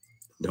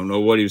 don't know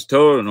what he was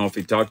told. I don't know if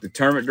he talked to the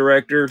tournament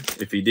director.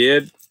 If he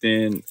did,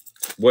 then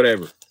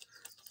whatever.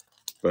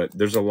 But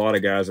there's a lot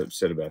of guys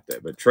upset about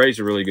that. But Trey's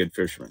a really good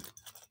fisherman.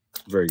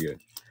 Very good.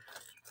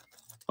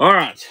 All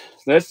right.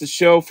 That's the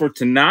show for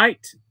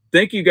tonight.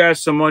 Thank you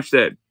guys so much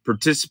that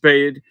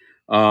participated.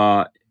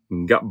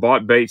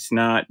 Bought baits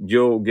tonight.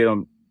 You'll get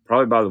them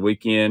probably by the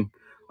weekend.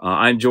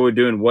 I enjoy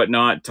doing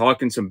whatnot,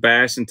 talking some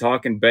bass and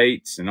talking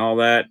baits and all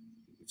that.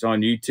 It's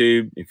on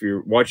YouTube. If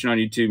you're watching on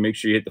YouTube, make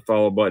sure you hit the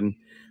follow button.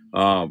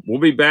 We'll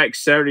be back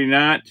Saturday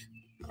night.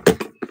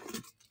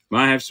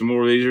 Might have some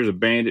more of these. There's a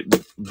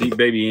Bandit Deep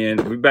Baby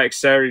End. We'll be back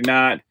Saturday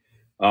night.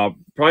 Probably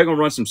going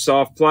to run some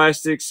soft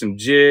plastics, some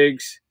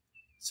jigs,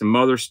 some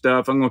other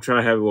stuff. I'm going to try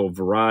to have a little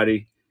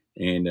variety.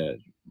 And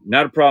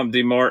not a problem,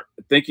 D-Mart.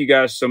 Thank you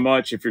guys so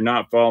much. If you're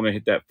not following me,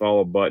 hit that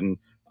follow button.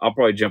 I'll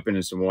probably jump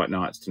into some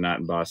whatnots tonight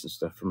and buy some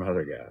stuff from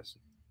other guys.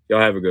 Y'all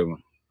have a good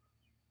one.